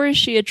 Or is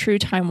she a true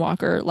time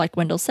walker, like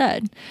Wendell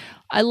said?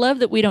 I love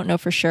that we don't know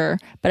for sure,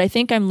 but I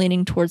think I'm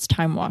leaning towards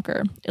Time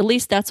Walker. At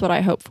least that's what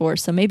I hope for,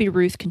 so maybe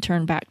Ruth can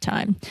turn back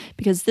time.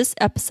 Because this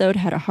episode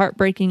had a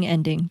heartbreaking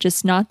ending,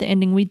 just not the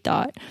ending we'd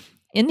thought.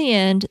 In the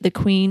end, the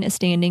queen is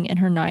standing and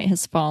her knight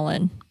has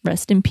fallen.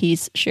 Rest in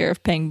peace,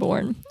 Sheriff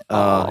Pangborn.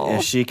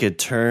 If she could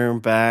turn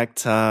back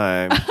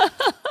time.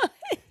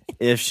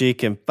 If she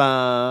can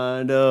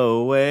find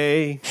a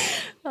way.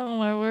 Oh,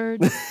 my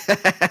word.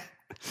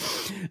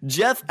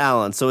 Jeff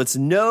Allen. So it's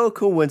no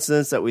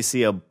coincidence that we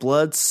see a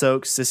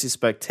blood-soaked Sissy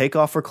Speck take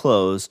off her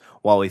clothes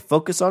while we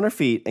focus on her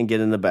feet and get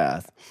in the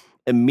bath.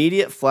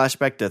 Immediate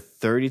flashback to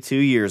 32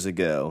 years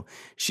ago.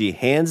 She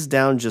hands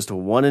down just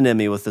won an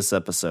Emmy with this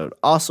episode.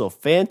 Also,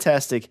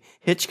 fantastic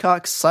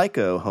Hitchcock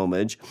Psycho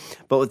homage,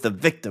 but with the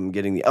victim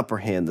getting the upper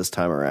hand this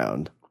time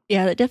around.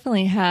 Yeah, that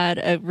definitely had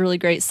a really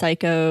great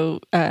Psycho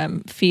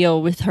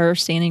feel with her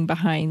standing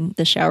behind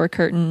the shower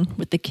curtain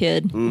with the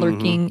kid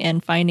lurking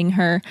and finding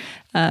her.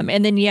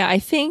 And then, yeah, I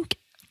think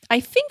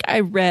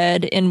I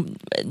read, and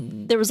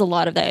there was a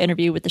lot of that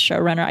interview with the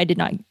showrunner. I did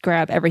not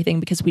grab everything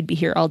because we'd be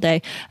here all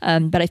day.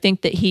 But I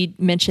think that he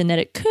mentioned that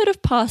it could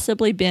have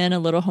possibly been a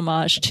little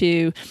homage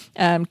to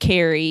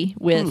Carrie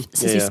with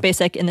Sissy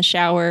Spacek in the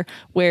shower,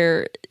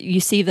 where you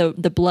see the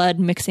blood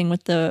mixing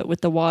with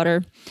the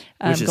water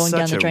Which is going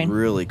down the drain. Such a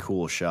really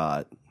cool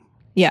shot.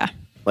 Yeah.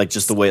 Like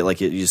just the way,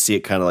 like you see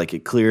it kind of like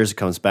it clears, it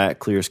comes back,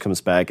 clears, comes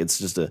back. It's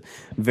just a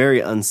very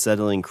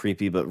unsettling,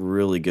 creepy, but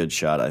really good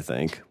shot, I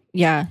think.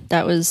 Yeah,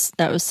 that was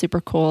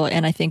super cool,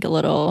 and I think a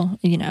little,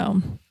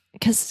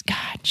 because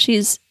God,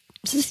 Sissy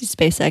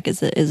Spacek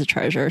is a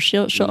treasure.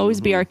 She'll always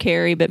be our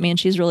Carrie, but man,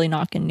 she's really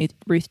knocking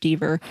Ruth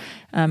Deaver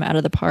out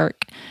of the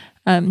park.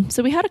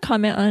 So we had a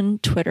comment on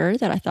Twitter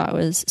that I thought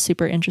was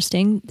super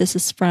interesting. This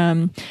is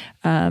from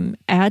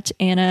at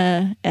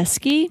Anna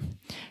Esky.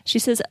 She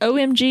says,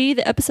 "OMG,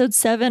 the episode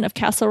 7 of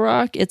Castle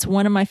Rock. It's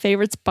one of my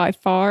favorites by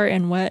far,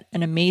 and what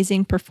an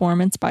amazing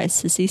performance by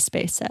Sissy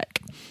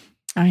Spacek."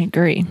 I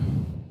agree.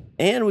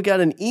 And we got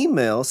an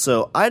email.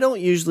 So I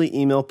don't usually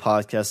email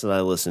podcasts that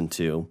I listen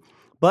to,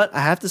 but I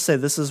have to say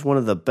this is one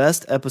of the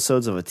best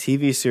episodes of a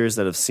TV series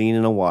that I've seen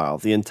in a while.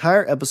 The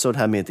entire episode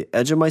had me at the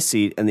edge of my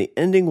seat, and the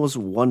ending was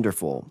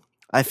wonderful.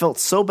 I felt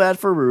so bad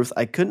for Ruth,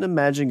 I couldn't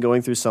imagine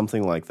going through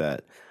something like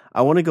that.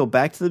 I want to go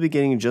back to the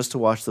beginning just to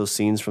watch those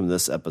scenes from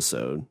this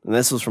episode. And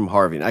this was from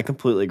Harvey, and I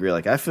completely agree.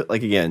 Like, I feel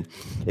like, again,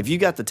 if you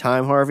got the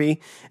time,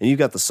 Harvey, and you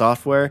got the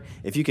software,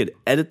 if you could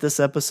edit this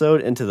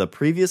episode into the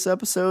previous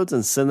episodes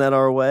and send that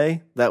our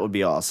way, that would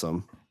be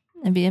awesome.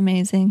 That'd be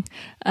amazing.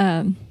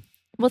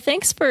 Well,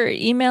 thanks for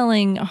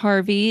emailing,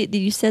 Harvey.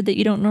 You said that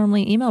you don't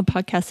normally email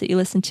podcasts that you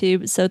listen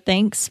to, so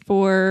thanks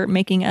for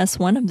making us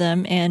one of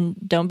them. And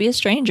don't be a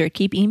stranger.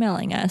 Keep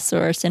emailing us,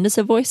 or send us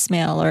a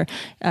voicemail, or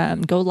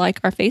go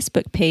like our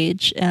Facebook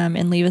page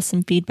and leave us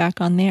some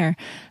feedback on there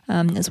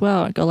as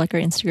well. Go like our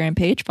Instagram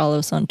page, follow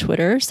us on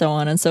Twitter, so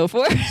on and so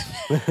forth.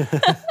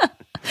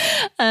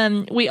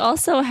 We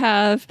also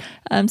have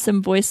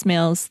some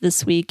voicemails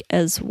this week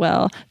as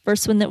well.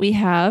 First one that we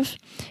have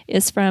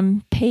is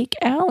from Paik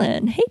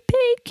Allen. Hey,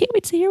 Paik, can't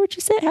wait to hear what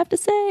you have to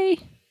say.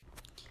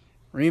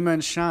 Rima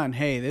and Sean,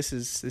 hey, this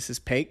is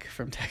Paik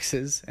from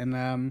Texas, and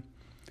I'm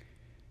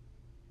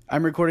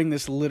recording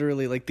this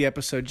literally like the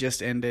episode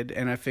just ended,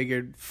 and I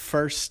figured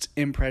first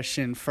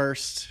impression,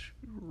 first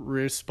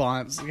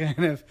response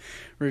kind of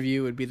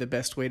review would be the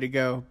best way to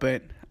go,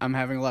 but I'm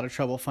having a lot of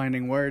trouble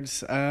finding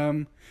words.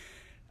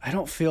 I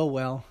don't feel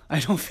well. I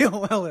don't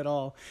feel well at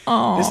all.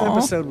 Aww. This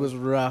episode was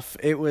rough.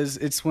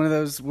 It's one of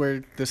those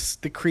where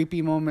the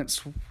creepy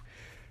moments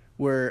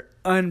were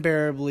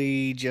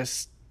unbearably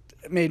just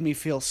made me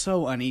feel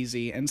so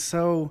uneasy, and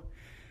so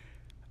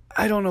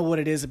I don't know what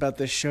it is about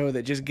this show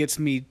that just gets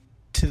me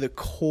to the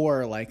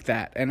core like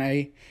that.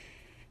 And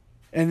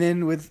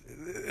then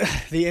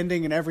with the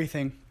ending and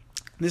everything,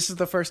 this is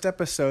the first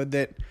episode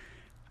that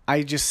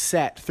I just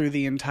sat through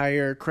the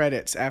entire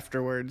credits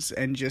afterwards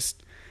and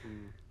just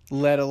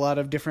let a lot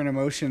of different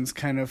emotions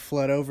kind of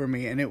flood over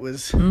me, and it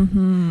was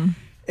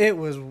It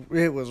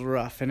was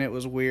rough and it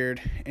was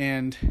weird,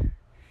 and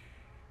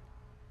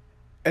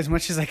as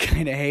much as I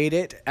kind of hate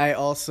it, I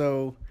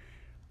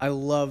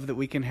love that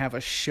we can have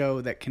a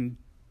show that can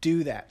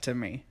do that to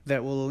me,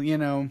 that will,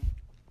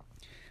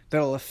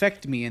 that'll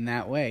affect me in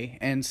that way.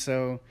 And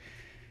so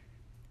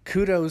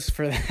kudos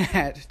for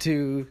that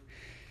to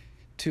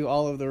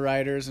all of the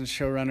writers and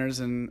showrunners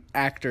and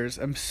actors,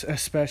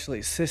 especially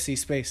Sissy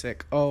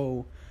Spacek.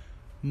 Oh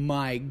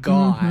my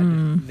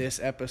God, This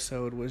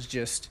episode was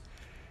just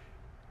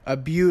a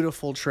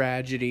beautiful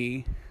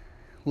tragedy,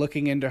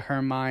 looking into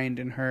her mind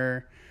and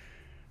her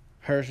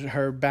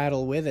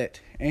battle with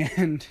it.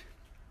 And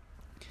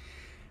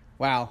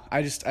wow,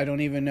 I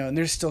don't even know. And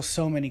there's still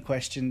so many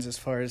questions as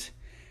far as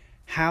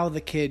how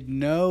the kid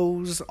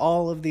knows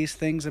all of these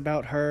things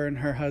about her and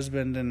her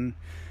husband and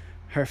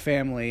her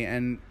family.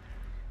 And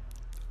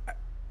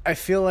I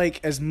feel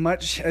like as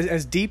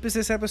deep as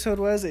this episode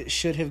was, it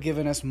should have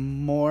given us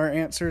more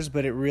answers,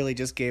 but it really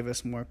just gave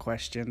us more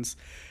questions.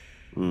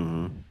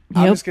 Mm-hmm.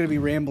 I'm just going to be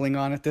rambling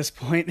on at this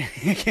point.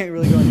 I can't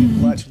really go any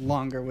much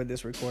longer with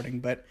this recording,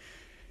 but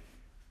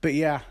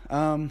yeah,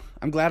 I'm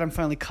glad I'm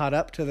finally caught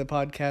up to the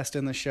podcast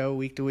and the show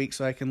week to week,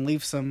 so I can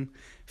leave some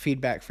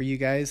feedback for you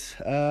guys.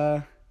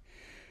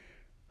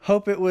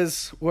 Hope it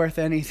was worth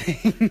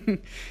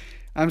anything.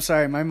 I'm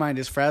sorry, my mind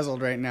is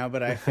frazzled right now,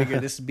 but I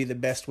figured this would be the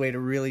best way to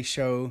really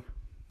show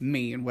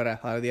me and what I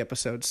thought of the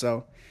episode.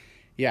 So,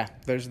 yeah,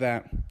 there's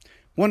that.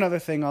 One other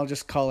thing I'll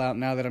just call out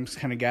now that I'm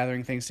kind of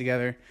gathering things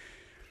together.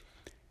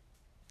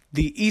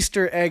 The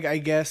Easter egg, I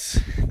guess,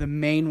 the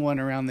main one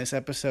around this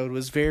episode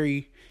was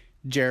very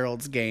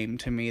Gerald's Game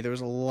to me. There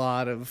was a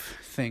lot of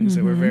things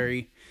that were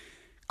very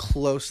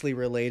closely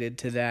related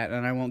to that,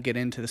 and I won't get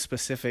into the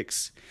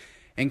specifics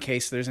in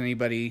case there's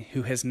anybody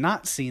who has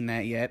not seen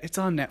that yet. It's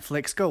on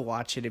Netflix. Go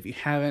watch it if you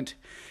haven't.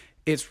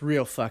 It's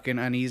real fucking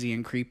uneasy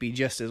and creepy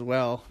just as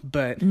well.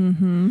 But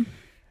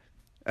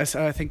I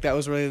think that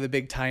was really the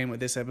big tie-in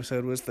with this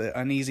episode, was the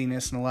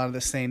uneasiness and a lot of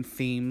the same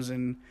themes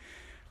and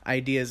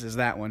ideas as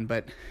that one.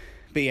 But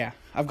yeah,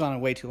 I've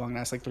gone way too long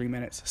now. It's like 3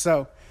 minutes.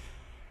 So,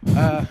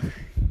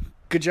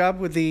 good job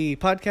with the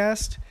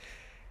podcast,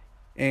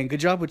 and good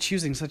job with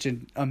choosing such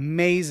an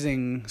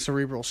amazing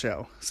cerebral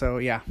show. So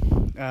yeah,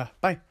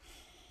 bye.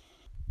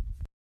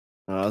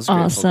 That was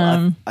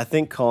awesome. I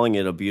think calling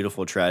it a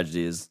beautiful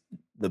tragedy is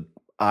the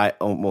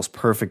almost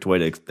perfect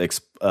way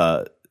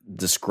to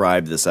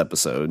describe this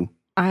episode.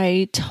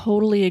 I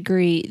totally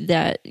agree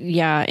that,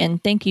 yeah,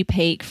 and thank you,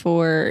 Paik,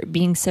 for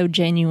being so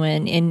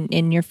genuine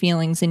in your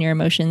feelings and your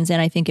emotions.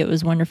 And I think it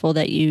was wonderful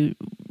that you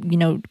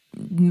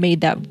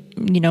made that,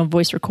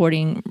 voice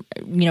recording,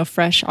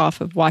 fresh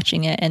off of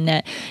watching it, and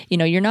that,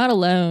 you're not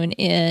alone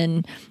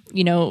in,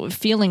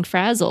 feeling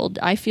frazzled.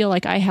 I feel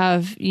like I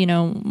have,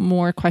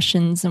 more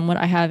questions than what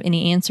I have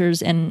any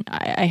answers. And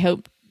I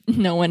hope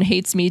no one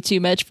hates me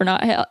too much for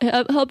not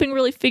helping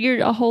really figure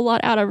a whole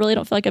lot out. I really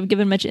don't feel like I've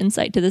given much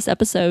insight to this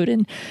episode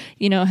and,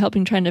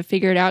 helping trying to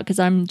figure it out, because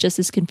I'm just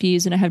as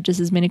confused and I have just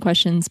as many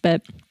questions,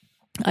 but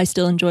I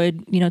still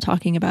enjoyed,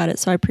 talking about it.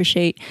 So I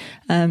appreciate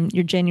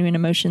your genuine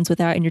emotions with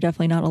that, and you're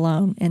definitely not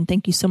alone. And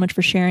thank you so much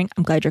for sharing.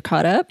 I'm glad you're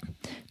caught up.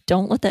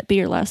 Don't let that be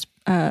your last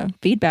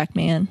feedback,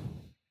 man.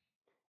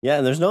 Yeah,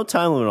 and there's no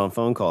time limit on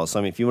phone calls. So,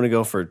 I mean, if you want to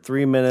go for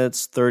 3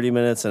 minutes, 30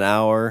 minutes, an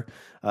hour,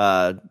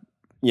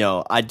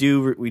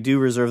 we do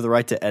reserve the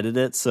right to edit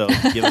it. So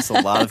give us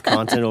a lot of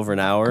content over an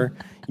hour.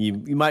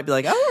 You might be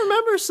like, I don't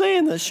remember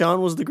saying that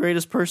Sean was the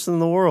greatest person in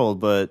the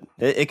world, but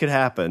it could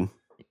happen.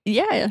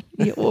 Yeah,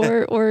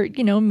 or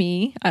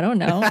me. I don't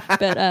know,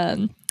 but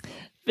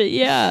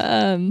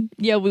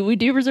yeah, we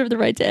do reserve the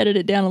right to edit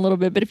it down a little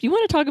bit. But if you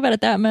want to talk about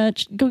it that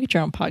much, go get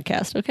your own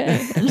podcast.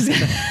 Okay, I'm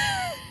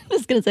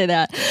just gonna say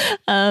that.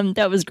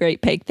 That was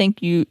great, Paik.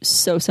 Thank you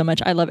so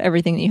much. I love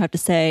everything that you have to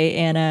say,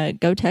 and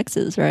go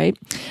Texas, right?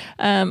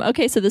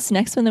 Okay, so this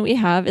next one that we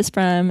have is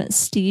from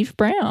Steve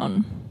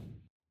Brown.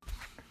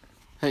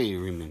 Hey,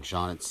 Reem and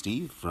Sean, it's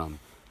Steve from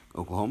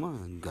Oklahoma,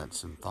 and got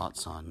some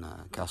thoughts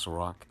on Castle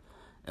Rock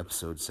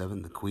episode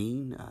 7, The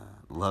Queen.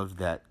 Loved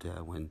that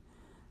when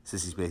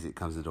Sissy Spacek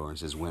comes to the door and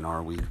says, "When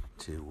are we?"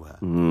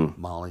 to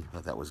Molly.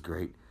 Thought that was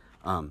great.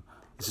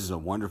 This is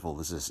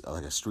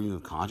like a stream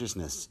of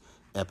consciousness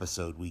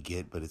episode we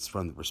get, but it's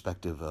from the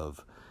perspective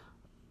of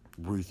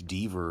Ruth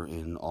Deaver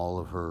in all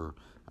of her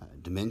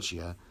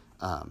dementia,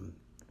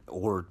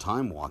 or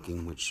time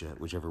walking,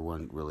 whichever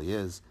one really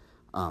is.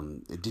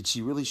 Did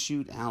she really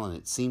shoot Alan?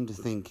 It seemed to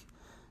think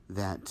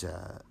that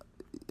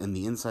in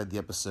the inside the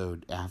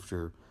episode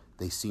after,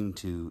 they seem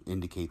to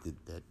indicate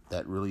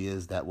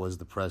that was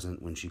the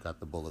present when she got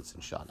the bullets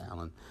and shot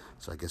Alan.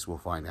 So I guess we'll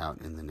find out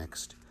in the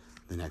next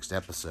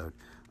episode.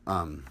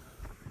 I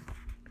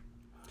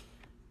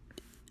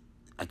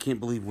can't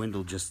believe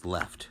Wendell just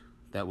left.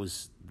 That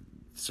was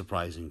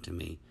surprising to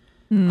me.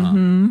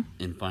 And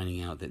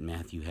finding out that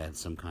Matthew had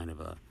some kind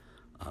of a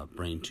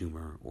brain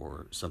tumor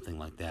or something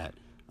like that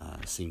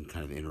seemed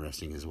kind of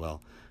interesting as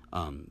well.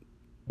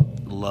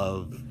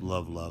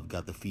 Love.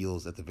 Got the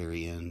feels at the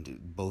very end,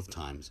 both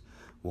times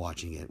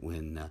watching it,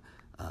 when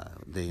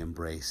they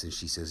embrace and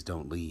she says,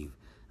 "Don't leave."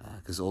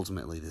 because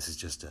ultimately this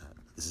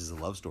is a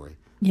love story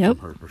Yep.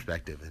 from her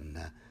perspective, and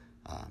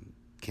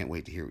can't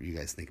wait to hear what you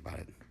guys think about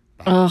it.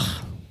 Bye.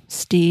 Oh,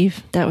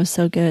 Steve, that was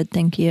so good.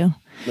 Thank you.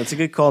 That's a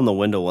good call on the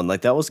window one.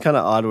 Like, that was kind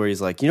of odd where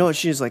he's like, you know what?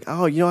 She's like,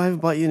 oh, I haven't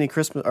bought you any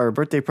Christmas or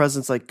birthday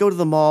presents. Like, go to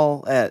the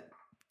mall at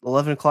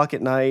 11 o'clock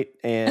at night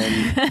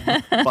and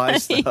buy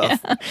stuff.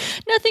 Yeah.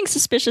 Nothing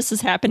suspicious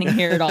is happening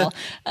here at all.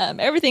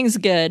 Everything's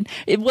good.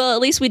 Well,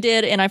 at least we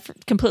did, and I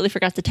completely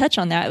forgot to touch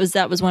on that.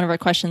 That was one of our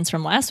questions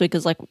from last week.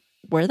 Is like,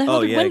 where the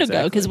hell did Window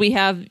go? Because we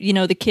have,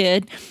 the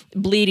kid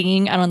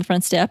bleeding out on the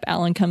front step.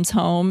 Alan comes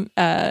home.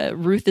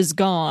 Ruth is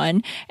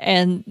gone,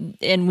 and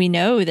we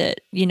know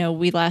that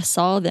we last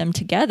saw them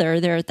together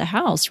there at the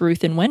house,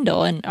 Ruth and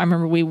Wendell. And I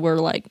remember we were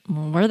like,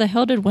 where the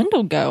hell did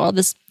Wendell go? All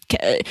this.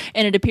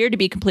 And it appeared to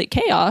be complete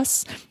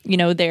chaos,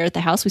 there at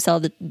the house. We saw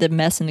the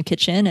mess in the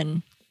kitchen,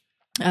 and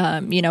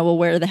well,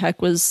 where the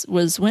heck was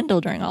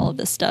Wendell during all of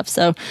this stuff?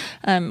 So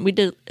we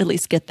did at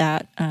least get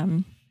that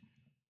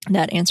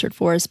answered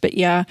for us. But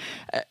yeah,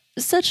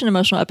 such an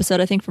emotional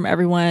episode, I think, from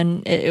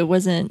everyone. It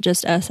wasn't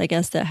just us, I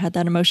guess, that had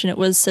that emotion. It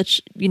was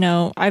such,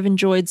 I've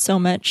enjoyed so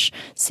much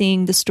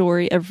seeing the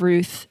story of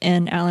Ruth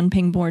and Alan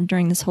Pangborn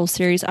during this whole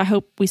series. I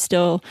hope we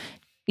still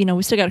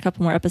got a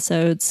couple more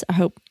episodes. I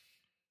hope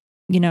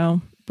we're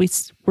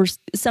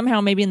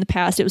somehow, maybe in the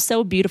past, it was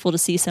so beautiful to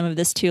see some of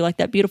this too, like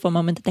that beautiful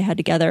moment that they had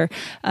together,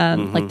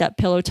 like that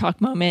pillow talk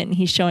moment, and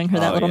he's showing her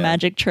that little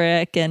magic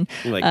trick, and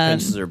he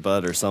pinches her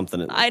butt or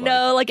something. I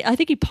know, I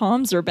think he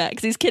palms her back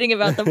because he's kidding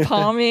about the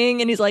palming,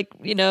 and he's like,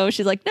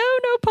 she's like, no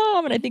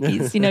palm, and I think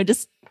he's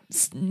just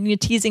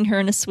teasing her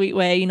in a sweet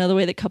way, the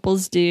way that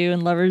couples do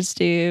and lovers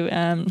do.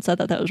 So I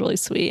thought that was really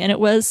sweet, and it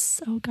was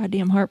so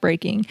goddamn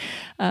heartbreaking.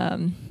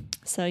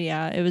 So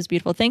yeah, it was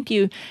beautiful. Thank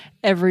you,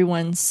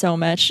 everyone, so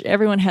much.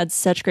 Everyone had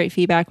such great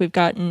feedback. We've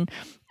gotten,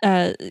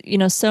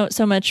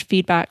 so much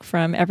feedback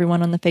from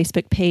everyone on the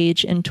Facebook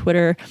page and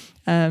Twitter.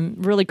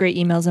 Really great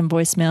emails and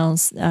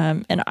voicemails.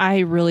 And I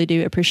really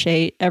do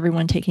appreciate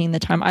everyone taking the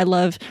time. I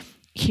love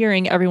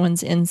hearing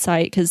everyone's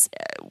insight because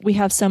we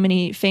have so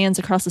many fans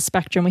across the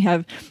spectrum. We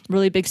have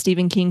really big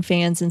Stephen King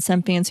fans and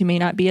some fans who may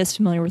not be as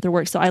familiar with their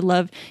work. So I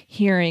love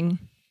hearing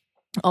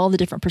all the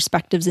different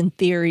perspectives and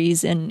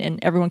theories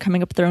and everyone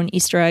coming up with their own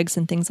Easter eggs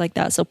and things like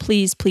that. So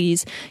please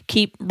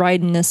keep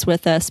riding this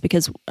with us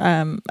because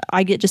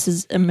I get just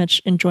as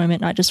much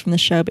enjoyment, not just from the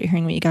show, but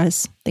hearing what you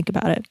guys think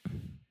about it.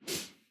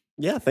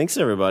 Yeah, thanks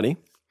everybody.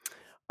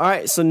 All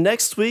right, so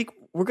next week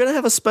we're going to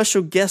have a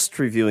special guest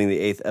reviewing the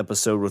 8th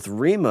episode with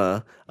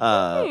Rima.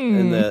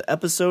 And the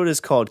episode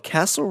is called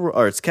Castle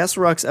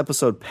Rock's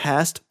episode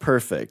Past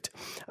Perfect.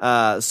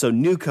 So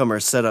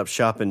newcomers set up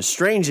shop in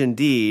Strange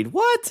Indeed.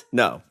 What?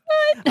 No.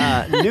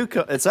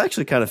 It's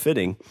actually kind of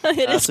fitting.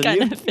 It is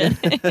kind of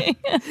fitting.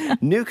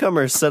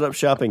 Newcomers set up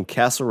shop in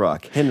Castle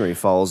Rock. Henry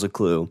follows a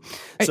clue.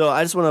 So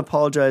I just want to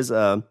apologize.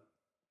 My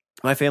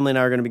family and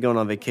I are going to be going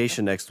on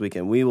vacation next week,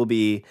 and we will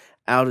be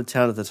out of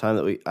town at the time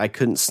that I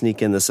couldn't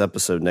sneak in this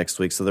episode next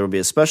week. So there will be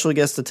a special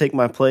guest to take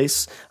my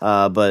place.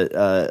 But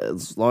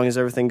as long as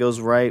everything goes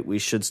right, we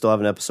should still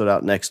have an episode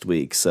out next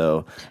week.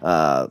 So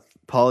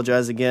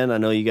apologize again. I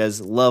know you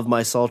guys love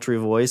my sultry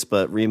voice,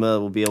 but Rima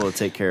will be able to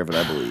take care of it,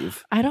 I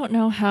believe. I don't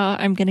know how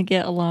I'm going to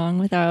get along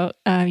without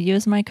you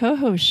as my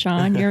co-host,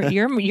 Sean.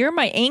 You're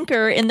my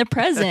anchor in the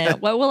present.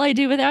 What will I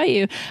do without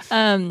you?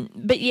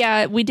 But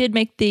yeah, we did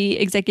make the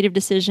executive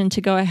decision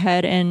to go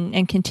ahead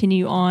and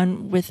continue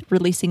on with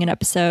releasing an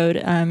episode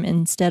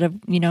instead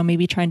of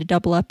maybe trying to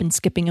double up and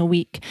skipping a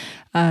week.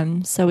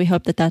 So we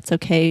hope that that's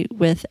okay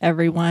with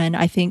everyone.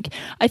 I think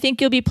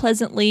you'll be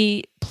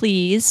pleasantly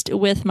pleased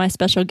with my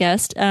special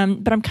guest,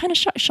 but I'm kind of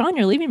shocked. Sean,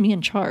 you're leaving me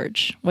in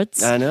charge.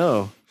 I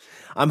know.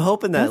 I'm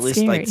hoping that That's at least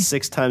scary. like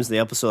 6 times in the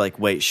episode,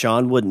 wait,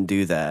 Sean wouldn't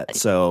do that.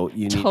 So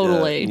you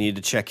need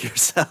to check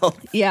yourself.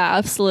 Yeah,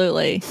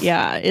 absolutely.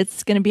 Yeah,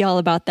 it's going to be all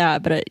about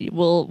that. But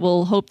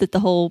we'll hope that the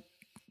whole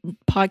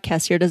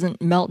podcast here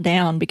doesn't melt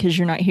down because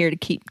you're not here to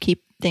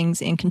keep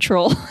things in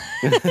control.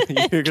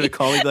 You're going to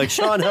call me and be like,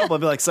 Sean, help. I'll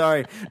be like,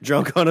 sorry,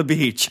 drunk on a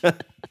beach.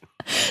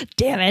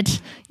 Damn it.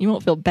 You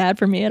won't feel bad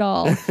for me at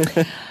all.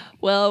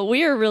 Well,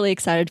 we are really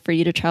excited for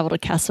you to travel to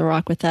Castle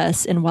Rock with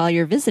us. And while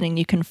you're visiting,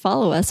 you can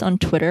follow us on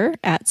Twitter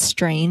at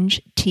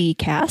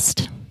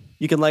StrangeTcast.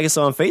 You can like us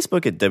on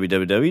Facebook at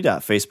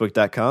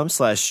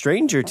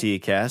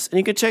www.facebook.com/StrangerTcast. And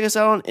you can check us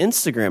out on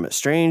Instagram at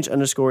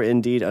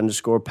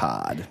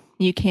strange_indeed_pod.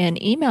 You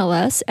can email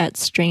us at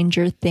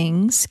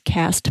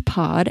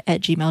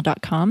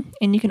strangerthingscastpod@gmail.com.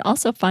 And you can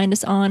also find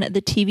us on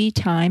the TV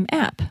Time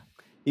app.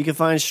 You can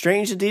find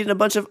Strange Indeed and a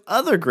bunch of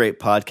other great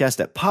podcasts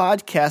at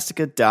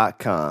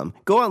podcastica.com.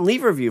 Go out and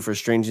leave a review for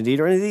Strange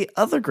Indeed or any of the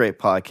other great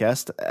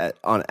podcasts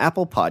on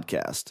Apple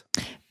Podcast.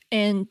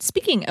 And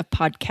speaking of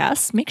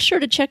podcasts, make sure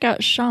to check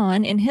out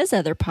Sean and his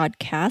other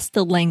podcast,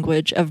 The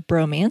Language of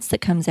Bromance,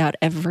 that comes out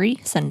every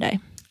Sunday.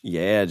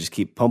 Yeah, just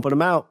keep pumping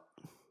them out.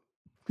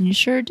 You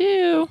sure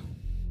do.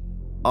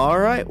 All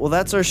right, well,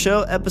 that's our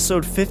show,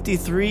 episode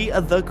 53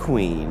 of The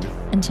Queen.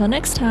 Until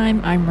next time,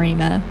 I'm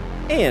Rima.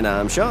 And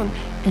I'm Sean.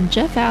 And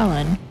Jeff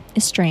Allen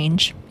is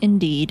strange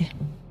indeed.